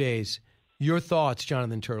last few days. Your thoughts,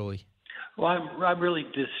 Jonathan Turley? Well, I'm really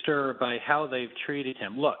disturbed by how they've treated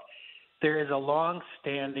him. Look, there is a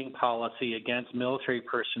long-standing policy against military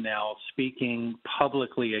personnel speaking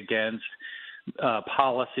publicly against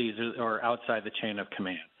policies or outside the chain of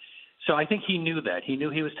command. So I think he knew that. He knew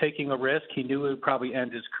he was taking a risk. He knew it would probably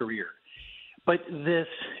end his career. But this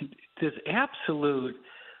absolute,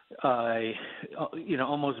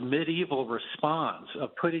 almost medieval response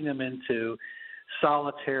of putting them into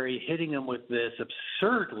solitary, hitting him with this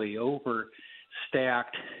absurdly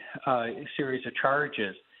overstacked series of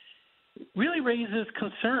charges really raises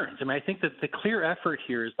concerns. I mean, I think that the clear effort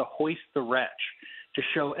here is to hoist the wretch, to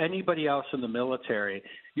show anybody else in the military,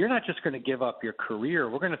 you're not just going to give up your career.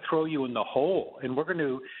 We're going to throw you in the hole, and we're going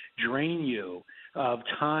to drain you of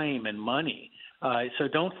time and money. So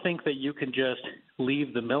don't think that you can just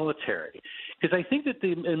leave the military. Because I think that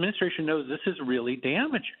the administration knows this is really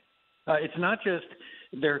damaging. It's not just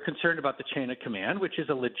they're concerned about the chain of command, which is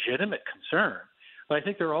a legitimate concern, but I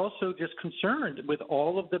think they're also just concerned with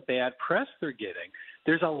all of the bad press they're getting.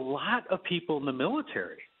 There's a lot of people in the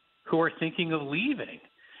military who are thinking of leaving,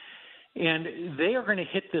 and they are going to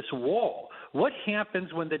hit this wall. What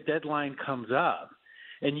happens when the deadline comes up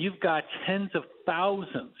and you've got tens of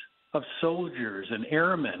thousands of soldiers and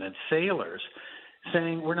airmen and sailors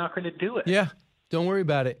saying we're not going to do it? Yeah. Don't worry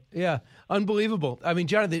about it. Yeah. Unbelievable. I mean,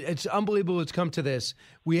 Jonathan, it's unbelievable it's come to this.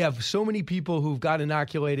 We have so many people who've got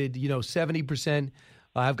inoculated, 70%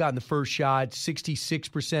 have gotten the first shot,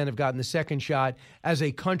 66% have gotten the second shot as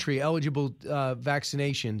a country, eligible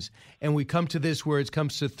vaccinations. And we come to this where it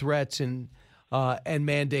comes to threats and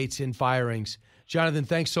mandates and firings. Jonathan,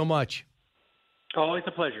 thanks so much. Always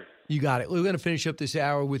a pleasure. You got it. We're going to finish up this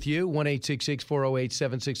hour with you,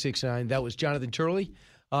 1-866-408-7669. That was Jonathan Turley.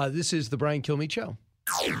 This is the Brian Kilmeade Show.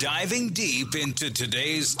 Diving deep into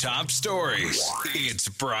today's top stories, it's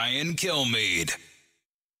Brian Kilmeade.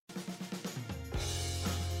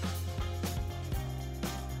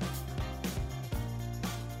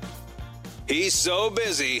 He's so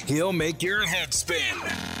busy, he'll make your head spin.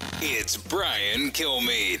 It's Brian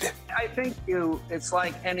Kilmeade. I think it's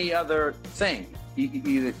like any other thing. You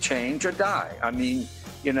either change or die. I mean,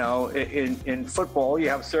 in football, you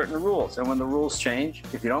have certain rules. And when the rules change,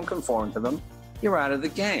 if you don't conform to them, you're out of the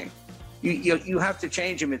game. You have to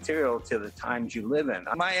change your material to the times you live in.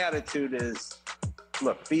 My attitude is,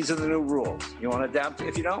 look, these are the new rules. You want to adapt?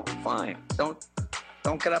 If you don't, fine. Don't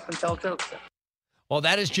get up and tell jokes. Well,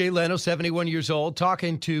 that is Jay Leno, 71 years old,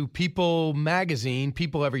 talking to People Magazine,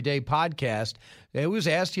 People Everyday podcast. It was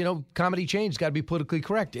asked, comedy change, got to be politically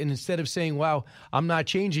correct. And instead of saying, wow, I'm not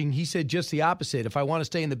changing, he said just the opposite. If I want to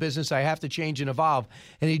stay in the business, I have to change and evolve.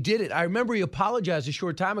 And he did it. I remember he apologized a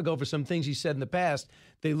short time ago for some things he said in the past.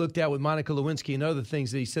 They looked at with Monica Lewinsky and other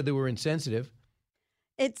things that he said they were insensitive.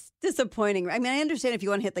 It's disappointing. I mean, I understand if you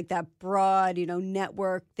want to hit like that broad,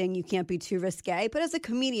 network thing, you can't be too risque. But as a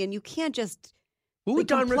comedian, you can't just... What would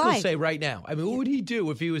Don Rickles say right now? I mean, what would he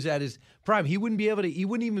do if he was at his prime? He wouldn't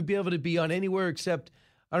even be able to be on anywhere except,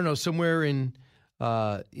 I don't know, somewhere in,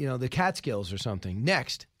 the Catskills or something.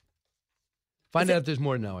 Next. Find out if there's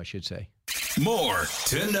more to know, I should say. More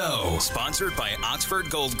to know. Sponsored by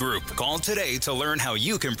Oxford Gold Group. Call today to learn how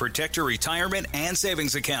you can protect your retirement and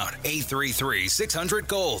savings account.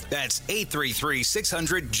 833-600-GOLD. That's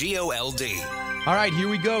 833-600-GOLD. All right, here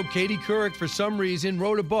we go. Katie Couric, for some reason,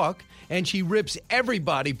 wrote a book, and she rips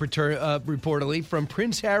everybody, reportedly, from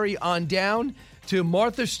Prince Harry on down to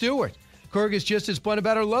Martha Stewart. Couric is just as blunt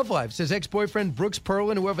about her love life. Says ex-boyfriend Brooks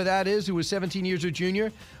Perlin, whoever that is, who was 17 years her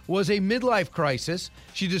junior, was a midlife crisis.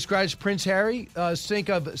 She describes Prince Harry, sink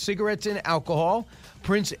of cigarettes and alcohol.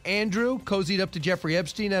 Prince Andrew cozied up to Jeffrey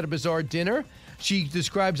Epstein at a bizarre dinner. She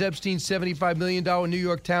describes Epstein's $75 million New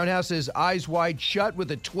York townhouse as eyes wide shut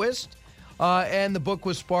with a twist. And the book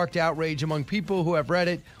was sparked outrage among people who have read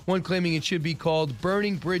it, one claiming it should be called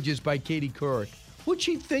Burning Bridges by Katie Couric. What's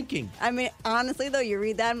she thinking? I mean, honestly, though, you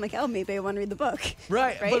read that, I'm like, oh, maybe I want to read the book.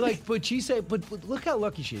 Right? But she said, but look how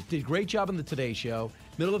lucky she is. Did a great job on the Today Show.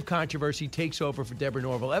 Middle of controversy, takes over for Deborah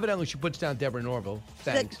Norville. Evidently, she puts down Deborah Norville.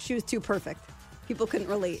 Thanks. She was too perfect. People couldn't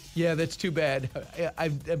relate. Yeah, that's too bad. I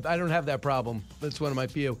don't have that problem. That's one of my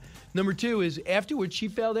few. Number two is afterwards, she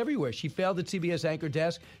failed everywhere. She failed at CBS Anchor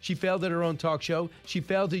Desk. She failed at her own talk show. She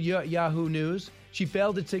failed at Yahoo News. She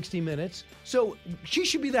failed at 60 Minutes. So she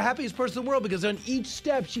should be the happiest person in the world because on each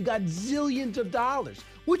step, she got zillions of dollars.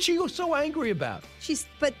 What's she so angry about? She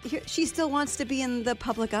still wants to be in the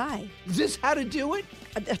public eye. Is this how to do it?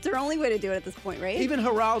 That's their only way to do it at this point, right? Even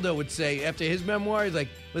Geraldo would say after his memoir, he's like,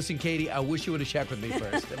 listen, Katie, I wish you would have checked with me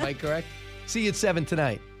first. Am I correct? See you at 7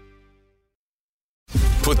 tonight.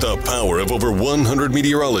 Put the power of over 100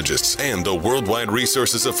 meteorologists and the worldwide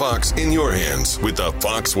resources of Fox in your hands with the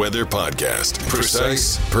Fox Weather Podcast.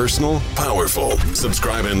 Precise, personal, powerful.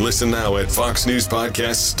 Subscribe and listen now at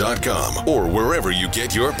foxnewspodcasts.com or wherever you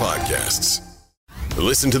get your podcasts.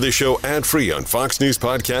 Listen to the show ad-free on Fox News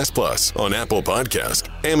Podcast Plus, on Apple Podcast,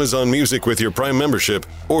 Amazon Music with your Prime membership,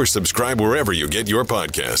 or subscribe wherever you get your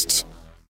podcasts.